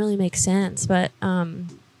doesn't even really make sense. But all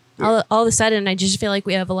of a sudden, I just feel like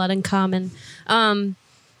we have a lot in common.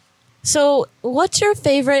 So what's your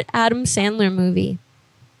favorite Adam Sandler movie?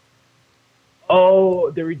 Oh,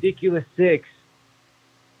 The Ridiculous Six.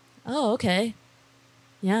 Oh, okay.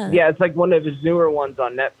 Yeah. Yeah, it's like one of his newer ones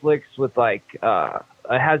on Netflix with like, it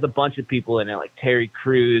has a bunch of people in it, like Terry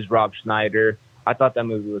Crews, Rob Schneider. I thought that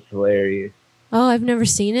movie was hilarious. Oh, I've never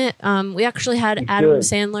seen it. We actually had You Adam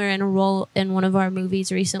should. Sandler in a role in one of our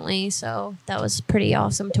movies recently, so that was pretty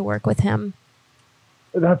awesome to work with him.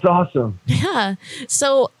 That's awesome. Yeah.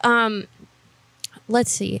 So,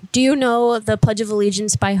 let's see. Do you know the Pledge of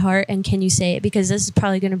Allegiance by heart, and can you say it? Because this is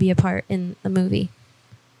probably going to be a part in the movie.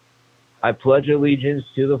 I pledge allegiance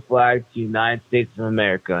to the flag, to the United States of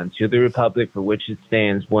America, and to the republic for which it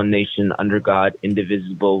stands, one nation, under God,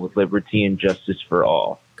 indivisible, with liberty and justice for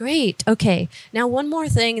all. Great. Okay. Now, one more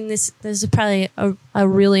thing, and this is probably a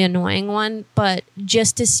really annoying one, but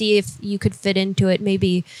just to see if you could fit into it,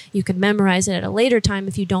 maybe you could memorize it at a later time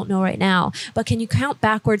if you don't know right now. But can you count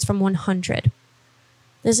backwards from 100?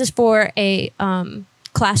 This is for a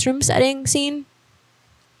classroom setting scene.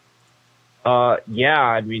 Yeah,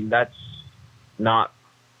 I mean, that's not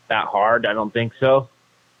that hard. I don't think so.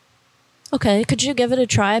 Okay. Could you give it a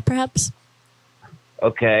try, perhaps?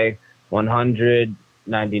 Okay. 100,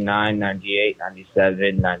 99, 98,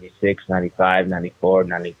 97, 96, 95, 94,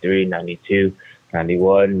 93, 92,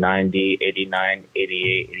 91, 90, 89,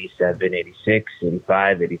 88, 87, 86,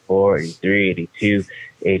 85, 84, 83, 82,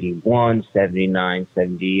 81, 79,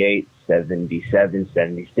 78, 77,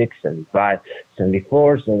 76, 75,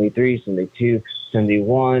 74, 73, 72,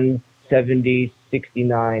 71, 70,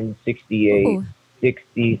 69, 68, Ooh.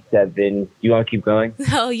 67. You want to keep going?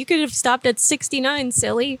 Oh, you could have stopped at 69,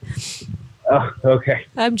 silly. Oh, okay.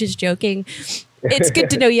 I'm just joking. It's good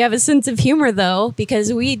to know you have a sense of humor, though,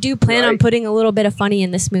 because we do plan on putting a little bit of funny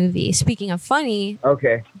in this movie. Speaking of funny,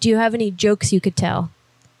 Okay. do you have any jokes you could tell?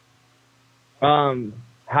 How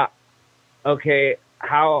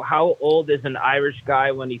old is an Irish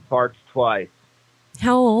guy when he farts twice?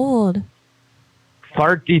 How old?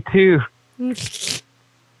 42.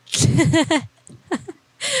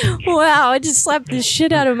 Wow, I just slapped the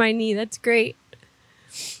shit out of my knee. That's great.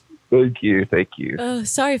 Thank you. Thank you. Oh,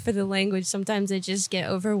 sorry for the language. Sometimes I just get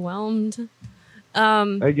overwhelmed.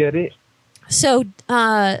 I get it. So,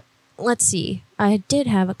 let's see. I did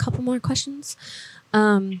have a couple more questions.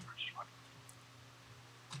 You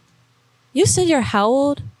said you're how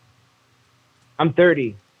old? I'm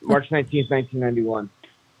 30. March 19th, 1991.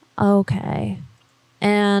 Okay.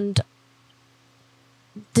 And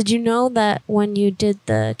did you know that when you did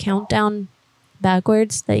the countdown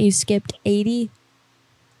backwards that you skipped 80?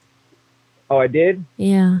 Oh, I did?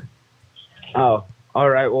 Yeah. Oh, all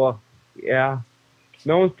right. Well, yeah.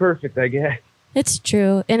 No one's perfect, I guess. It's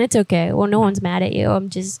true. And it's okay. Well, no one's mad at you. I'm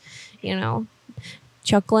just,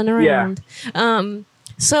 chuckling around.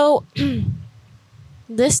 So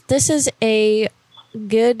this is a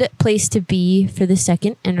good place to be for the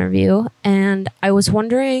second interview, and I was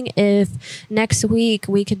wondering if next week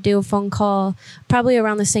we could do a phone call, probably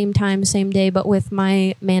around the same time, same day, but with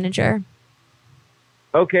my manager.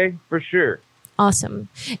 Okay, for sure. Awesome.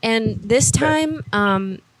 And this time,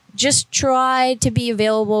 just try to be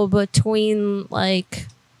available between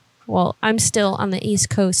I'm still on the East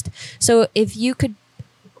Coast, so if you could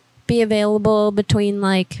be available between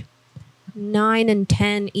 9 and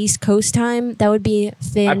 10 East Coast time, that would be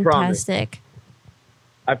fantastic.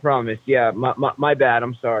 I promise. Yeah, my bad.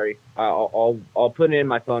 I'm sorry. I'll put it in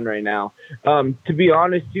my phone right now. To be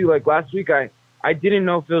honest, too, last week I didn't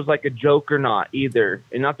know if it was a joke or not either,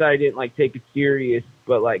 and not that I didn't take it serious,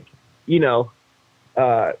 but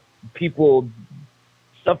people,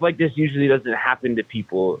 stuff like this usually doesn't happen to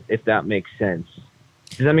people, if that makes sense.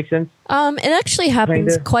 Does that make sense? It actually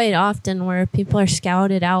happens quite often where people are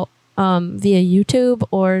scouted out via YouTube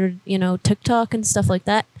or TikTok and stuff like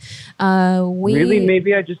that. Really?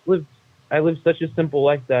 Maybe I live such a simple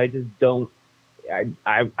life that I just don't.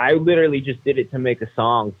 I literally just did it to make a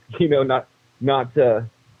song. Not to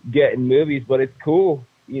get in movies, but it's cool.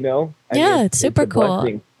 It's super cool.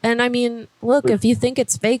 Blessing. And I mean, look, if you think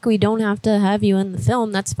it's fake, we don't have to have you in the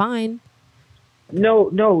film. That's fine.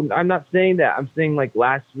 No, I'm not saying that. I'm saying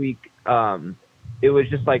last week, it was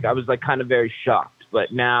just I was kind of very shocked.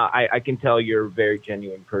 But now I can tell you're a very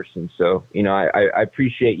genuine person. So, I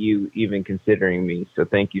appreciate you even considering me. So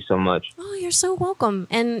thank you so much. Oh, you're so welcome.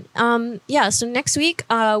 And so next week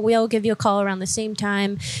we'll give you a call around the same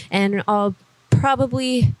time, and I'll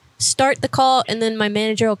probably start the call, and then my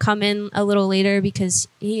manager will come in a little later because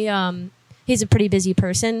he's a pretty busy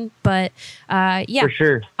person. But for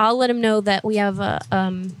sure, I'll let him know that we have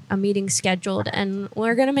a meeting scheduled, and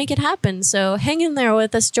we're gonna make it happen. So hang in there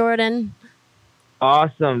with us, Jordan.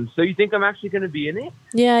 Awesome. So you think I'm actually going to be in it?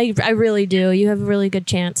 Yeah, I really do. You have a really good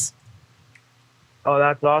chance. Oh,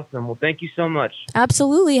 that's awesome. Well, thank you so much.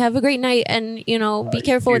 Absolutely. Have a great night, and be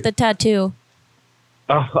careful with the tattoo.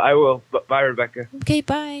 Oh, I will. Bye, Rebecca. Okay,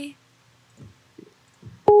 bye.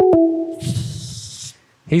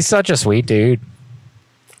 He's such a sweet dude.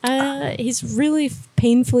 He's really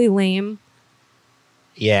painfully lame.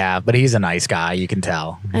 Yeah, but he's a nice guy. You can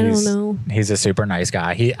tell. I don't know. He's a super nice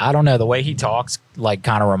guy. I don't know. The way he talks, kind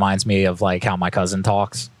of reminds me of how my cousin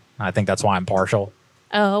talks. I think that's why I'm partial.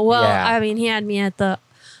 Oh, well, Yeah. I mean, he had me at the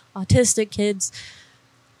autistic kids.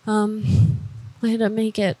 I had to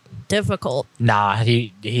make it difficult. Nah,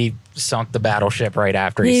 he sunk the battleship right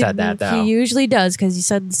after he said that, though. He usually does, because he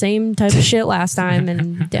said the same type of shit last time,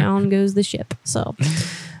 and down goes the ship. So.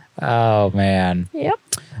 Oh, man. Yep.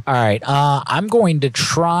 All right. I'm going to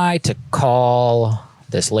try to call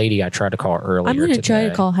this lady I tried to call earlier I'm going to try to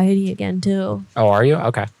today. call Heidi again, too. Oh, are you?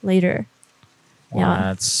 Okay. Later. Yeah.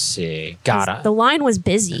 Let's see. Got The line was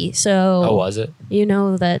busy, so. Oh, was it? You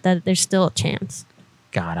know that there's still a chance.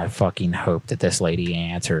 God, I fucking hope that this lady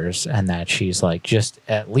answers and that she's just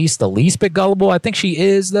at least the least bit gullible. I think she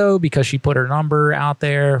is, though, because she put her number out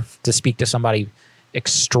there to speak to somebody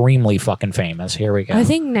extremely fucking famous. Here we go. I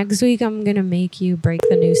think next week I'm going to make you break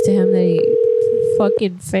the news to him that he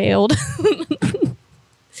fucking failed.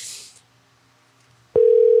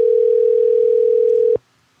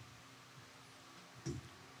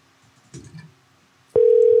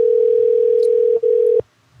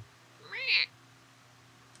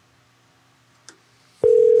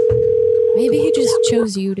 Maybe he just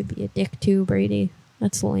chose you to be a dick too, Brady.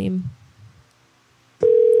 That's lame.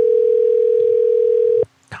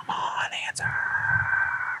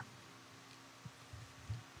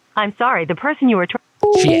 I'm sorry, the person you were trying.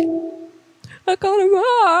 Shit. I got a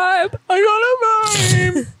vibe. I got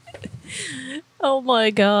a vibe. Oh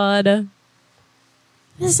my god.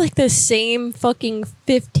 It's like the same fucking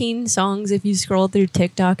 15 songs if you scroll through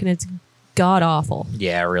TikTok, and it's god awful.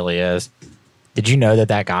 Yeah, it really is. Did you know that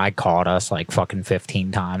that guy called us like fucking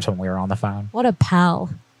 15 times when we were on the phone? What a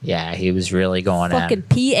pal. Yeah, he was really going Fucking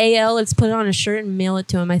in. PAL. Let's put it on a shirt and mail it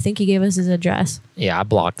to him. I think he gave us his address. Yeah, I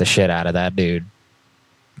blocked the shit out of that dude.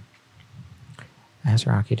 Asked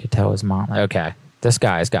Rocky to tell his mom. Okay, this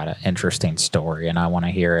guy's got an interesting story, and I want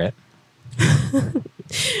to hear it.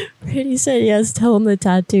 Brady said yes. Tell him the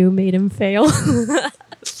tattoo made him fail.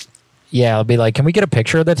 Yeah, I'll be like, can we get a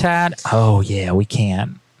picture of the tat? Oh, yeah, we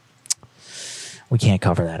can't. We can't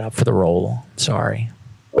cover that up for the roll. Sorry.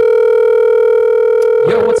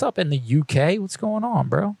 Yo, what's up in the UK? What's going on,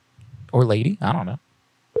 bro? Or lady? I don't know.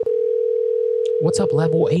 What's up,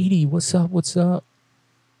 level 80? What's up? What's up?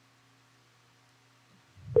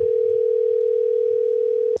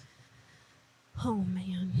 Oh,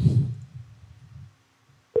 man.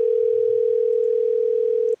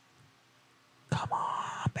 Come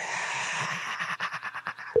on,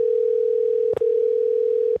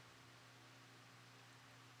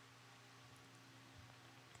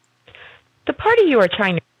 The party you are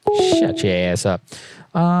trying to. Shut your ass up.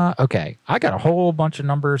 Okay, I got a whole bunch of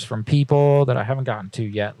numbers from people that I haven't gotten to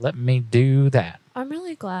yet. Let me do that. I'm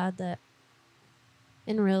really glad that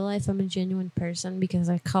in real life I'm a genuine person because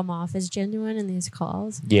I come off as genuine in these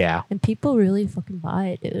calls. Yeah. And people really fucking buy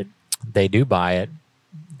it, dude. They do buy it.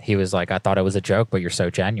 He was like, I thought it was a joke, but you're so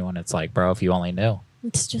genuine. It's like, bro, if you only knew.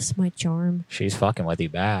 It's just my charm. She's fucking with you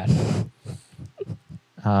bad.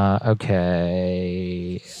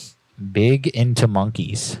 Okay. Big into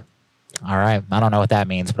monkeys. All right. I don't know what that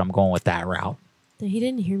means, but I'm going with that route. He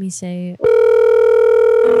didn't hear me say,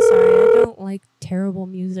 I'm sorry, I don't like terrible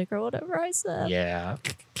music or whatever I said. Yeah.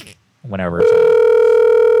 Whenever it's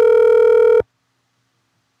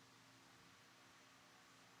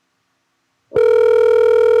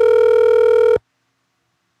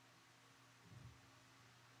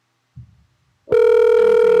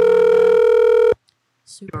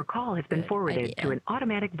Your call has been forwarded to an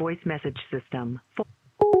automatic voice message system.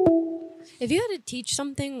 If you had to teach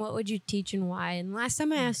something, what would you teach and why? And last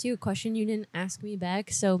time I asked you a question, you didn't ask me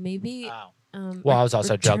back, so maybe... well, I was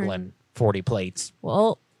also juggling 40 plates.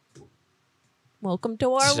 Well, welcome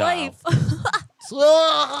to our So- life.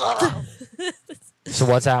 So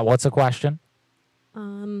what's that? What's the question?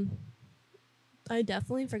 I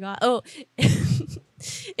definitely forgot. Oh,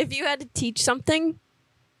 if you had to teach something,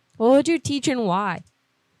 what would you teach and why?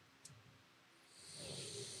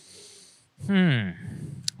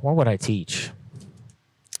 What would I teach?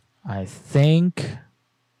 I think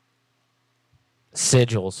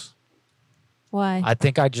sigils. Why? I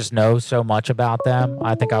think I just know so much about them.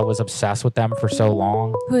 I think I was obsessed with them for so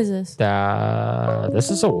long. Who is this? This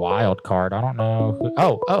is a wild card. I don't know.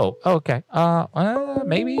 Okay.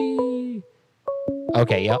 Maybe.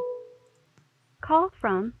 Okay, yep. Call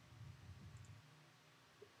from.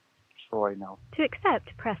 Troy, no. To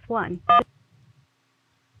accept, press 1.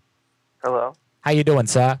 Hello. How you doing,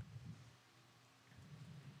 sir?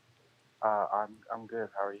 I'm good.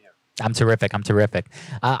 How are you? I'm terrific.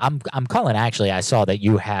 I'm calling. Actually, I saw that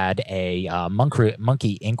you had a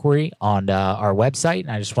monkey inquiry on our website,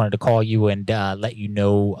 and I just wanted to call you and let you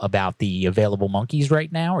know about the available monkeys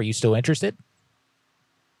right now. Are you still interested?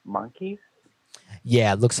 Monkeys?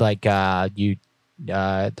 Yeah, it looks like you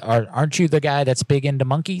aren't you the guy that's big into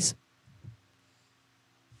monkeys?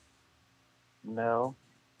 No.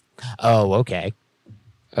 Oh, okay.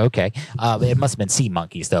 It must have been sea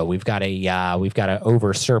monkeys though. We've got an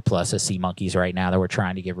over surplus of sea monkeys right now that we're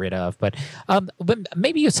trying to get rid of. But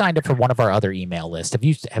maybe you signed up for one of our other email lists.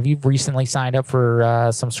 Have you recently signed up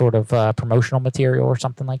for some sort of promotional material or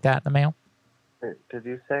something like that in the mail? Did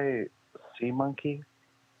you say sea monkey?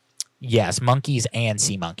 Yes, monkeys and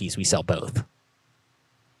sea monkeys. We sell both.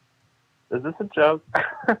 Is this a joke?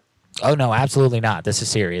 Oh no, absolutely not. This is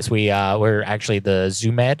serious. We're actually the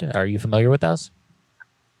Zoomed. Are you familiar with us?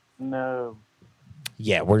 No.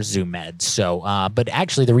 Yeah, we're ZooMed. So, but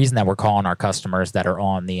actually, the reason that we're calling our customers that are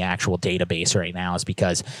on the actual database right now is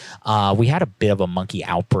because we had a bit of a monkey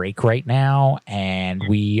outbreak right now, and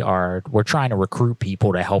we're trying to recruit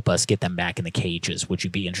people to help us get them back in the cages. Would you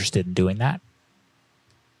be interested in doing that?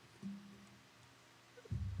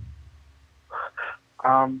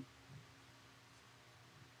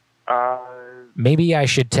 Maybe I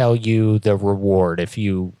should tell you the reward if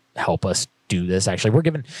you help us do this. Actually, we're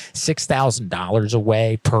giving $6,000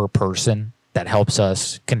 away per person that helps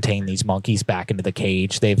us contain these monkeys back into the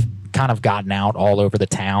cage. They've kind of gotten out all over the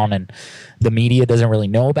town, and the media doesn't really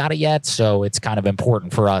know about it yet. So it's kind of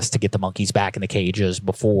important for us to get the monkeys back in the cages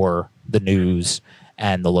before the news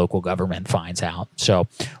and the local government finds out. So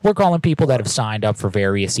we're calling people that have signed up for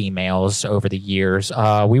various emails over the years.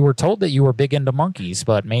 We were told that you were big into monkeys,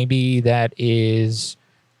 but maybe that is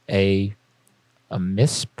a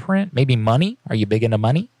misprint. Maybe money. Are you big into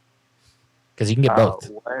money? Because you can get both.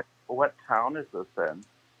 What town is this in?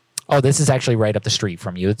 Oh, this is actually right up the street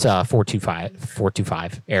from you. It's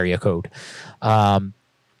 425 area code. But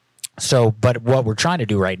what we're trying to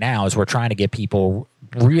do right now is we're trying to get people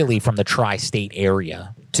really from the tri-state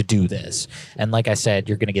area to do this. And like I said,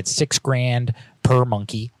 you're going to get $6,000 per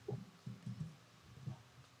monkey.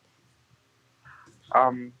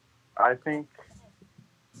 I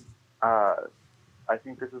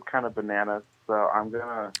think this is kind of bananas, so I'm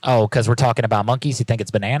gonna. Oh, because we're talking about monkeys, you think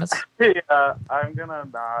it's bananas? Yeah, I'm gonna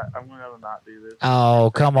not do this.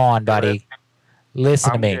 Oh, come on, buddy.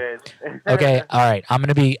 Listen to me. Okay, all right. I'm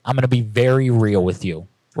gonna be very real with you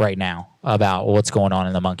right now about what's going on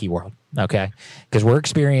in the monkey world. Okay, because we're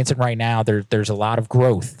experiencing right now. There's a lot of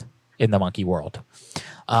growth in the monkey world,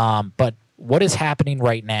 but what is happening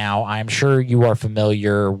right now? I'm sure you are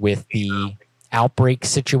familiar with the outbreak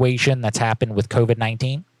situation that's happened with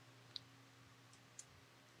COVID-19.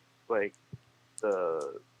 Like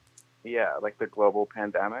the global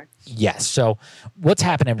pandemic. Yes. So what's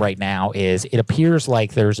happening right now is it appears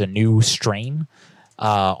like there's a new strain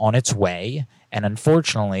on its way, and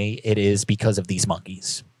unfortunately, it is because of these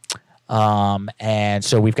monkeys. And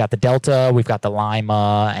so we've got the Delta, we've got the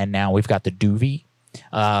Lima, and now we've got the Duvi.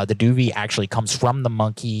 The Duvi actually comes from the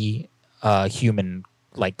monkey human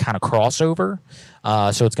like kind of crossover.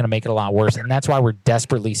 So it's going to make it a lot worse. And that's why we're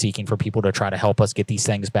desperately seeking for people to try to help us get these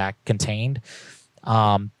things back contained.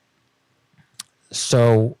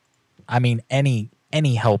 So, I mean, any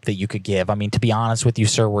help that you could give. I mean, to be honest with you,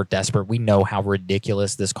 sir, we're desperate. We know how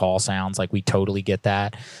ridiculous this call sounds. Like, we totally get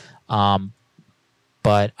that.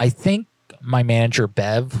 But I think my manager,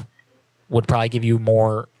 Bev, would probably give you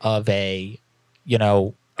more of a,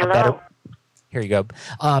 a better... Here you go.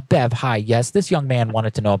 Bev, hi. Yes, this young man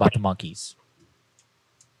wanted to know about the monkeys.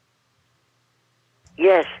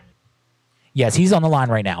 Yes. Yes, he's on the line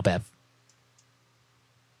right now, Bev.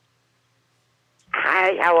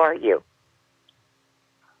 Hi, how are you?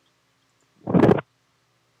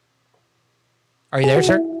 Are you there,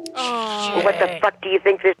 sir? Oh, what the fuck do you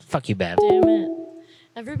think this... Fuck you, Bev. Damn it.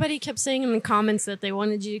 Everybody kept saying in the comments that they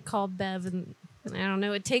wanted you to call Bev, and I don't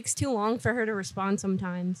know, it takes too long for her to respond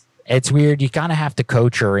sometimes. It's weird. You kind of have to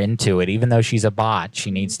coach her into it. Even though she's a bot,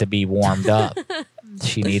 she needs to be warmed up.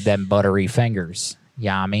 She need them buttery fingers.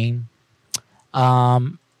 Yeah, I mean. All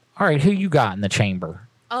right, who you got in the chamber?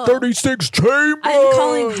 Oh. 36 chambers. I'm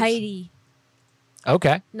calling Heidi,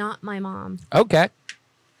 Okay. not my mom. Okay.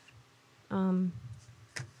 Oh,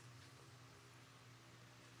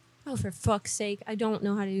 for fuck's sake. I don't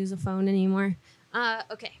know how to use a phone anymore.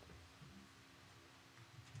 Okay.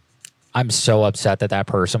 I'm so upset that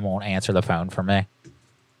person won't answer the phone for me.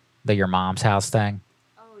 The your mom's house thing.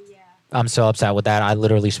 Oh, yeah. I'm so upset with that. I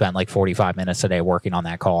literally spent like 45 minutes a day working on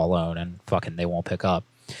that call alone, and fucking they won't pick up.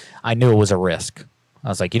 I knew it was a risk. I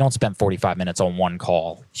was like, you don't spend 45 minutes on one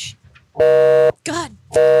call. God.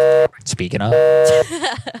 Speaking of.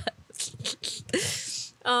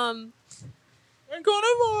 I'm gonna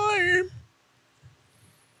vibe.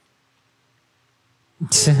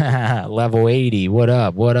 Level 80. What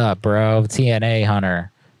up, bro? TNA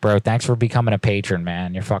Hunter. Bro, thanks for becoming a patron,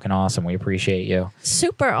 man. You're fucking awesome. We appreciate you.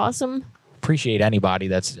 super awesome. Appreciate anybody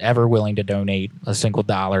that's ever willing to donate a single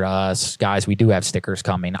dollar to us. Guys, we do have stickers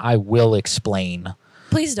coming. I will explain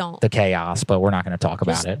Please don't. the chaos, but we're not going to talk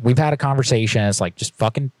about it. We've had a conversation. It's like, just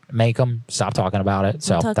fucking make them. Stop talking about it.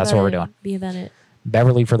 So We'll talk that's about what we're it. doing. Be about it.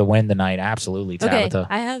 Beverly for the win tonight. Absolutely, Okay, Tabitha.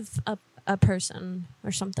 I have a person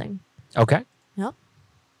or something. Okay. Yep.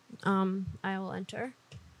 I will enter,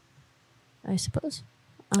 I suppose.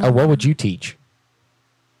 What would you teach?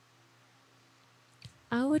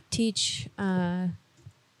 I would teach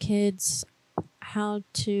kids how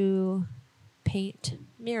to paint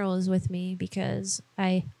murals with me because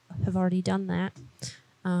I have already done that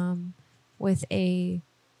with a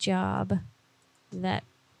job that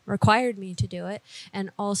required me to do it, and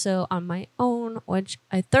also on my own, which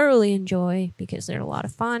I thoroughly enjoy because they're a lot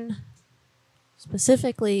of fun,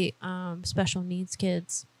 specifically special needs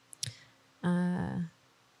kids,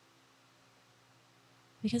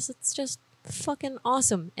 because it's just fucking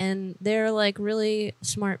awesome, and they're like really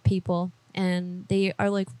smart people, and they are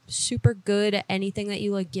like super good at anything that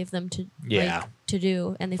you like give them to to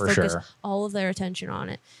do, and they focus all of their attention on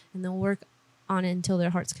it, and they'll work on it until their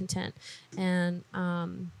heart's content. And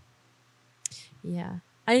yeah,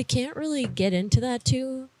 I can't really get into that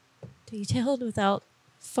too detailed without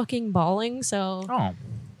fucking bawling, so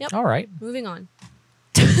yep. All right, moving on.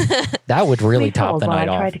 That would really top the night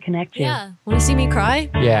off. Tried to connect you. Yeah, want to see me cry?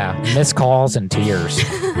 Yeah, missed calls and tears.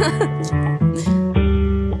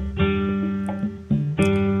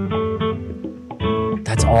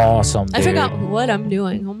 That's awesome, dude. I forgot what I'm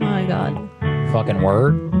doing. Oh my god. Fucking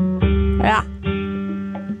word. Yeah.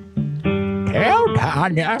 Tell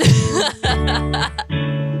Tanya.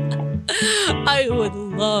 I would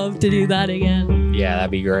love to do that again. Yeah,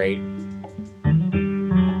 that'd be great.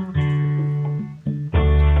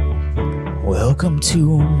 Welcome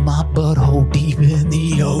to my butthole deep in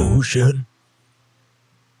the ocean.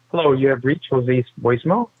 Hello, you have reached Jose's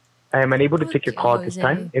voicemail. I am unable to take your call at this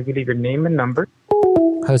time. If you leave your name and number.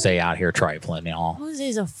 Jose out here trifling, y'all.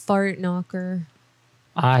 Jose's a fart knocker.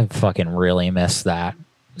 I fucking really miss that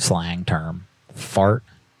slang term. Fart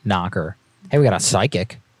knocker. Hey, we got a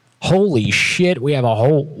psychic. Holy shit, we have a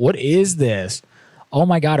whole... What is this? Oh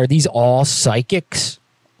my god, are these all psychics?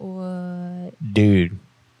 What? Dude,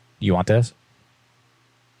 you want this?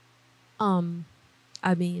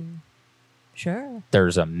 I mean, sure.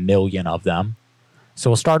 There's a million of them.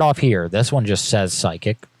 So we'll start off here. This one just says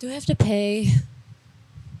psychic. Do I have to pay?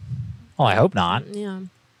 Oh, I hope not. Yeah.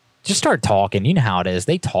 Just start talking. You know how it is.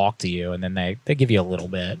 They talk to you, and then they give you a little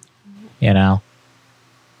bit, you know?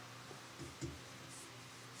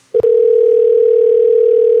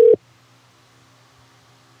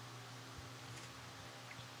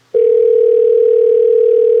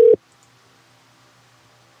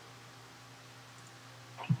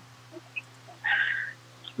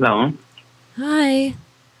 Hello. Hi.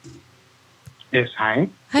 Yes, hi.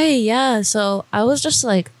 Hey, yeah. So I was just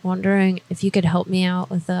like wondering if you could help me out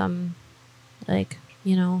with like,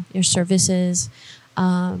 you know, your services.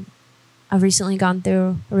 I've recently gone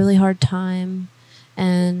through a really hard time,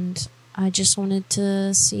 and I just wanted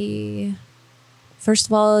to see, first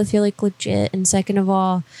of all, if you're like legit, and second of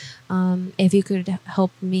all, if you could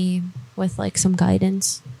help me with like some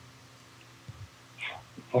guidance.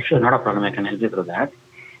 Oh, sure, not a problem. I can help you through that.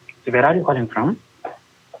 So where are you calling from?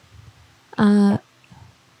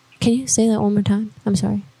 Can you say that one more time? I'm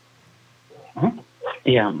sorry.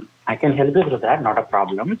 Yeah, I can help you through that. Not a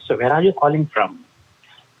problem. So where are you calling from?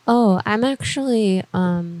 Oh, I'm actually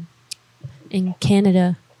in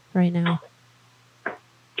Canada right now.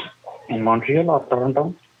 In Montreal or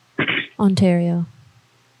Toronto? Ontario.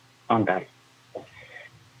 Ontario.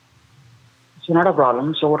 So not a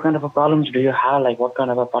problem. So what kind of a problems do you have? Like what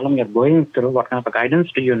kind of a problem you're going through? What kind of a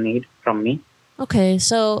guidance do you need from me? Okay,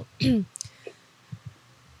 so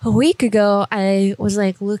a week ago, I was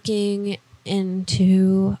like looking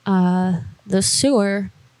into the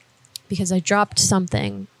sewer because I dropped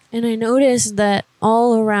something, and I noticed that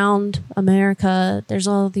all around America, there's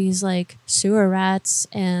all these like sewer rats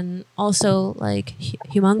and also like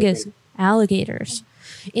humongous alligators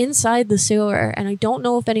inside the sewer, and I don't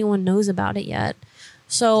know if anyone knows about it yet.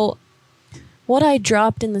 So what I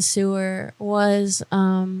dropped in the sewer was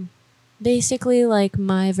basically like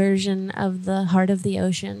my version of the heart of the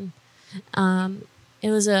ocean.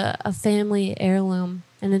 It was a family heirloom,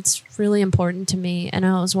 and it's really important to me, and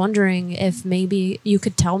I was wondering if maybe you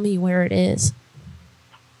could tell me where it is.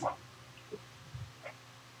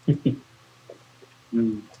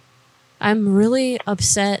 I'm really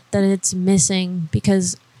upset that it's missing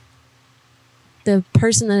because the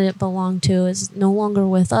person that it belonged to is no longer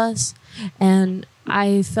with us, and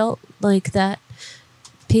I felt like that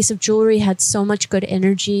piece of jewelry had so much good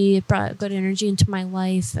energy. It brought good energy into my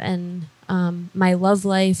life and my love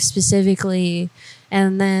life specifically.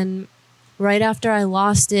 And then right after I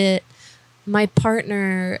lost it, my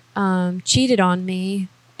partner cheated on me,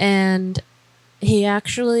 and he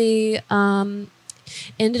actually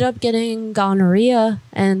ended up getting gonorrhea,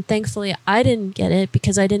 and thankfully I didn't get it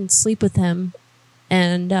because I didn't sleep with him.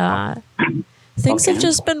 And things have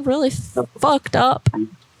just been really fucked up.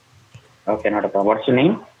 Okay, not a problem. What's your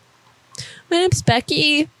name? My name's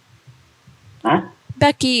Becky. Huh?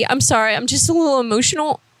 Becky, I'm sorry. I'm just a little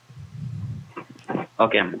emotional.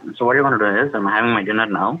 Okay, so what you want to do is, I'm having my dinner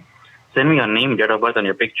now. Send me your name, date of birth, and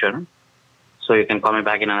your picture. So you can call me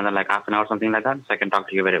back in another like half an hour, something like that, so I can talk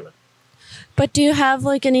to you very well. But do you have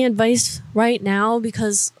like any advice right now?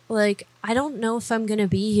 Because like I don't know if I'm gonna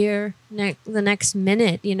be here the next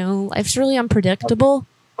minute. You know, life's really unpredictable.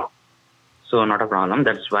 So not a problem.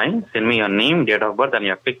 That's fine. Send me your name, date of birth, and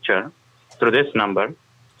your picture through this number.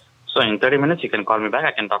 So in 30 minutes, you can call me back.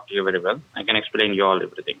 I can talk to you very well. I can explain you all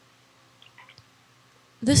everything.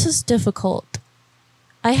 This is difficult.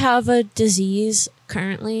 I have a disease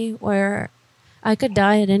currently where I could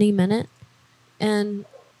die at any minute, and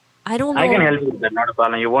I don't know. I can help you with that. Not a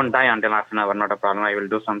problem. You won't die until half an hour. Not a problem. I will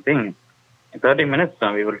do something. In 30 minutes,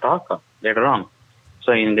 we will talk later on.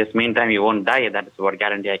 So in this meantime, you won't die. That is what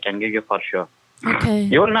guarantee I can give you for sure. Okay.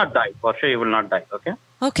 You will not die. For sure, you will not die. Okay?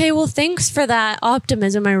 Okay, well, thanks for that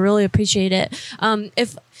optimism. I really appreciate it.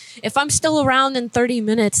 If I'm still around in 30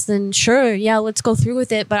 minutes, then sure, yeah, let's go through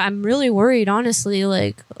with it. But I'm really worried, honestly.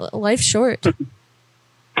 Like, life's short.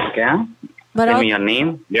 Okay? But Send me your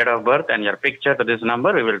name, date of birth, and your picture to this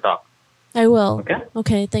number. We will talk. I will. Okay?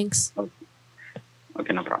 Okay, thanks.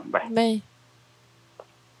 Okay, no problem. Bye. Bye.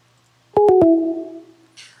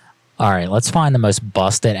 All right, let's find the most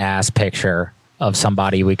busted ass picture of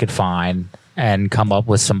somebody we could find and come up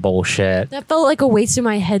with some bullshit. That felt like a waste of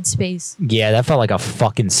my headspace. Yeah, that felt like a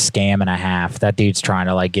fucking scam and a half. That dude's trying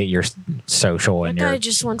to like get your social and That guy your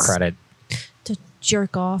just wants credit. to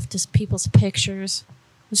jerk off to people's pictures.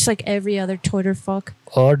 Just like every other Twitter fuck.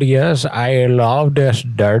 Oh yes, I love this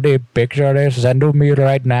dirty picture they send to me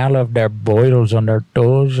right now of their boils on their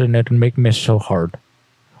toes, and it make me so hard.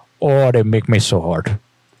 Oh, they make me so hard.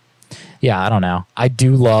 Yeah, I don't know. I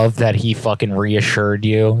do love that he fucking reassured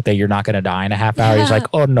you that you're not going to die in a half hour. He's like,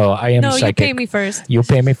 oh no, I am No, psychic. you pay me first. You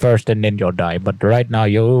pay me first and then you'll die. But right now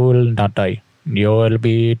you will not die. You will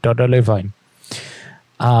be totally fine.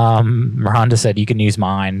 Rhonda said you can use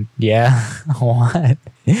mine. Yeah? What?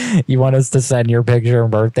 You want us to send your picture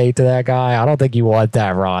and birthday to that guy? I don't think you want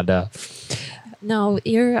that, Rhonda. No,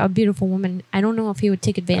 you're a beautiful woman. I don't know if he would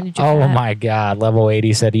take advantage of Oh that. my God. Level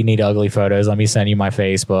 80 said you need ugly photos. Let me send you my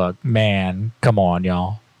Facebook. Man, come on,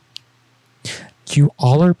 y'all. You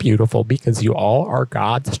all are beautiful because you all are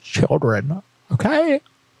God's children. Okay?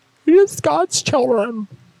 You're just God's children.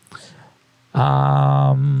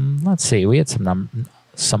 Let's see. We had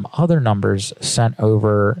some other numbers sent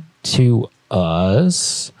over to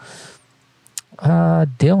us.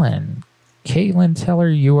 Dylan. Caitlin, tell her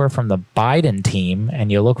you are from the Biden team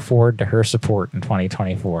and you look forward to her support in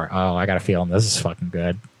 2024. Oh, I got a feeling this is fucking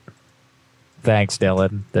good. Thanks,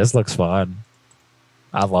 Dylan. This looks fun.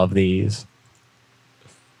 I love these.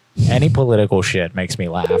 Any political shit makes me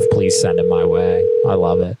laugh. Please send it my way. I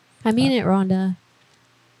love it. I mean it, Rhonda.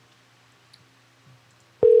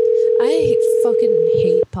 I fucking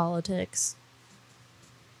hate politics.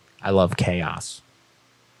 I love chaos.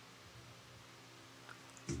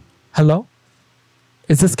 Hello?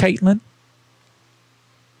 Is this Caitlin?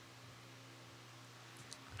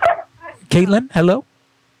 Caitlin, hello?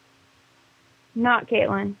 Not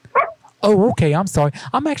Caitlin. Oh, okay. I'm sorry.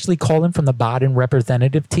 I'm actually calling from the Biden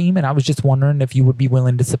representative team, and I was just wondering if you would be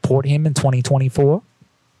willing to support him in 2024.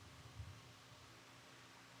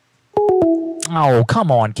 Oh,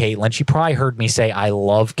 come on, Caitlin. She probably heard me say I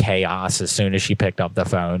love chaos as soon as she picked up the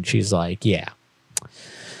phone. She's like, yeah.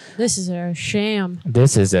 This is a sham.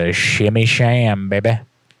 This is a shimmy sham, baby.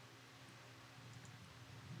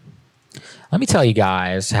 Let me tell you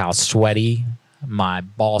guys how sweaty my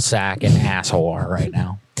ball sack and asshole are right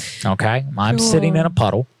now. Okay? I'm sitting in a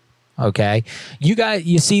puddle. Okay? You guys,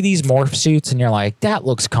 you see these morph suits and you're like, that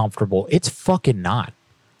looks comfortable. It's fucking not.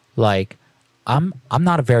 Like, I'm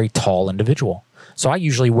not a very tall individual. So I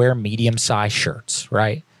usually wear medium-sized shirts,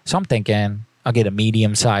 right? So I'm thinking, I'll get a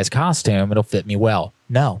medium-sized costume. It'll fit me well.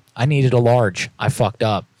 No, I needed a large. I fucked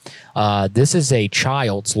up. This is a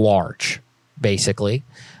child's large, basically.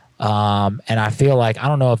 And I feel like, I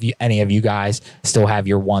don't know if any of you guys still have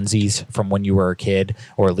your onesies from when you were a kid,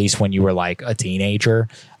 or at least when you were like a teenager.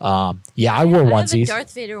 Yeah, I wore onesies. I have a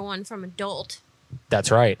Darth Vader one from adult.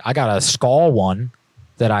 That's right. I got a skull one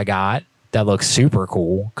that I got that looks super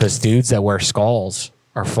cool because dudes that wear skulls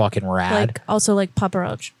are fucking rad. Like, also like Papa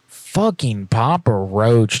Roach. Fucking Papa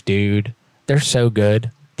Roach, dude. They're so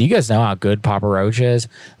good. Do you guys know how good Papa Roach is?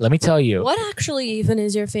 Let me tell you. What actually even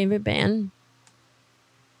is your favorite band?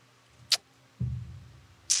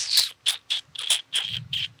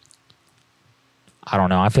 I don't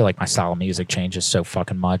know. I feel like my style of music changes so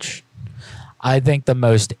fucking much. I think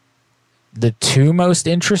the two most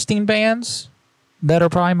interesting bands that are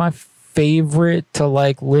probably my favorite to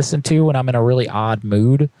like listen to when I'm in a really odd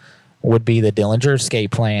mood would be the Dillinger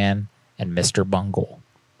Escape Plan and Mr. Bungle.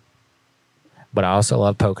 But I also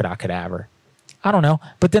love Polka Dot Cadaver. I don't know.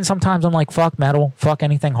 But then sometimes I'm like, fuck metal, fuck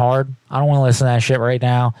anything hard. I don't want to listen to that shit right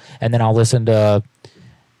now. And then I'll listen to,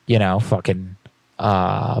 you know, fucking,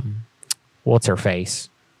 what's her face?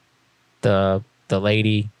 The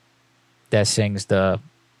lady that sings the,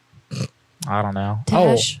 I don't know.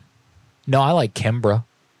 Tash? Oh, no, I like Kimbra.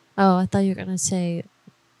 Oh, I thought you were going to say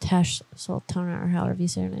Tash Sultana or however you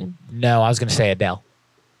say her name. No, I was going to say Adele.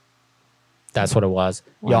 That's what it was.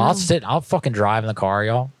 Yo, Wow. I'll fucking drive in the car,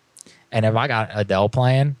 y'all. And if I got Adele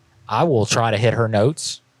playing, I will try to hit her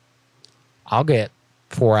notes. I'll get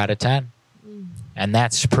 4 out of 10. And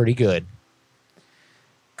that's pretty good.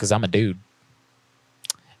 Because I'm a dude.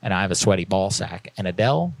 And I have a sweaty ball sack. And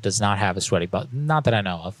Adele does not have a sweaty butt. Not that I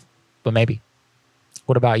know of. But maybe.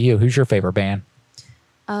 What about you? Who's your favorite band?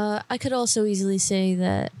 I could also easily say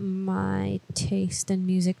that my taste in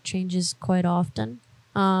music changes quite often.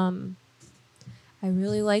 I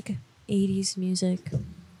really like 80s music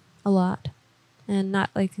a lot. And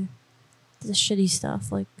not like the shitty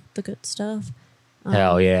stuff, like the good stuff.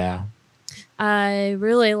 Hell yeah. I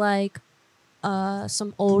really like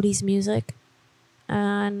some oldies music.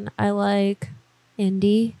 And I like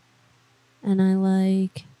indie. And I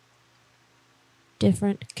like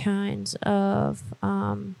different kinds of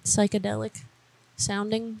psychedelic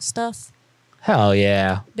sounding stuff. Hell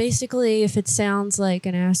yeah. Basically, if it sounds like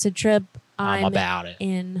an acid trip, I'm about it.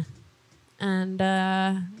 in. And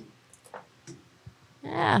yeah,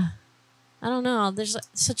 I don't know. There's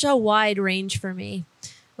such a wide range for me.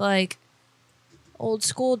 Like old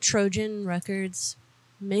school Trojan records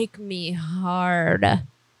make me hard.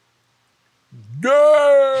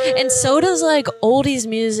 And so does like oldies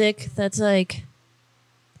music that's like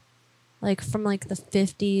from like the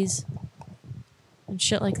 50s and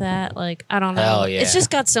shit like that. Like, I don't know. Hell yeah. It's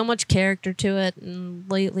just got so much character to it, and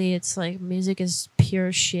lately it's like music is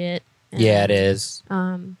pure shit. And, Yeah, it is.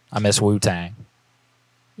 I miss Wu-Tang.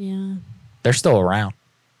 Yeah. They're still around.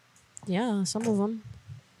 Yeah, some of them.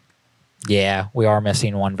 Yeah, we are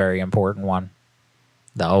missing one very important one.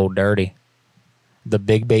 The Old Dirty. The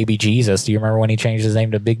Big Baby Jesus. Do you remember when he changed his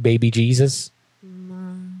name to Big Baby Jesus?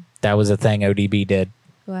 That was a thing ODB did.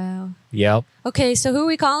 Wow. Yep. Okay, so who are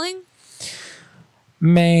we calling?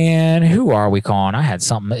 Man, who are we calling? I had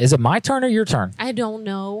something. Is it my turn or your turn? I don't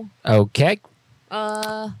know. Okay.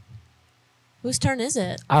 Whose turn is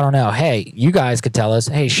it? I don't know. Hey, you guys could tell us.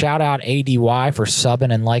 Hey, shout out ADY for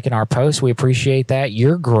subbing and liking our posts. We appreciate that.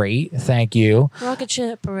 You're great. Thank you. Rocket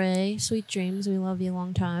Ship Array. Sweet dreams. We love you a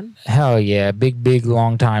long time. Hell yeah. Big,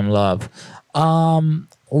 long time love.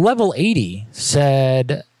 Level 80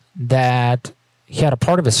 said that he had a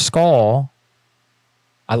part of his skull.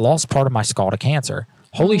 I lost part of my skull to cancer.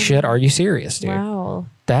 Holy shit, are you serious, dude? Wow.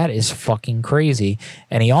 That is fucking crazy.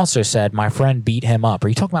 And he also said my friend beat him up. Are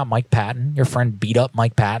you talking about Mike Patton? Your friend beat up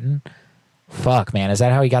Mike Patton? Fuck, man. Is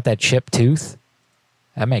that how he got that chipped tooth?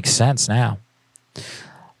 That makes sense now.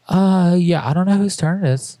 Yeah, I don't know whose turn it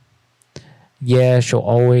is. Yeah, she'll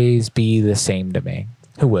always be the same to me.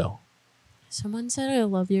 Who will? Someone said I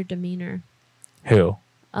love your demeanor. Who?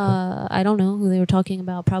 I don't know who they were talking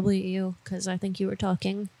about. Probably you, because I think you were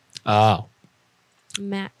talking. Oh.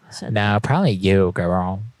 Matt said No, probably you,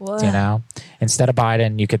 girl. What? You know? Instead of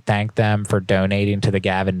Biden, you could thank them for donating to the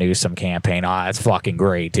Gavin Newsom campaign. Oh, that's fucking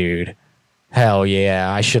great, dude. Hell yeah.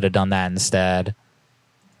 I should have done that instead.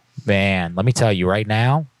 Man, let me tell you right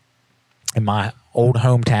now, in my old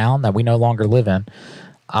hometown that we no longer live in,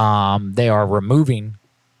 they are removing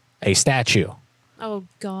a statue. Oh,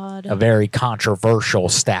 God. A very controversial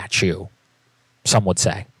statue, some would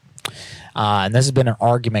say. And this has been an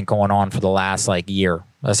argument going on for the last year,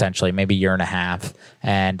 essentially, maybe year and a half.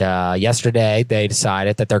 And yesterday they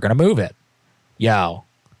decided that they're going to move it. Yo,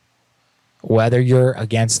 whether you're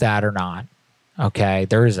against that or not, okay,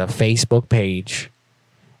 there is a Facebook page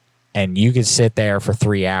and you can sit there for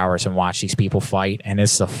 3 hours and watch these people fight. And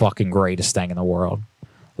it's the fucking greatest thing in the world.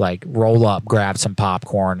 Like, roll up, grab some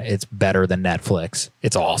popcorn. It's better than Netflix.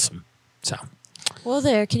 It's awesome. So. Well,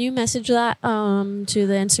 there. Can you message that to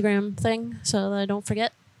the Instagram thing so that I don't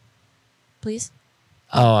forget? Please?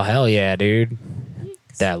 Oh, hell yeah, dude.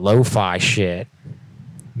 That lo-fi shit.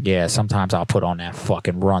 Yeah, sometimes I'll put on that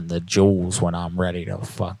fucking Run the Jewels when I'm ready to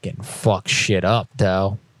fucking fuck shit up,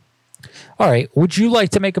 though. All right, would you like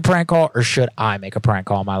to make a prank call or should I make a prank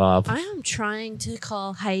call, my love? I am trying to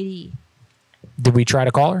call Heidi. Did we try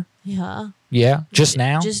to call her? Yeah. Yeah, just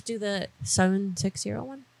now? Just do the 760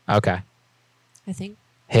 one, Okay. I think.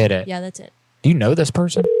 Hit it. Yeah, that's it. Do you know this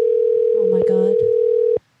person? Oh, my God.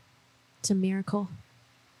 It's a miracle.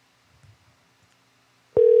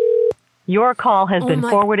 Your call has Oh been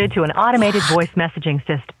my- forwarded to an automated voice messaging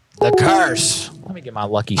system. The curse. Let me get my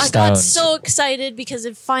lucky I stones. got so excited because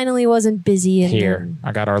it finally wasn't busy. And Here, then-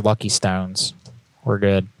 I got our lucky stones. We're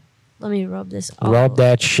good. let me rub this. all Rub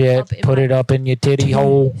that shit. up in Put my- it up in your titty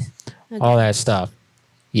hole. Okay. All that stuff.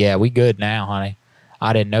 Yeah, we good now, honey.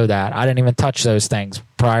 I didn't know that. I didn't even touch those things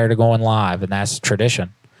prior to going live, and that's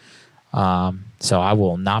tradition. So I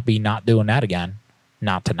will not be not doing that again.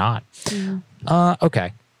 Not to not.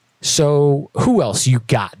 Okay. So who else you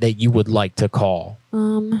got that you would like to call?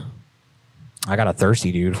 I got a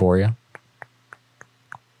thirsty dude for you.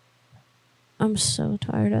 I'm so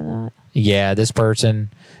tired of that. Yeah, this person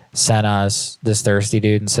sent us this thirsty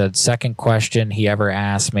dude and said, second question he ever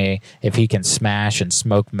asked me if he can smash and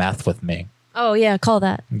smoke meth with me. Oh yeah, call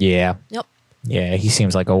that. Yeah. Yep. Yeah, he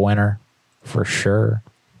seems like a winner for sure.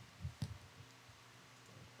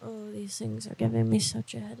 Oh, these things are giving me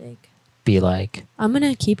such a headache. Be like, I'm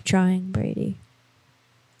gonna keep trying, Brady.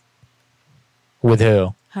 with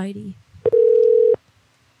who? Heidi.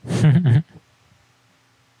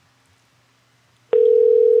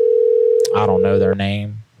 I don't know their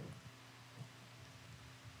name.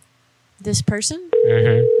 This person?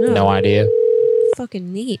 Mm-hmm. No idea.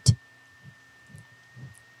 Fucking neat.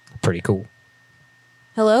 Pretty cool.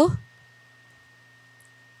 Hello?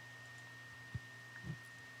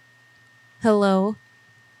 Hello?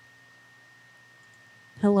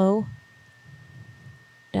 Hello?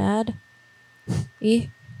 Dad?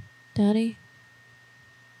 Daddy?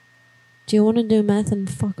 Do you want to do meth and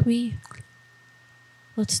fuck me?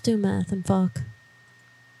 Let's do meth and fuck.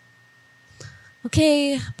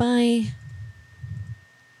 Okay, bye.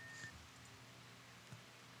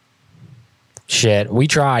 Shit, we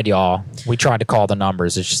tried, y'all. We tried to call the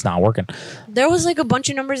numbers. It's just not working. There was like a bunch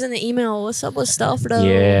of numbers in the email. What's up with stuff though?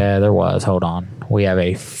 Yeah, there was. Hold on. We have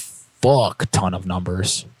a fuck ton of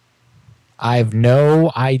numbers. I have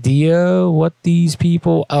no idea what these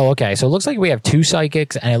people... Oh, okay. So it looks like we have 2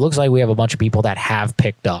 psychics, and it looks like we have a bunch of people that have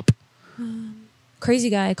picked up. Crazy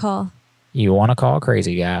guy call. You want to call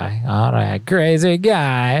crazy guy? All right, crazy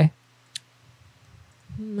guy.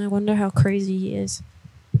 I wonder how crazy he is.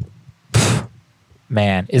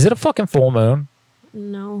 Man, is it a fucking full moon?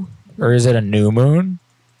 No. Or is it a new moon?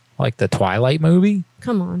 Like the Twilight movie?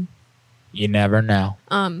 Come on. You never know.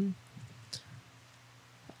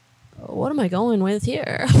 What am I going with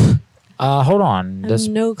here? Hold on. I have This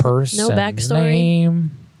no person's backstory.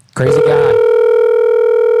 name... Crazy guy.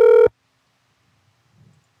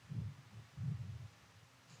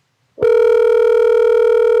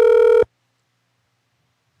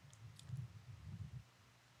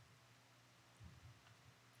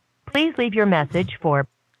 Please leave your message for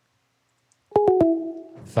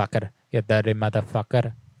Fucker. You dirty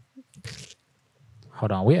motherfucker.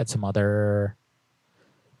 Hold on. We had some other...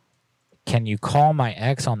 Can you call my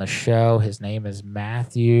ex on the show? His name is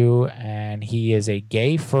Matthew, and he is a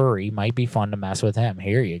gay furry. Might be fun to mess with him.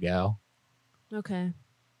 Here you go. Okay.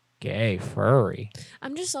 Gay furry.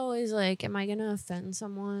 I'm just always like, am I going to offend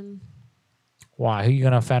someone? Why? Who you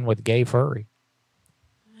going to offend with gay furry?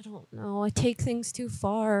 I don't know. I take things too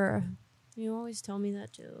far. You always tell me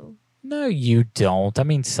that too. No, you don't. I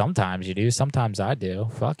mean, sometimes you do. Sometimes I do.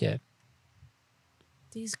 Fuck it.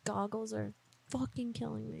 These goggles are fucking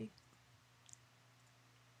killing me.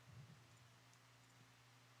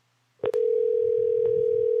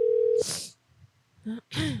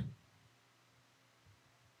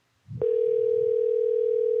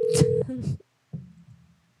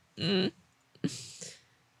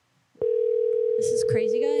 This is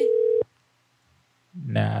crazy guy?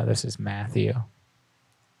 No, this is Matthew.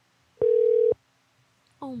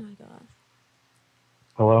 Oh my god.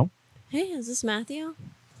 Hello? Hey, is this Matthew?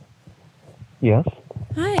 Yes.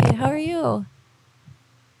 Hi, how are you?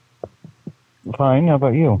 Fine. How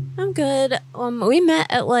about you? I'm good. We met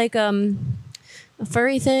at like a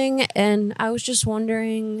furry thing, and I was just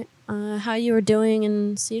wondering how you were doing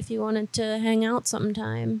and see if you wanted to hang out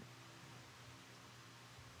sometime.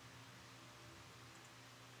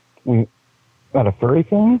 We at a furry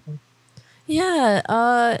thing? Yeah,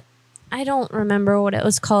 I don't remember what it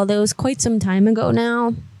was called. It was quite some time ago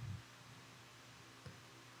now.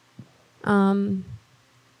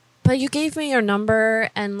 But you gave me your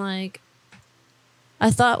number, and like I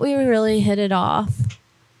thought we really hit it off.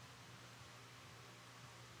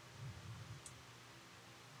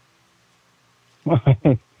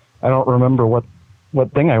 I don't remember what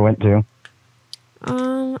thing I went to.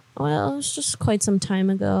 Well, it was just quite some time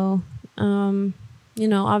ago. You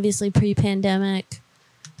know, obviously pre-pandemic.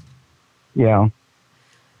 Yeah.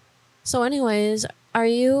 So anyways, are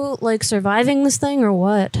you like surviving this thing or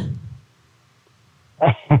what?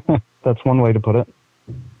 That's one way to put it.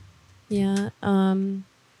 Yeah.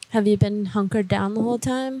 Have you been hunkered down the whole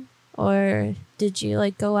time, or did you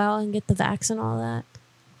like go out and get the vax and all that?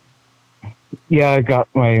 Yeah, I got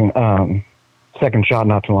my second shot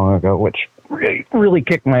not too long ago, which really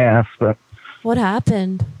kicked my ass. But What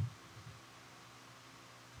happened?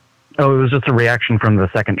 it was just a reaction from the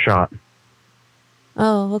second shot.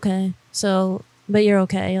 Oh, okay. So, but you're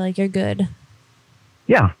okay. Like you're good.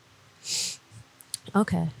 Yeah.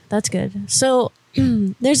 Okay, that's good. So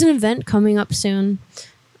there's an event coming up soon,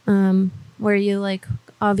 where you like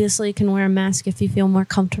obviously can wear a mask if you feel more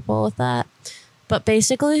comfortable with that. But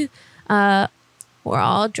basically, we're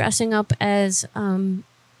all dressing up as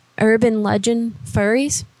urban legend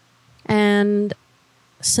furries, and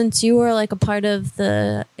since you were like a part of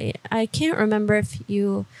the, I can't remember if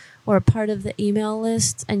you were a part of the email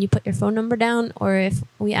list and you put your phone number down, or if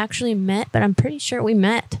we actually met, but I'm pretty sure we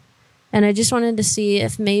met. And I just wanted to see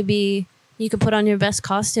if maybe you could put on your best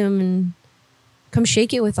costume and come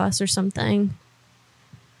shake it with us or something.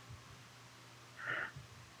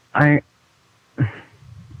 I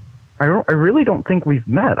really don't think we've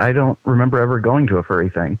met. I don't remember ever going to a furry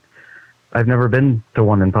thing. I've never been to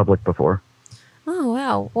one in public before. Oh,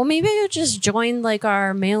 wow. Well, maybe you just joined like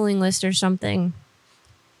our mailing list or something.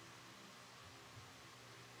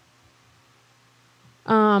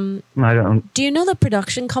 I don't. Do you know the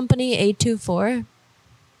production company A24?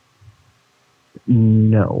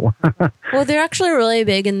 No. Well, they're actually really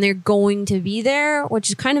big and they're going to be there, which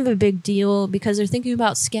is kind of a big deal because they're thinking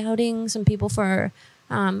about scouting some people for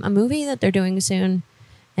a movie that they're doing soon.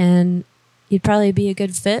 And you'd probably be a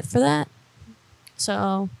good fit for that.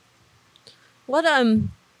 So,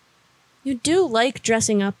 you do like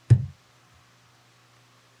dressing up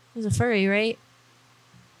as a furry, right?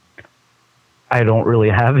 I don't really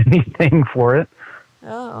have anything for it.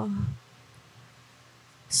 Oh.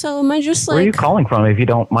 So am I just like... Where are you calling from, if you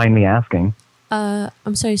don't mind me asking?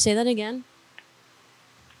 I'm sorry, say that again?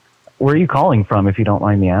 Where are you calling from, if you don't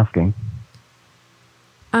mind me asking?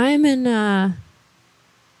 I'm in,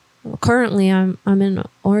 currently I'm in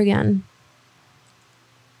Oregon.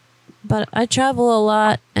 But I travel a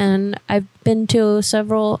lot, and I've been to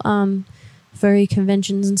several furry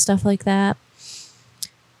conventions and stuff like that.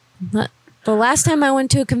 But the last time I went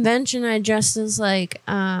to a convention, I dressed as like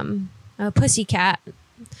a pussycat.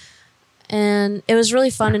 And it was really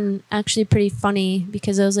fun and actually pretty funny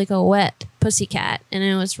because it was like a wet pussycat, and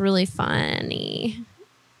it was really funny.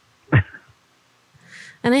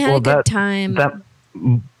 And I had a good time. That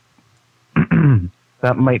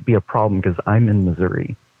might be a problem because I'm in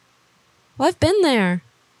Missouri. Well, I've been there.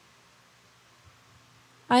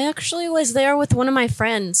 I actually was there with one of my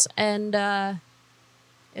friends, and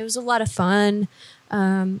it was a lot of fun.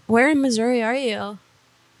 Where in Missouri are you?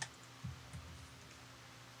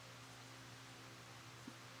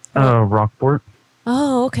 Rockport.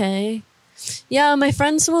 Oh, okay. Yeah, my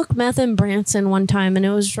friend smoked meth in Branson one time, and it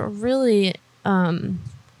was really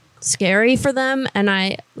scary for them, and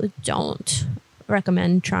I don't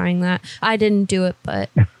recommend trying that. I didn't do it, but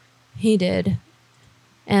he did.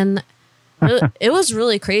 And it was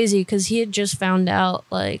really crazy because he had just found out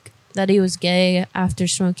like that he was gay after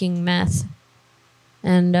smoking meth,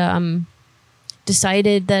 and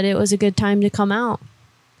decided that it was a good time to come out.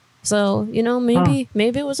 So, you know, maybe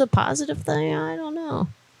it was a positive thing. I don't know.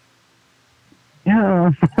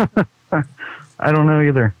 Yeah. I don't know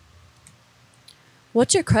either.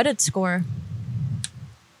 What's your credit score?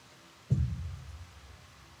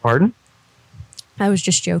 Pardon? I was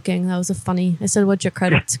just joking. That was funny. I said, what's your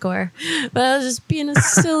credit score? But I was just being a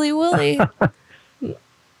silly Willy.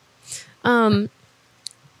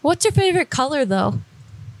 What's your favorite color, though?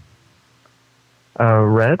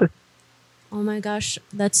 Red. Oh my gosh,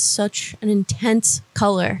 that's such an intense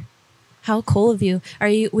color. How cool of you.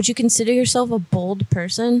 Would you consider yourself a bold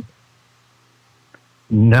person?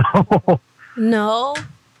 No. No?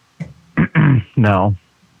 No.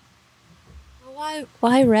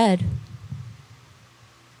 Why red?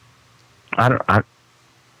 It's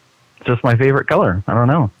just my favorite color. I don't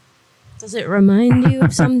know. Does it remind you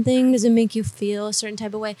of something? Does it make you feel a certain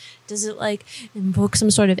type of way? Does it like invoke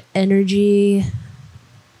some sort of energy?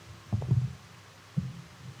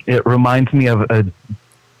 It reminds me of a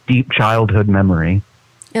deep childhood memory.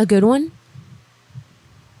 A good one?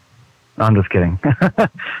 I'm just kidding.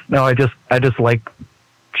 No, I just like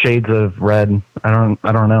shades of red. I don't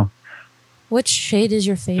know. Which shade is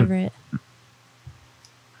your favorite?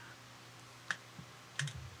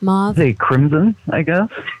 Mauve? Say crimson, I guess.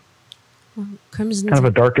 Crimson. Kind of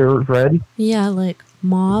a darker red. Yeah, like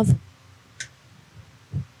mauve.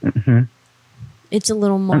 Mm-hmm. It's a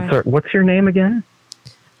little more. I'm sorry. What's your name again?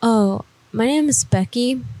 Oh, my name is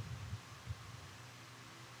Becky.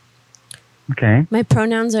 Okay. My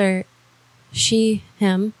pronouns are she,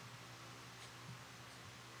 him.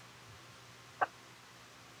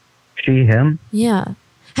 She, him? Yeah.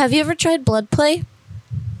 Have you ever tried blood play?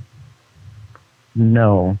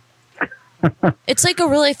 No. It's like a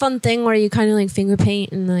really fun thing where you kind of like finger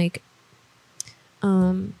paint and like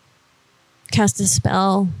cast a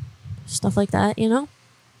spell, stuff like that, you know?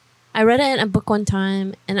 I read it in a book one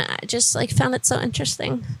time and I just like found it so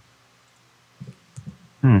interesting.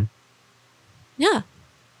 Yeah.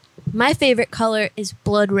 My favorite color is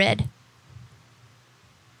blood red.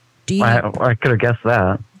 Deep, I could have guessed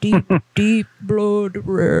that. deep blood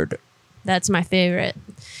red. That's my favorite.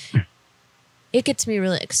 It gets me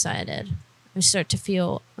really excited. I start to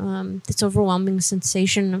feel this overwhelming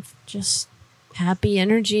sensation of just happy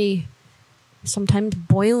energy, sometimes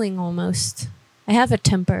boiling almost. I have a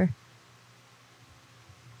temper.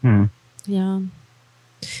 Yeah.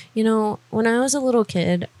 You know, when I was a little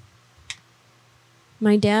kid,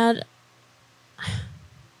 my dad...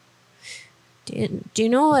 Do you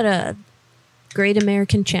know what a Great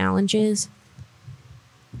American Challenge is?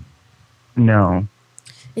 No.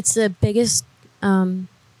 It's the biggest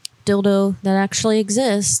dildo that actually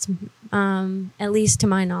exists, at least to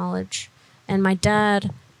my knowledge. And my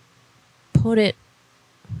dad put it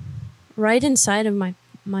right inside of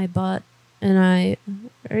my butt. And I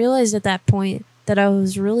realized at that point that I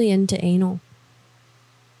was really into anal.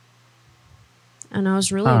 And I was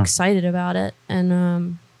really excited about it.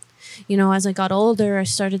 And, you know, as I got older, I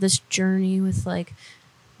started this journey with, like,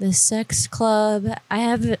 the sex club. I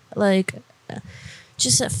have, like,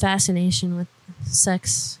 just a fascination with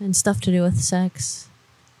sex and stuff to do with sex.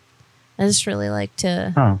 I just really like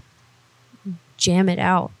to jam it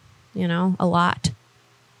out, you know, a lot.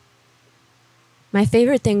 My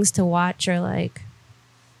favorite things to watch are, like,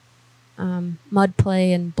 mud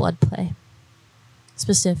play and blood play.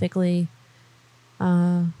 Specifically,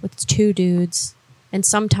 with two dudes. And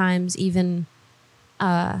sometimes even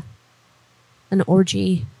an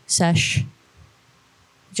orgy sesh. It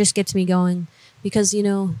just gets me going. Because, you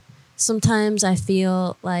know, sometimes I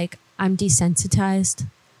feel like I'm desensitized.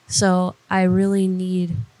 So I really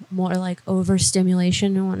need more like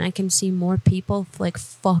overstimulation. And when I can see more people like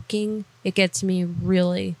fucking, it gets me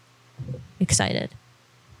really excited.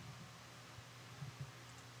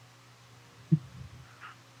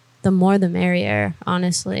 The more the merrier,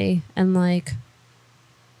 honestly. And like...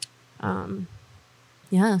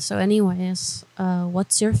 yeah, so anyways,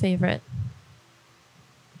 what's your favorite?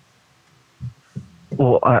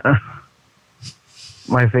 Well,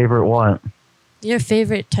 my favorite what? Your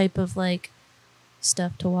favorite type of like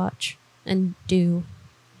stuff to watch and do?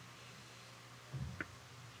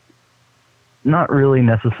 Not really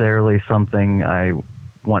necessarily something I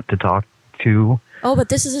want to talk to. Oh, but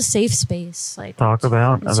this is a safe space. Like talk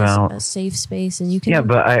about it's just a safe space, and you can. Yeah,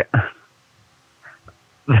 but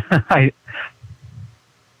I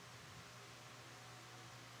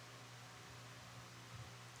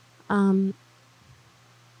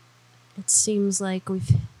it seems like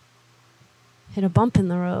we've hit a bump in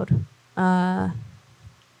the road.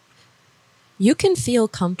 You can feel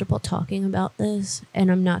comfortable talking about this,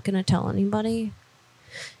 and I'm not going to tell anybody.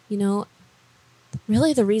 You know,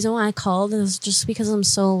 really the reason why I called is just because I'm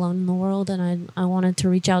so alone in the world, and I wanted to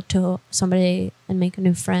reach out to somebody and make a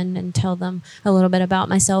new friend and tell them a little bit about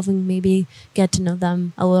myself and maybe get to know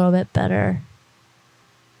them a little bit better.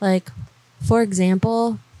 Like, for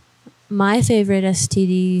example, my favorite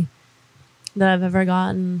STD that I've ever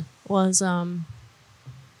gotten was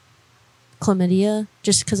chlamydia,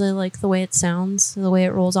 just because I like the way it sounds, the way it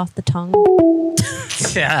rolls off the tongue.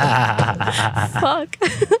 Fuck.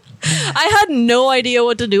 I had no idea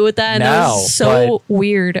what to do with that, and it was so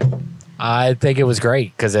weird. I think it was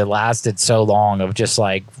great because it lasted so long of just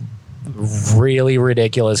like really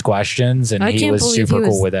ridiculous questions, and he was super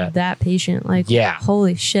cool with it. That patient, like, yeah,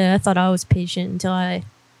 holy shit! I thought I was patient until I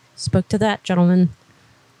spoke to that gentleman.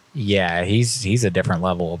 Yeah, he's a different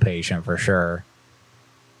level of patient for sure.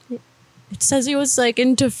 It says he was like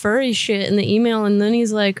into furry shit in the email, and then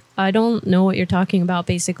he's like, I don't know what you're talking about,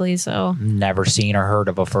 basically. So never seen or heard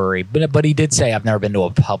of a furry, but he did say I've never been to a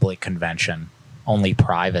public convention, only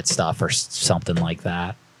private stuff or something like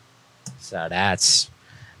that. So that's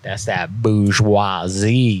that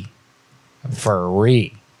bourgeoisie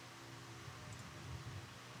furry.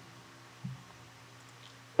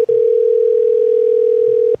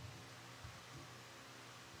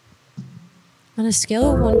 On a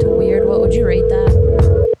scale of 1 to weird, what would you rate that?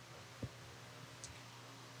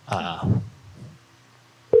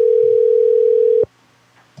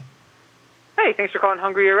 Hey, thanks for calling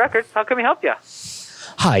Hungry Records. How can we help you?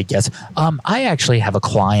 Hi, yes. I actually have a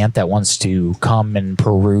client that wants to come and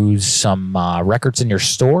peruse some records in your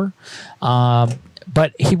store.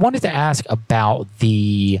 But he wanted to ask about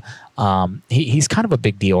the he's kind of a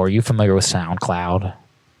big deal. Are you familiar with SoundCloud?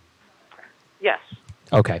 Yes.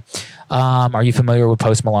 Okay. Are you familiar with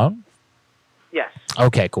Post Malone? Yes.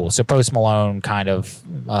 Okay, cool. So Post Malone kind of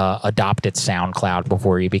adopted SoundCloud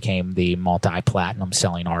before he became the multi-platinum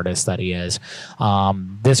selling artist that he is.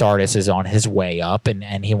 This artist is on his way up,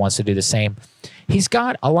 and he wants to do the same. He's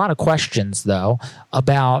got a lot of questions, though,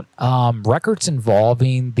 about records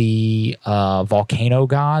involving the volcano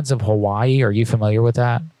gods of Hawaii. Are you familiar with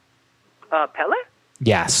that? Pele?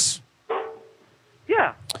 Yes.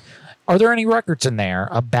 Yeah. Are there any records in there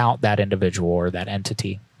about that individual or that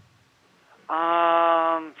entity?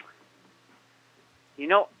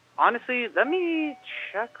 Honestly, let me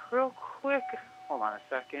check real quick. Hold on a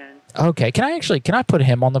second. Okay, can I put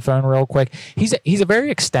him on the phone real quick? He's a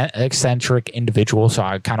very eccentric individual, so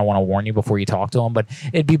I kind of want to warn you before you talk to him. But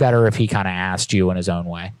it'd be better if he kind of asked you in his own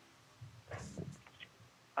way.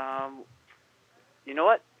 You know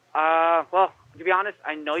what? Well, to be honest,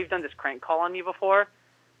 I know you've done this crank call on me before,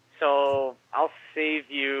 so I'll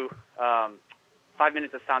save you 5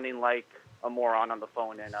 minutes of sounding like a moron on the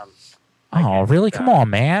phone. And Oh, really? Come on,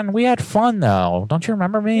 man. We had fun though. Don't you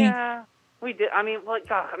remember me? yeah, we did. I mean,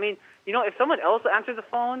 if someone else answered the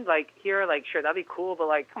phone, sure, that'd be cool. But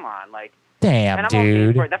come on, Damn, and I'm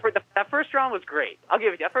dude. Okay for it. That first round was great. I'll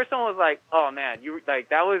give it to you. That first one was oh man,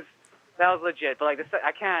 that was legit. But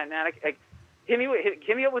I can't, man. Hit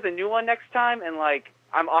me up with a new one next time, and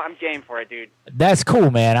I'm game for it, dude. That's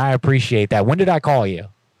cool, man. I appreciate that. When did I call you?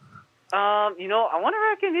 I want to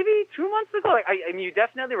reckon maybe 2 months ago. I mean, you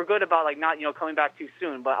definitely were good about not coming back too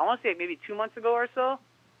soon, but I want to say maybe 2 months ago or so.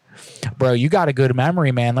 Bro, you got a good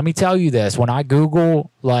memory, man. Let me tell you this. When I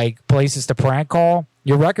Google places to prank call,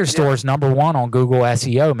 your record store is #1 on Google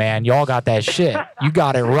SEO, man. Y'all got that shit. You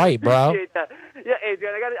got it right, bro. Appreciate that. Yeah, hey, dude,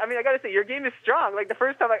 I gotta say, your game is strong. The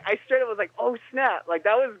first time, I straight up was oh snap, that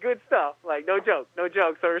was good stuff. No joke.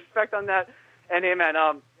 So respect on that. And hey, man,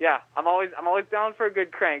 yeah, I'm always down for a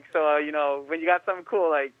good crank. So when you got something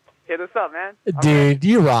cool, hit us up, man. Dude,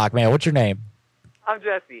 you rock, man. What's your name? I'm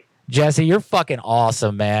Jesse. Jesse, you're fucking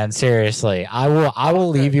awesome, man. Seriously. I will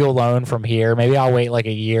leave you alone from here. Maybe I'll wait a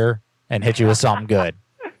year and hit you with something good.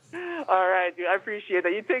 All right, dude. I appreciate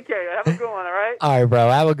that. You take care. Have a good one, all right? All right, bro.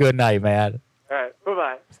 Have a good night, man. All right.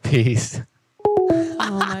 Bye-bye. Peace.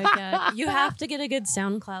 Oh my god. You have to get a good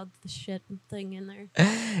SoundCloud shit thing in there.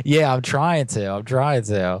 Yeah, I'm trying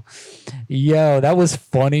to. Yo, that was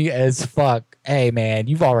funny as fuck. Hey, man,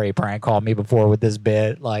 you've already prank called me before with this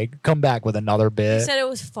bit. Come back with another bit. You said it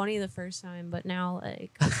was funny the first time, but now,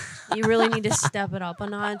 you really need to step it up a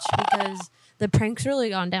notch because the prank's really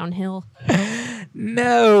gone downhill.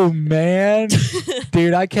 No, man.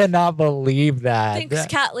 Dude, I cannot believe that. Thanks,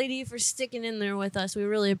 Cat Lady, for sticking in there with us. We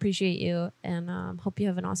really appreciate you, and hope you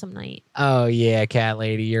have an awesome night. Oh, yeah, Cat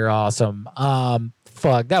Lady, you're awesome.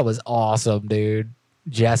 Fuck, that was awesome, dude.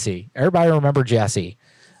 Jesse. Everybody remember Jesse.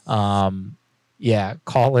 Yeah,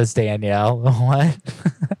 call us Danielle. What?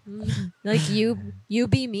 You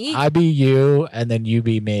be me? I be you, and then you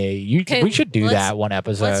be me. We should do that one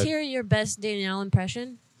episode. Let's hear your best Danielle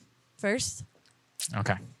impression first.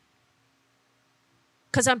 Okay.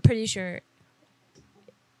 Because I'm pretty sure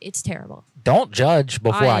it's terrible. Don't judge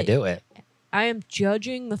before I do it. I am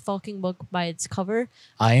judging the fucking book by its cover.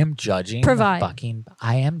 I am judging Provide. the fucking book.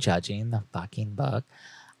 I am judging the fucking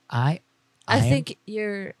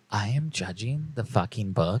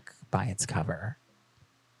book by its cover.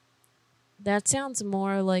 That sounds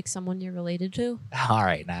more like someone you're related to. All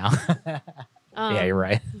right, now. Yeah, you're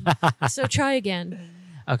right. So try again.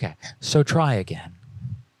 Okay, so try again.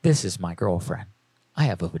 This is my girlfriend. I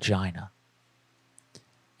have a vagina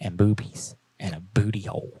and boobies and a booty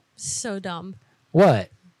hole. So dumb. What?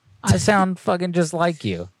 I sound fucking just like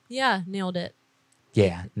you. Yeah, nailed it.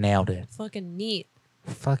 Yeah, nailed it. Fucking neat.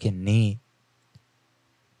 Fucking neat.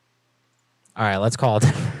 All right, let's call it.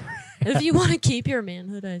 If you want to keep your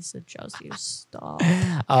manhood, I suggest you stop.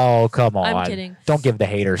 Oh, come on. I'm kidding. Don't give the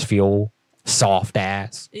haters fuel. Soft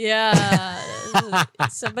ass. Yeah.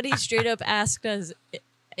 Somebody straight up asked us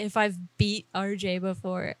if I've beat RJ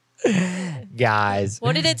before. Guys.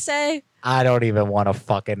 What did it say? I don't even want to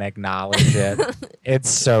fucking acknowledge it. It's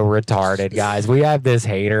so retarded, guys. We have this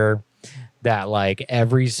hater that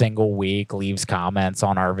every single week leaves comments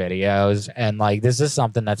on our videos. And this is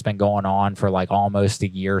something that's been going on for almost a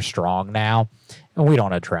year strong now. And we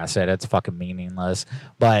don't address it. It's fucking meaningless.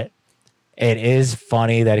 But It is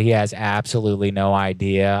funny that he has absolutely no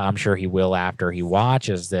idea. I'm sure he will after he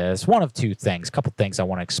watches this. One of two things, a couple things I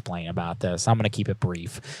want to explain about this. I'm going to keep it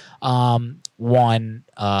brief. One,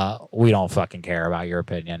 we don't fucking care about your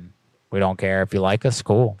opinion. We don't care. If you like us,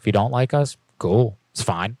 cool. If you don't like us, cool. It's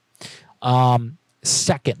fine.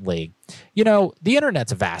 Secondly, you know, the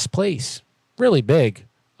internet's a vast place, really big.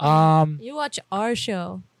 You watch our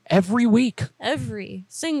show Every week. every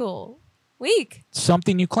single week.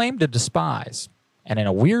 Something you claim to despise. And in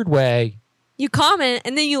a weird way, You comment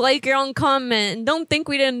and then you like your own comment and don't think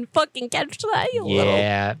we didn't fucking catch that, you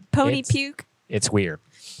yeah, little pony it's- puke. It's weird.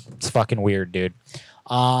 It's fucking weird, dude.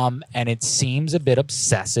 And it seems a bit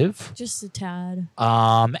obsessive. Just a tad.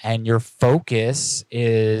 And your focus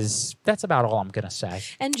is, that's about all I'm going to say.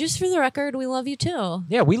 And just for the record, we love you too.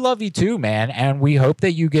 Yeah, we love you too, man. And we hope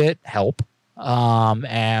that you get help.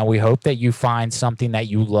 And we hope that you find something that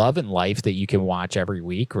you love in life that you can watch every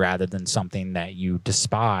week rather than something that you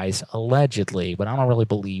despise, allegedly. But I don't really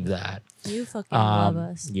believe that. You fucking love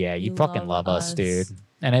us. Yeah, you fucking love us, dude.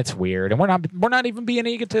 And it's weird. And we're not even being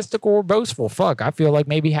egotistical or boastful. Fuck. I feel like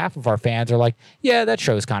maybe half of our fans are like, yeah, that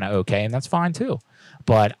show's kind of okay, and that's fine too.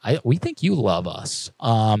 But we think you love us.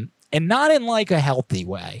 And not in like a healthy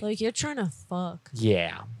way. Like you're trying to fuck.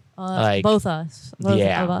 Yeah. Like, both us. Both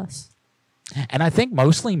yeah. of us. And I think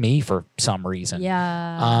mostly me for some reason.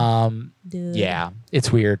 Yeah. Dude. Yeah,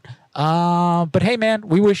 it's weird. But hey, man,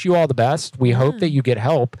 we wish you all the best. We hope that you get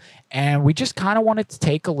help. And we just kind of wanted to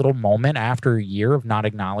take a little moment after a year of not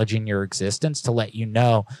acknowledging your existence to let you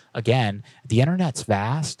know, again, the internet's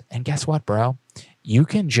vast. And guess what, bro? You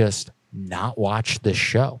can just not watch this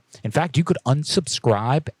show. In fact, you could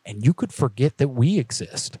unsubscribe and you could forget that we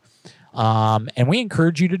exist. And we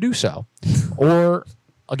encourage you to do so. Or,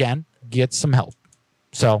 again, get some help.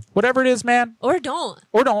 So whatever it is, man. Or don't.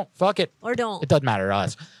 Or don't. Fuck it. Or don't. It doesn't matter to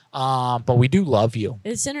us. But we do love you.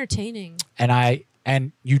 It's entertaining.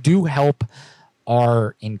 And you do help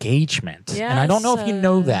our engagement. And I don't know if you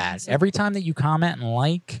know that. Every time that you comment and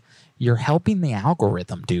like, you're helping the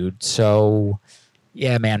algorithm, dude. So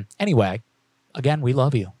yeah, man. Anyway, again, we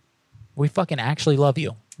love you. We fucking actually love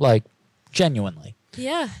you. Like, genuinely.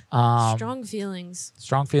 Yeah. Strong feelings.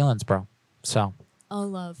 Strong feelings, bro. So All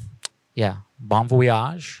love. yeah. Bon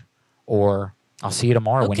voyage. Or I'll see you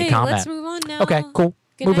tomorrow when you comment. Okay, let's move on now. Okay, cool.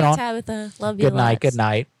 Good Moving night, on. Tabitha. Love you Good night. lots. Good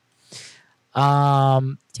night.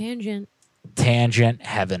 Tangent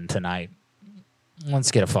heaven tonight.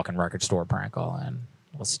 Let's get a fucking record store prank call in.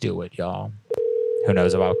 Let's do it, y'all. Who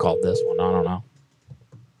knows if I called this one? I don't know.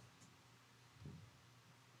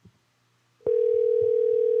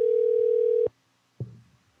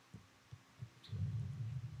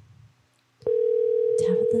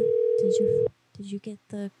 Tabitha, did you get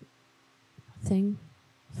the thing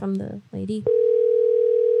from the lady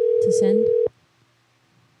to send?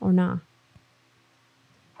 Or nah?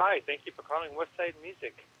 Hi, thank you for calling Westside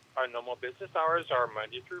Music. Our normal business hours are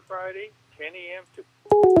Monday through Friday, 10 a.m. to...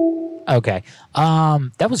 Okay.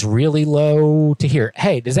 That was really low to hear.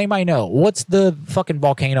 Hey, does anybody know what's the fucking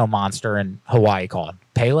volcano monster in Hawaii called?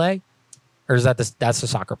 Pele? Or is that that's the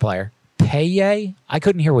soccer player? Pele? I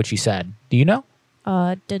couldn't hear what you said. Do you know?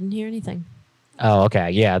 Didn't hear anything. Oh, okay.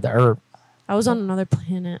 Yeah. I was on another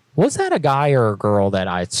planet. Was that a guy or a girl that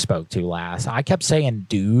I spoke to last? I kept saying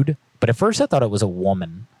dude, but at first I thought it was a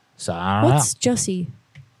woman. So I don't What's know. Jussie?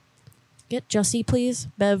 Get Jussie, please.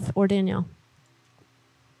 Bev or Danielle.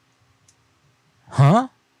 Huh?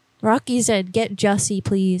 Rocky said, get Jussie,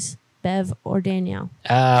 please. Bev or Danielle.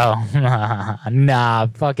 Oh, nah.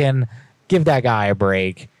 Fucking give that guy a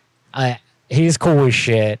break. He's cool as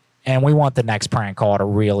shit. And we want the next prank call to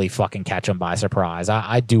really fucking catch him by surprise.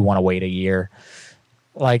 I do want to wait a year.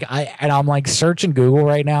 Like, I'm like searching Google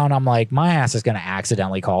right now, and I'm like, my ass is going to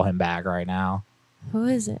accidentally call him back right now. Who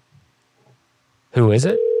is it? Who is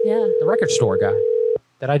it? Yeah. The record store guy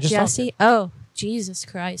that I just talked to. Jussie? Oh, Jesus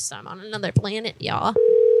Christ. I'm on another planet, y'all.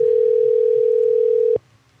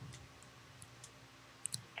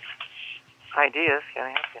 Ideas, can I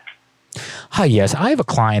help you? Hi, yes. I have a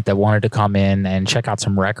client that wanted to come in and check out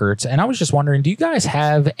some records. And I was just wondering, do you guys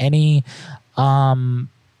have any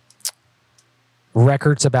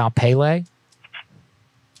records about Pele?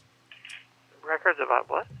 Records about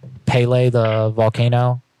what? Pele, the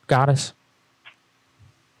volcano goddess?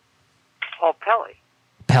 Oh, Pele.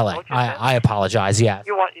 Pele. I apologize. Yeah.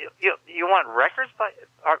 You want records by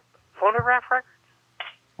phonograph records?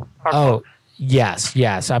 Oh, yes,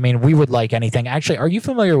 yes. I mean, we would like anything. Actually, are you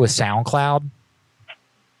familiar with SoundCloud?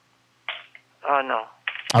 No.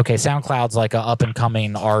 Okay, SoundCloud's like a up and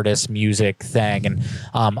coming artist music thing, and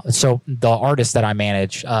so the artist that I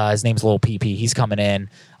manage, his name's Lil PP. He's coming in,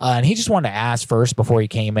 and he just wanted to ask first before he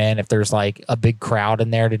came in if there's like a big crowd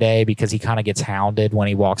in there today because he kind of gets hounded when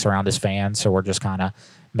he walks around his fans. So we're just kind of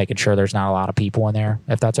making sure there's not a lot of people in there,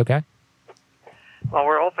 if that's okay. Well,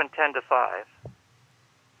 we're open 10 to 5,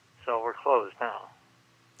 so we're closed now.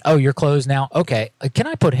 Oh, you're closed now? Okay. Can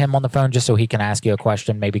I put him on the phone just so he can ask you a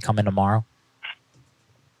question, maybe come in tomorrow?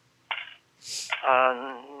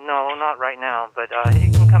 No, not right now, but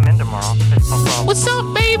you can come in tomorrow. It's no problem. What's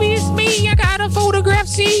up, baby? It's me. I got a photograph.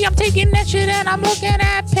 See, I'm taking that shit and I'm looking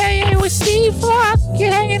at pay with Steve Flock.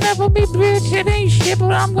 You're hanging up with me, bitch. It ain't shit,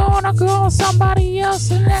 but I'm gonna call somebody else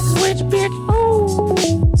the next witch, bitch.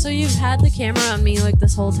 Ooh. So you've had the camera on me like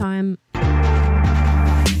this whole time.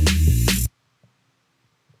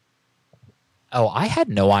 Oh, I had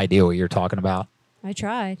no idea what you're talking about. I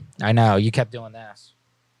tried. I know. You kept doing this.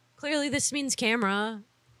 Clearly, this means camera.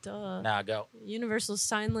 Duh. Nah, go. Universal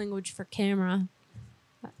sign language for camera.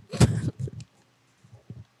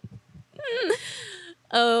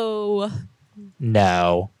 Oh.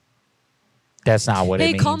 No. That's not what it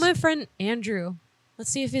Hey, means. call my friend Andrew. Let's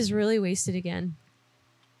see if he's really wasted again.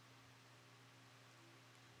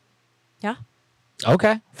 Yeah?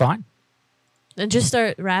 Okay, fine. And just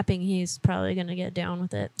start rapping. He's probably going to get down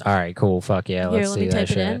with it. All right, cool. Fuck yeah. Here, Let's let see me that type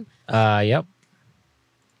it shit. in. Yep.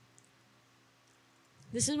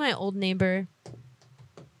 This is my old neighbor.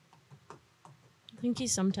 I think he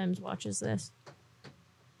sometimes watches this.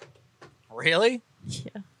 Really?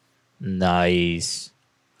 Yeah. Nice.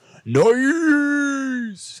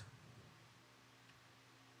 Nice.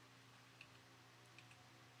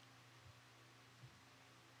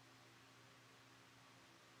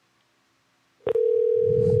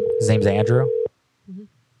 His name's Andrew.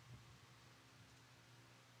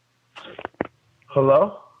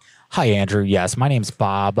 Hello? Hi, Andrew. Yes, my name's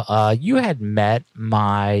Bob. You had met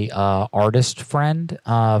my artist friend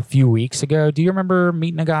a few weeks ago. Do you remember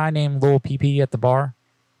meeting a guy named Lil PP at the bar?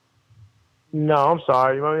 No, I'm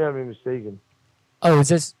sorry. You might have me mistaken. Oh,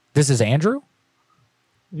 this is Andrew?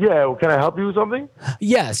 Yeah, well, can I help you with something?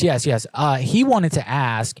 Yes. He wanted to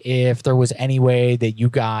ask if there was any way that you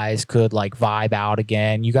guys could like vibe out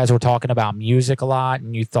again. You guys were talking about music a lot,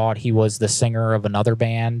 and you thought he was the singer of another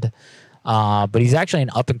band. But he's actually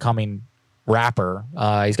an up-and-coming rapper.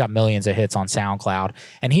 He's got millions of hits on SoundCloud,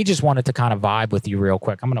 and he just wanted to kind of vibe with you real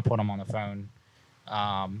quick. I'm going to put him on the phone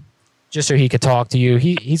just so he could talk to you.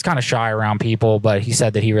 He's kind of shy around people, but he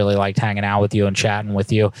said that he really liked hanging out with you and chatting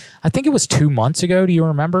with you. I think it was 2 months ago. Do you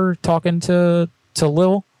remember talking to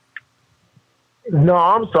Lil? No,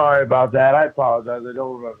 I'm sorry about that. I apologize. I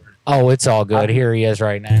don't remember. Oh, it's all good. Here he is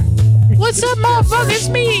right now. What's up, motherfucker? It's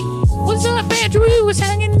me. What's up, Andrew? We was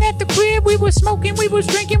hanging at the crib. We was smoking. We was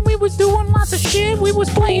drinking. We was doing lots of shit. We was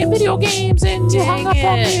playing video games. And you hung up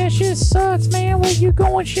on me. That shit sucks, man. Where you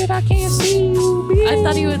going? Shit, I can't see you, bitch. I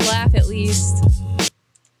thought he would laugh at least.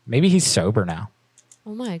 Maybe he's sober now.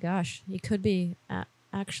 Oh my gosh. He could be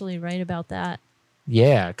actually right about that.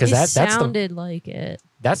 Yeah, because that's sounded like it.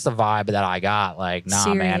 That's the vibe that I got. Like,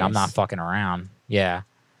 nah, man, I'm Serious. not fucking around. Yeah.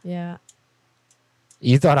 Yeah.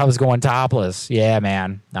 You thought I was going topless. Yeah,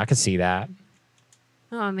 man. I could see that.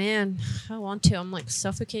 Oh man, I want to. I'm like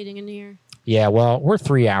suffocating in here. Yeah, well, we're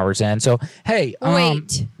 3 hours in. So, hey.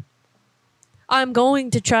 Wait. I'm going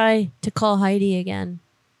to try to call Heidi again.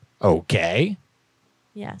 Okay.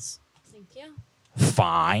 Yes. Thank you.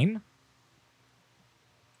 Fine.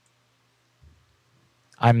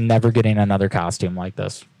 I'm never getting another costume like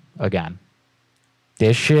this again.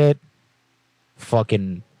 This shit,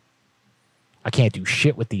 fucking, I can't do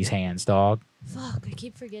shit with these hands, dog. Fuck, I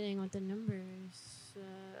keep forgetting what the number is.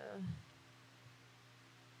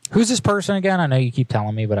 Who's this person again? I know you keep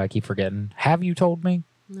telling me, but I keep forgetting. Have you told me?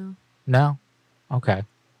 No. No? Okay.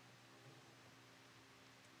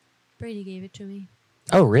 Brady gave it to me.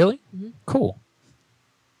 Oh, really? Mhm. Cool.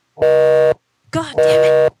 God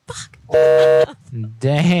damn it. Fuck.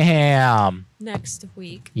 Damn. Next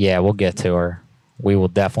week. Yeah, we'll get to her. We will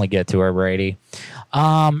definitely get to her, Brady.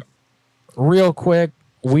 Real quick,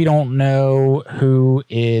 we don't know who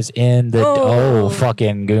is in the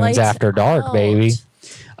fucking Goons Lights After Dark, out. baby.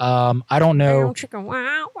 I don't know Chicken.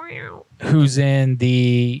 Wow, wow. who's in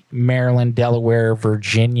the Maryland, Delaware,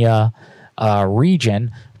 Virginia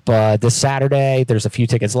region, but this Saturday there's a few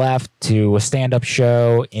tickets left to a stand-up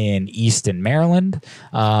show in Easton, Maryland,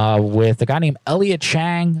 with a guy named Elliot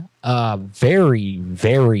Chang. Very,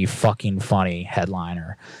 very fucking funny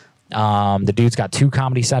headliner. The dude's got 2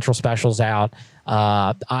 Comedy Central specials out.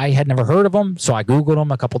 I had never heard of him, so I Googled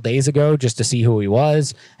him a couple days ago just to see who he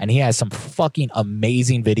was, and he has some fucking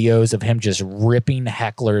amazing videos of him just ripping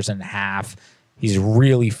hecklers in half. He's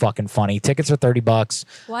really fucking funny. Tickets are $30.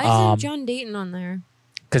 Why isn't John Dayton on there?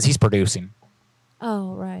 Because he's producing.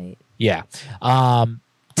 Oh, right. Yeah.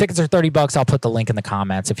 Tickets are $30. I'll put the link in the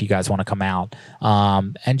comments if you guys want to come out.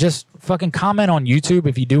 And just fucking comment on YouTube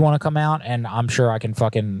if you do want to come out. And I'm sure I can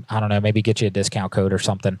fucking, I don't know, maybe get you a discount code or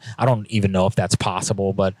something. I don't even know if that's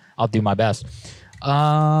possible, but I'll do my best.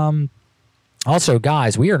 Also,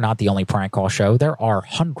 guys, we are not the only prank call show. There are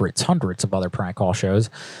hundreds of other prank call shows.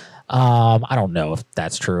 I don't know if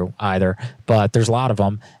that's true either, but there's a lot of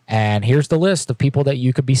them. And here's the list of people that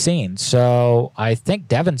you could be seeing. So I think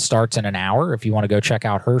Devin starts in an hour if you want to go check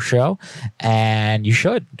out her show. And you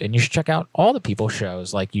should. And you should check out all the people's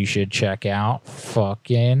shows. Like you should check out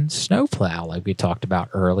fucking Snowplow, like we talked about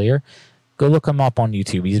earlier. Go look him up on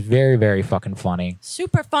YouTube. He's very, very fucking funny.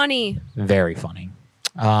 Super funny. Very funny.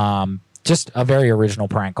 Just a very original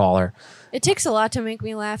prank caller. It takes a lot to make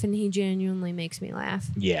me laugh, and he genuinely makes me laugh.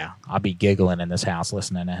 Yeah, I'll be giggling in this house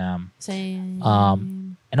listening to him. Same.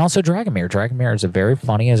 And also Dragomir. Dragomir is a very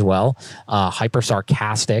funny as well, hyper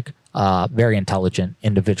sarcastic, very intelligent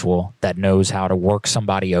individual that knows how to work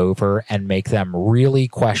somebody over and make them really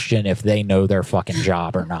question if they know their fucking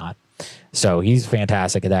job or not. So he's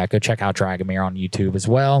fantastic at that. Go check out Dragomir on YouTube as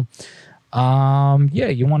well. Yeah,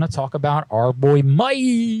 you want to talk about our boy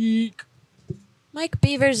Mike? Mike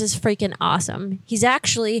Beavers is freaking awesome. He's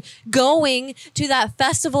actually going to that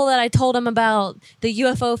festival that I told him about, the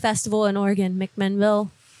UFO festival in Oregon, McMinnville.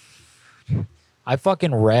 I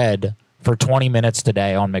fucking read for 20 minutes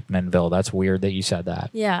today on McMinnville. That's weird that you said that.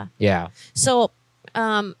 Yeah. Yeah. So,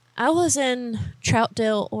 I was in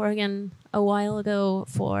Troutdale, Oregon a while ago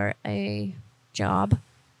for a job,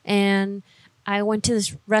 and I went to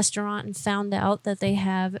this restaurant and found out that they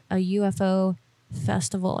have a UFO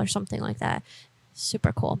festival or something like that.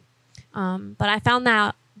 Super cool. But I found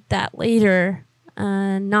that later,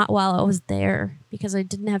 not while I was there, because I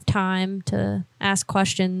didn't have time to ask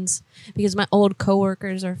questions because my old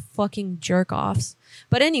coworkers are fucking jerk-offs.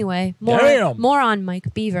 But anyway, more on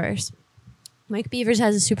Mike Beavers. Mike Beavers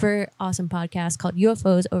has a super awesome podcast called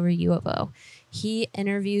UFOs Over UFO. He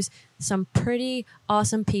interviews some pretty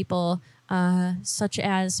awesome people, such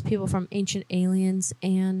as people from Ancient Aliens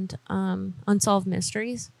and Unsolved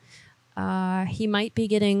Mysteries. He might be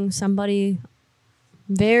getting somebody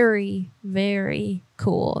very, very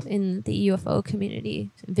cool in the UFO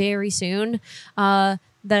community very soon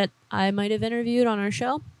that I might have interviewed on our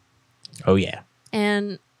show. Oh, yeah.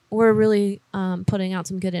 And we're really putting out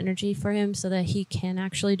some good energy for him so that he can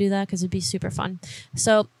actually do that, because it'd be super fun.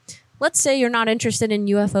 So let's say you're not interested in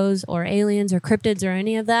UFOs or aliens or cryptids or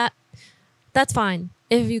any of that. That's fine.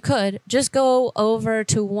 If you could, just go over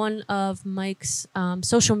to one of Mike's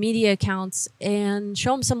social media accounts and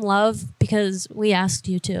show him some love, because we asked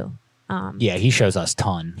you to. Yeah, he shows us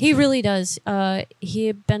ton. He really does.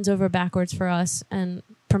 He bends over backwards for us and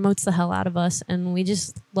promotes the hell out of us, and we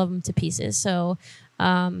just love him to pieces. So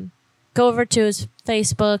go over to his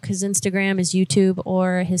Facebook, his Instagram, his YouTube,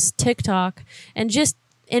 or his TikTok, and just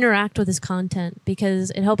interact with his content, because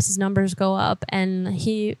it helps his numbers go up, and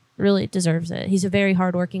he really deserves it. He's a very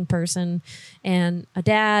hardworking person, and a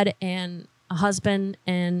dad, and a husband,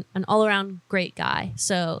 and an all-around great guy.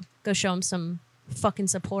 So go show him some fucking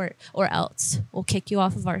support, or else we'll kick you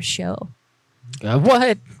off of our show.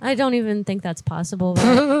 What? I don't even think that's possible,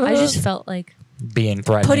 but I just felt like being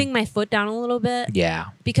threatened, putting my foot down a little bit. Yeah.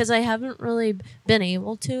 Because I haven't really been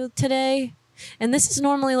able to today. And this is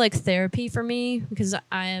normally like therapy for me, because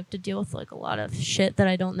I have to deal with like a lot of shit that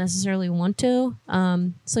I don't necessarily want to.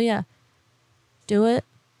 So yeah, do it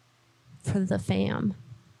for the fam.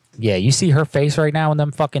 Yeah, you see her face right now with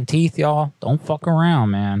them fucking teeth, y'all. Don't fuck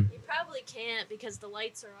around, man. You probably can't because the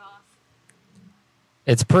lights are off.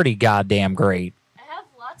 It's pretty goddamn great. I have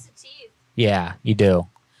lots of teeth. Yeah, you do.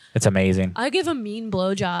 It's amazing. I give a mean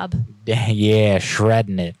blowjob. Yeah,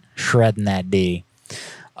 shredding that D.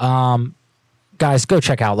 Guys, go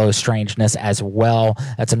check out Low Strangeness as well.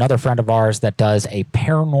 That's another friend of ours that does a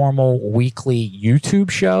paranormal weekly YouTube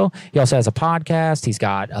show. He also has a podcast. He's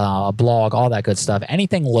got a blog, all that good stuff.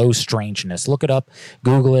 Anything Low Strangeness. Look it up,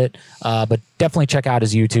 Google it. But definitely check out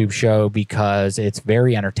his YouTube show because it's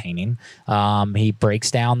very entertaining. He breaks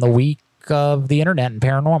down the week of the internet and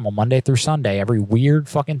paranormal Monday through Sunday. Every weird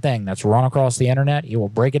fucking thing that's run across the internet, he will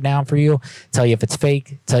break it down for you, tell you if it's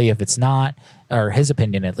fake, tell you if it's not, or his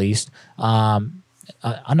opinion at least.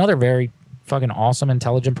 Another very fucking awesome,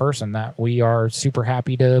 intelligent person that we are super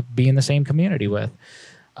happy to be in the same community with.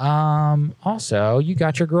 Also, you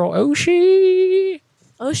got your girl Oshi.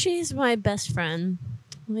 Oh, she's my best friend.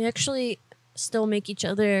 We actually still make each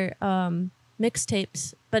other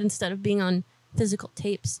mixtapes, but instead of being on physical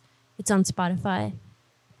tapes, it's on Spotify.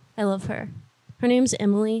 I love her. Her name's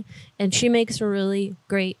Emily, and she makes really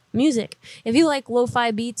great music. If you like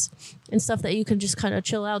lo-fi beats and stuff that you can just kind of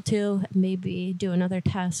chill out to, maybe do another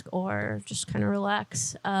task or just kind of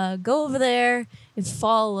relax, go over there and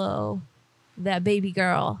follow that baby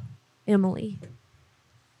girl, Emily,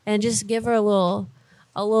 and just give her a little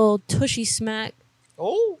tushy smack.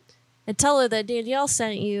 Oh, and tell her that Danielle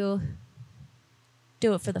sent you.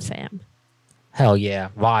 Do it for the fam. Hell yeah.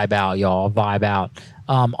 Vibe out, y'all. Vibe out.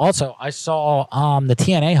 Also, I saw the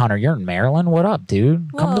TNA Hunter. You're in Maryland. What up, dude?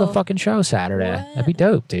 Come to the Whoa. fucking show Saturday. That'd be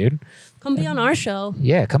dope, dude. Come be on our show.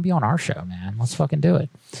 Yeah, come be on our show, man. Let's fucking do it.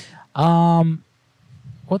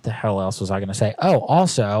 What the hell else was I going to say? Oh,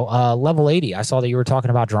 also, Level 80. I saw that you were talking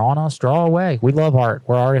about drawing us. Draw away. We love art.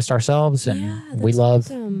 We're artists ourselves, and we love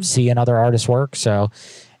seeing other artists' work. So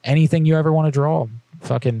anything you ever want to draw,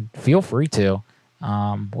 fucking feel free to.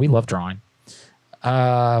 We love drawing.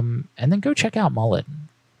 And then go check out Mullet.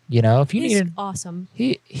 You know, if you He's need, awesome.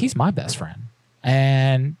 he's my best friend,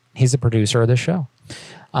 and he's the producer of this show.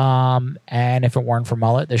 And if it weren't for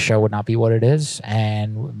Mullet, the show would not be what it is,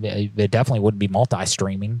 and it definitely wouldn't be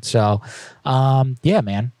multi-streaming. So, yeah,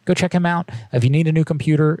 man, go check him out. If you need a new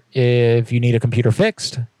computer, if you need a computer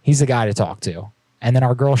fixed, he's the guy to talk to. And then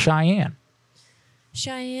our girl Cheyenne.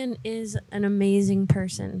 Cheyenne is an amazing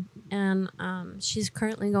person, and she's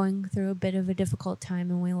currently going through a bit of a difficult time,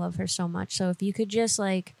 and we love her so much. So if you could just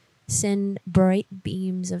send bright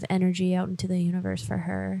beams of energy out into the universe for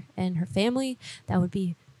her and her family, that would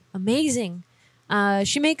be amazing.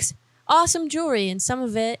 She makes awesome jewelry, and some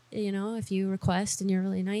of it, if you request and you're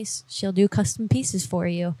really nice, she'll do custom pieces for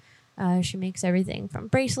you. She makes everything from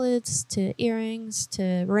bracelets to earrings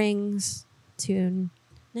to rings to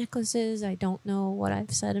necklaces. I don't know what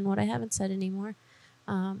I've said and what I haven't said anymore,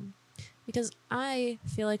 because I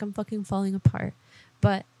feel like I'm fucking falling apart.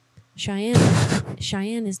 But Cheyenne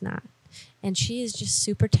is not, and she is just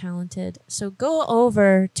super talented. So go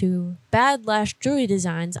over to Bad Lash Jewelry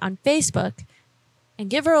Designs on Facebook and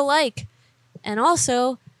give her a like, and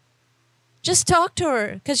also just talk to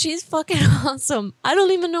her because she's fucking awesome. I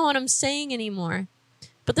don't even know what I'm saying anymore,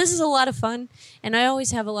 but this is a lot of fun, and I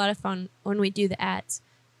always have a lot of fun when we do the ads.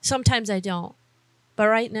 Sometimes I don't, but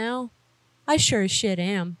right now, I sure as shit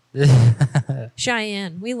am.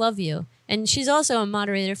 Cheyenne, we love you. And she's also a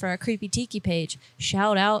moderator for our Creepy Tiki page.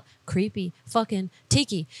 Shout out Creepy fucking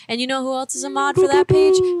Tiki. And you know who else is a mod for that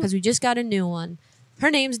page? Because we just got a new one. Her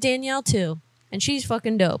name's Danielle too, and she's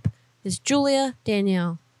fucking dope. It's Julia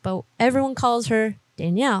Danielle, but everyone calls her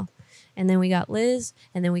Danielle. And then we got Liz,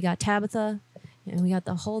 and then we got Tabitha, and we got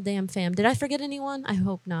the whole damn fam. Did I forget anyone? I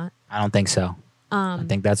hope not. I don't think so. I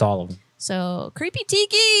think that's all of them. So, Creepy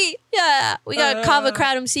Tiki! Yeah! We got Kava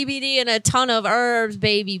Kratom CBD and a ton of herbs,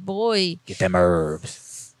 baby boy. Get them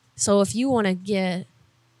herbs. So, if you want to get...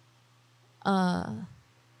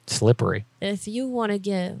 slippery. If you want to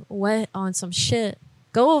get wet on some shit,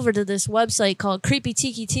 go over to this website called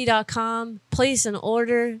creepytikitea.com, place an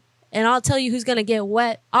order, and I'll tell you who's going to get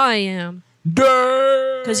wet. I am.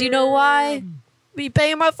 Because you know why? Be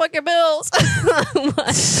paying my fucking bills.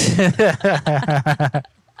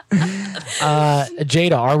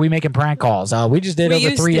 Jada, are we making prank calls? We just did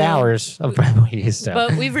over 3 hours of we used to.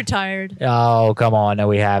 But we've retired. Oh, come on. No,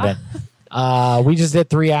 we haven't. We just did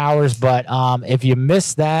 3 hours, but if you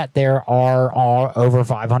missed that, there are over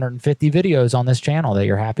 550 videos on this channel that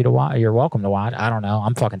you're happy to watch. You're welcome to watch. I don't know.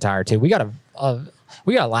 I'm fucking tired too. We got a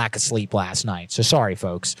lack of sleep last night, so sorry,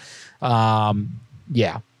 folks.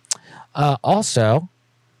 Yeah. Also,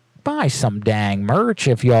 buy some dang merch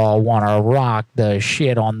if y'all want to rock the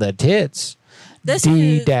shit on the tits.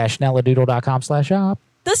 d-nelladoodle.com/shop.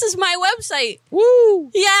 This is my website.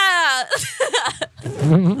 Woo! Yeah.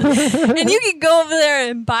 And you can go over there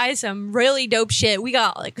and buy some really dope shit. We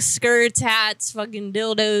got skirts, hats, fucking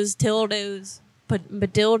dildos, tildos,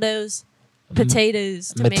 badildos,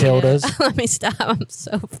 potatoes, tomatoes. Matildas. Let me stop. I'm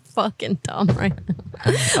so fucking dumb right now.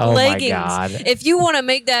 Oh Leggings. my God. If you want to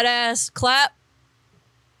make that ass clap,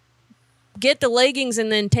 get the leggings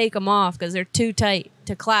and then take them off because they're too tight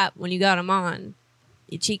to clap when you got them on.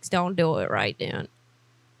 Your cheeks don't do it right then.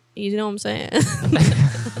 You know what I'm saying?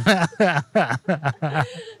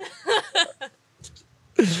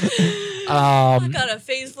 I got a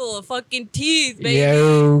face full of fucking teeth, baby.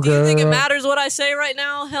 Yo, Do you think it girl. matters what I say right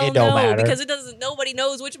now? Hell It don't no, matter. because nobody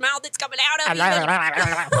knows which mouth it's coming out of.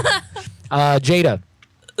 Jada,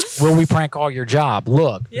 Will we prank call your job?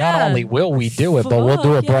 Look, Yeah. not only will we do it, but we'll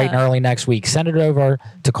do it bright and yeah. early next week. Send it over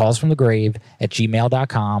to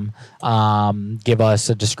callsfromthegrave@gmail.com. Give us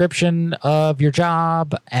a description of your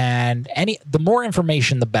job, and the more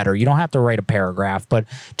information, the better. You don't have to write a paragraph, but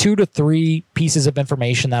 2 to 3 pieces of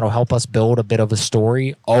information that'll help us build a bit of a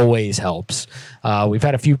story always helps. We've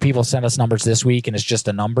had a few people send us numbers this week, and it's just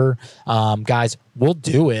a number. Guys, we'll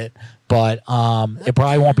do it, but it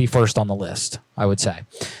probably won't be first on the list, I would say.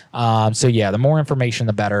 So yeah, the more information,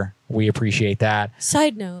 the better. We appreciate that.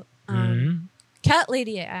 Side note, Mhm. Cat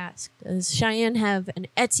Lady asked, does Cheyenne have an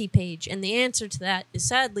Etsy page? And the answer to that is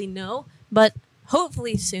sadly no, but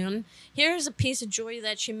hopefully soon. Here's a piece of joy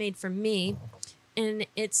that she made for me, and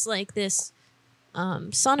it's like this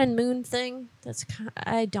sun and moon thing.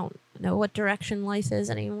 I don't know what direction life is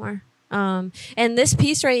anymore. And this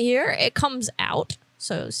piece right here, it comes out.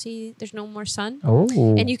 So see, there's no more sun. Oh.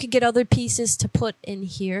 And you could get other pieces to put in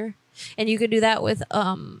here. And you could do that with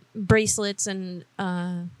bracelets and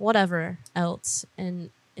whatever else. And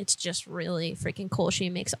it's just really freaking cool. She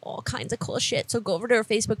makes all kinds of cool shit. So go over to her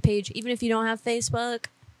Facebook page. Even if you don't have Facebook,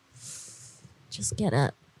 just get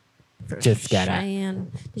it. Just get it.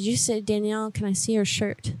 Cheyenne. Did you say, Danielle, can I see your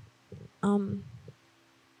shirt? Or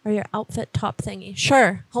your outfit top thingy?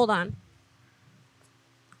 Sure. Hold on.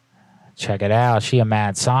 Check it out. She a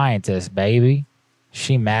mad scientist, baby.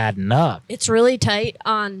 She madding up. It's really tight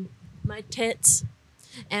on my tits,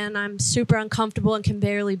 and I'm super uncomfortable and can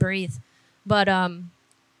barely breathe. But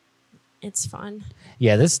it's fun.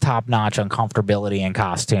 Yeah, this top-notch uncomfortability in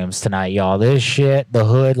costumes tonight, y'all. This shit, the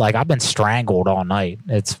hood, like I've been strangled all night.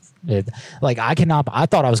 I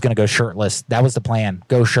thought I was gonna go shirtless. That was the plan.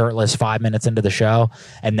 Go shirtless 5 minutes into the show,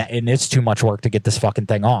 and it's too much work to get this fucking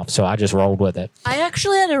thing off. So I just rolled with it. I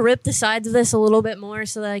actually had to rip the sides of this a little bit more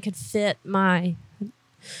so that I could fit my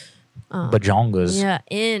Bajongas. Yeah,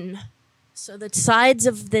 in. So the sides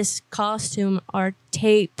of this costume are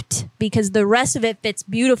taped because the rest of it fits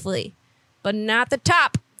beautifully, but not the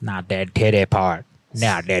top. Not that titty part.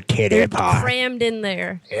 Not that titty They're part. crammed in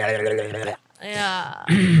there. Yeah.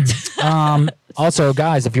 Also,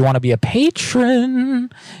 guys, if you want to be a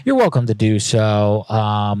patron, you're welcome to do so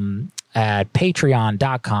at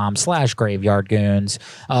patreon.com/graveyardgoons.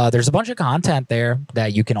 There's a bunch of content there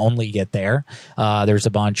that you can only get there. There's a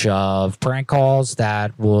bunch of prank calls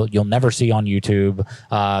that you'll never see on YouTube.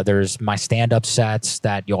 There's my stand-up sets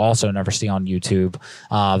that you'll also never see on YouTube.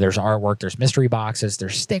 There's artwork. There's mystery boxes.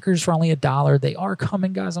 There's stickers for only $1. They are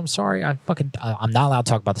coming, guys. I'm sorry. I'm not allowed to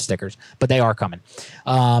talk about the stickers, but they are coming.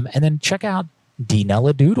 And then check out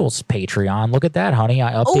Dinella Doodles Patreon. Look at that, honey.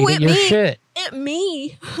 I updated your shit.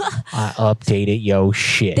 Me. I updated your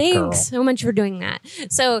shit, Thanks girl. so much for doing that.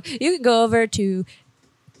 So you can go over to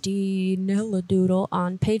Dinella Doodle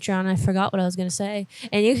on Patreon. I forgot what I was going to say.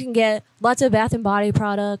 And you can get lots of Bath and Body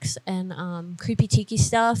products and Creepy Tiki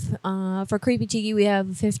stuff. For Creepy Tiki, we have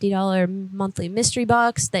a $50 monthly mystery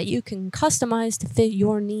box that you can customize to fit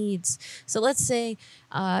your needs. So let's say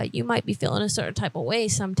you might be feeling a certain type of way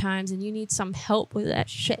sometimes and you need some help with that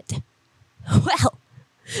shit. Well,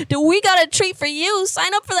 do we got a treat for you?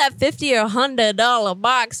 Sign up for that $50 or $100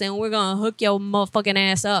 box and we're going to hook your motherfucking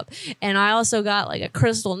ass up. And I also got like a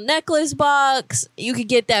crystal necklace box. You could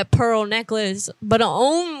get that pearl necklace, but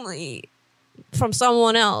only from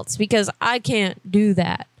someone else because I can't do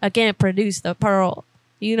that. I can't produce the pearl.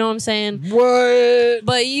 You know what I'm saying? What?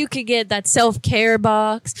 But you could get that self-care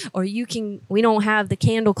box or we don't have the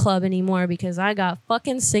candle club anymore because I got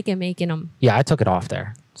fucking sick of making them. Yeah, I took it off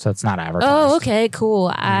there. So it's not advertised. Oh, okay, cool.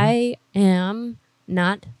 I am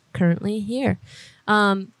not currently here.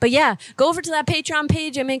 But yeah, go over to that Patreon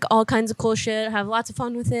page. I make all kinds of cool shit. I have lots of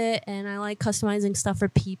fun with it. And I like customizing stuff for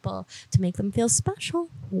people to make them feel special.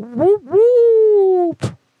 Whoop,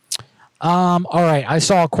 whoop. All right. I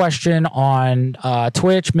saw a question on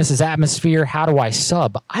Twitch. Mrs. Atmosphere, how do I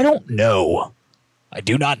sub? I don't know. I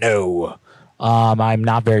do not know. I'm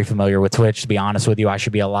not very familiar with Twitch, to be honest with you. I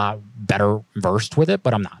should be a lot better versed with it,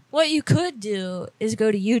 but I'm not. What you could do is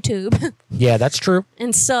go to YouTube Yeah, that's true.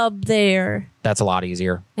 and sub there. That's a lot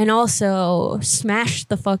easier. And also smash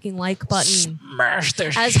the fucking like button. Smash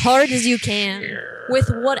the as hard as you can with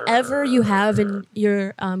whatever you have in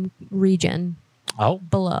your region. Oh.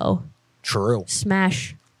 Below. True.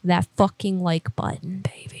 Smash that fucking like button,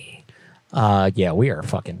 baby. Yeah, we're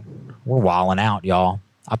wilding out, y'all.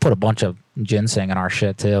 I put a bunch of ginseng in our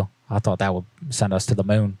shit too. I thought that would send us to the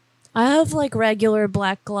moon. I have like regular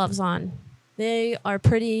black gloves on. They are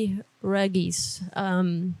pretty reggies.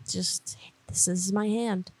 This is my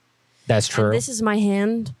hand. That's true. And this is my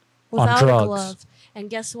hand On without a drugs. glove. And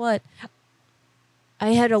guess what?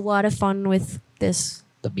 I had a lot of fun with this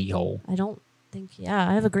The beehole. I don't think. Yeah,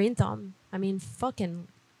 I have a green thumb. I mean, fucking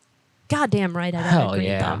goddamn right, I got Hell a green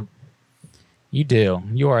yeah. thumb. You do.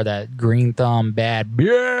 You are that green thumb bad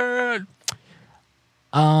bitch.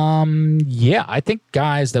 Yeah, I think,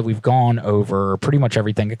 guys, that we've gone over pretty much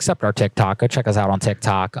everything except our TikTok. Go check us out on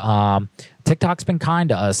TikTok. TikTok's been kind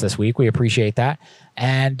to us this week. We appreciate that.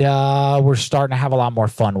 And we're starting to have a lot more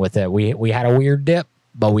fun with it. We had a weird dip,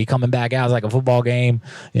 but we coming back out. It's like a football game.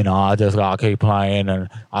 You know, I just got to keep playing, and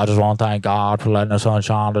I just want to thank God for letting the sun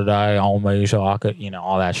shine today on me so I could, you know,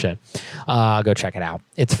 all that shit. Go check it out.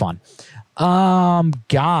 It's fun.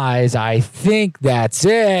 Guys, I think that's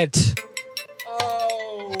it.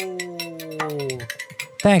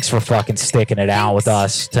 Thanks for fucking sticking it out with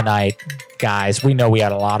us tonight, guys. We know we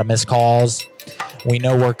had a lot of missed calls. We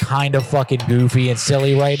know we're kind of fucking goofy and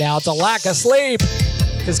silly right now. It's a lack of sleep.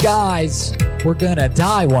 Because, guys, we're going to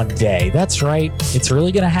die one day. That's right. It's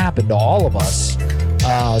really going to happen to all of us.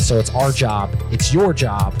 So it's our job. It's your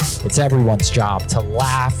job. It's everyone's job to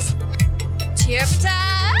laugh. Cheer for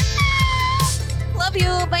time. Love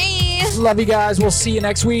you. Bye. Love you guys. We'll see you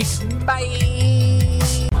next week. Bye.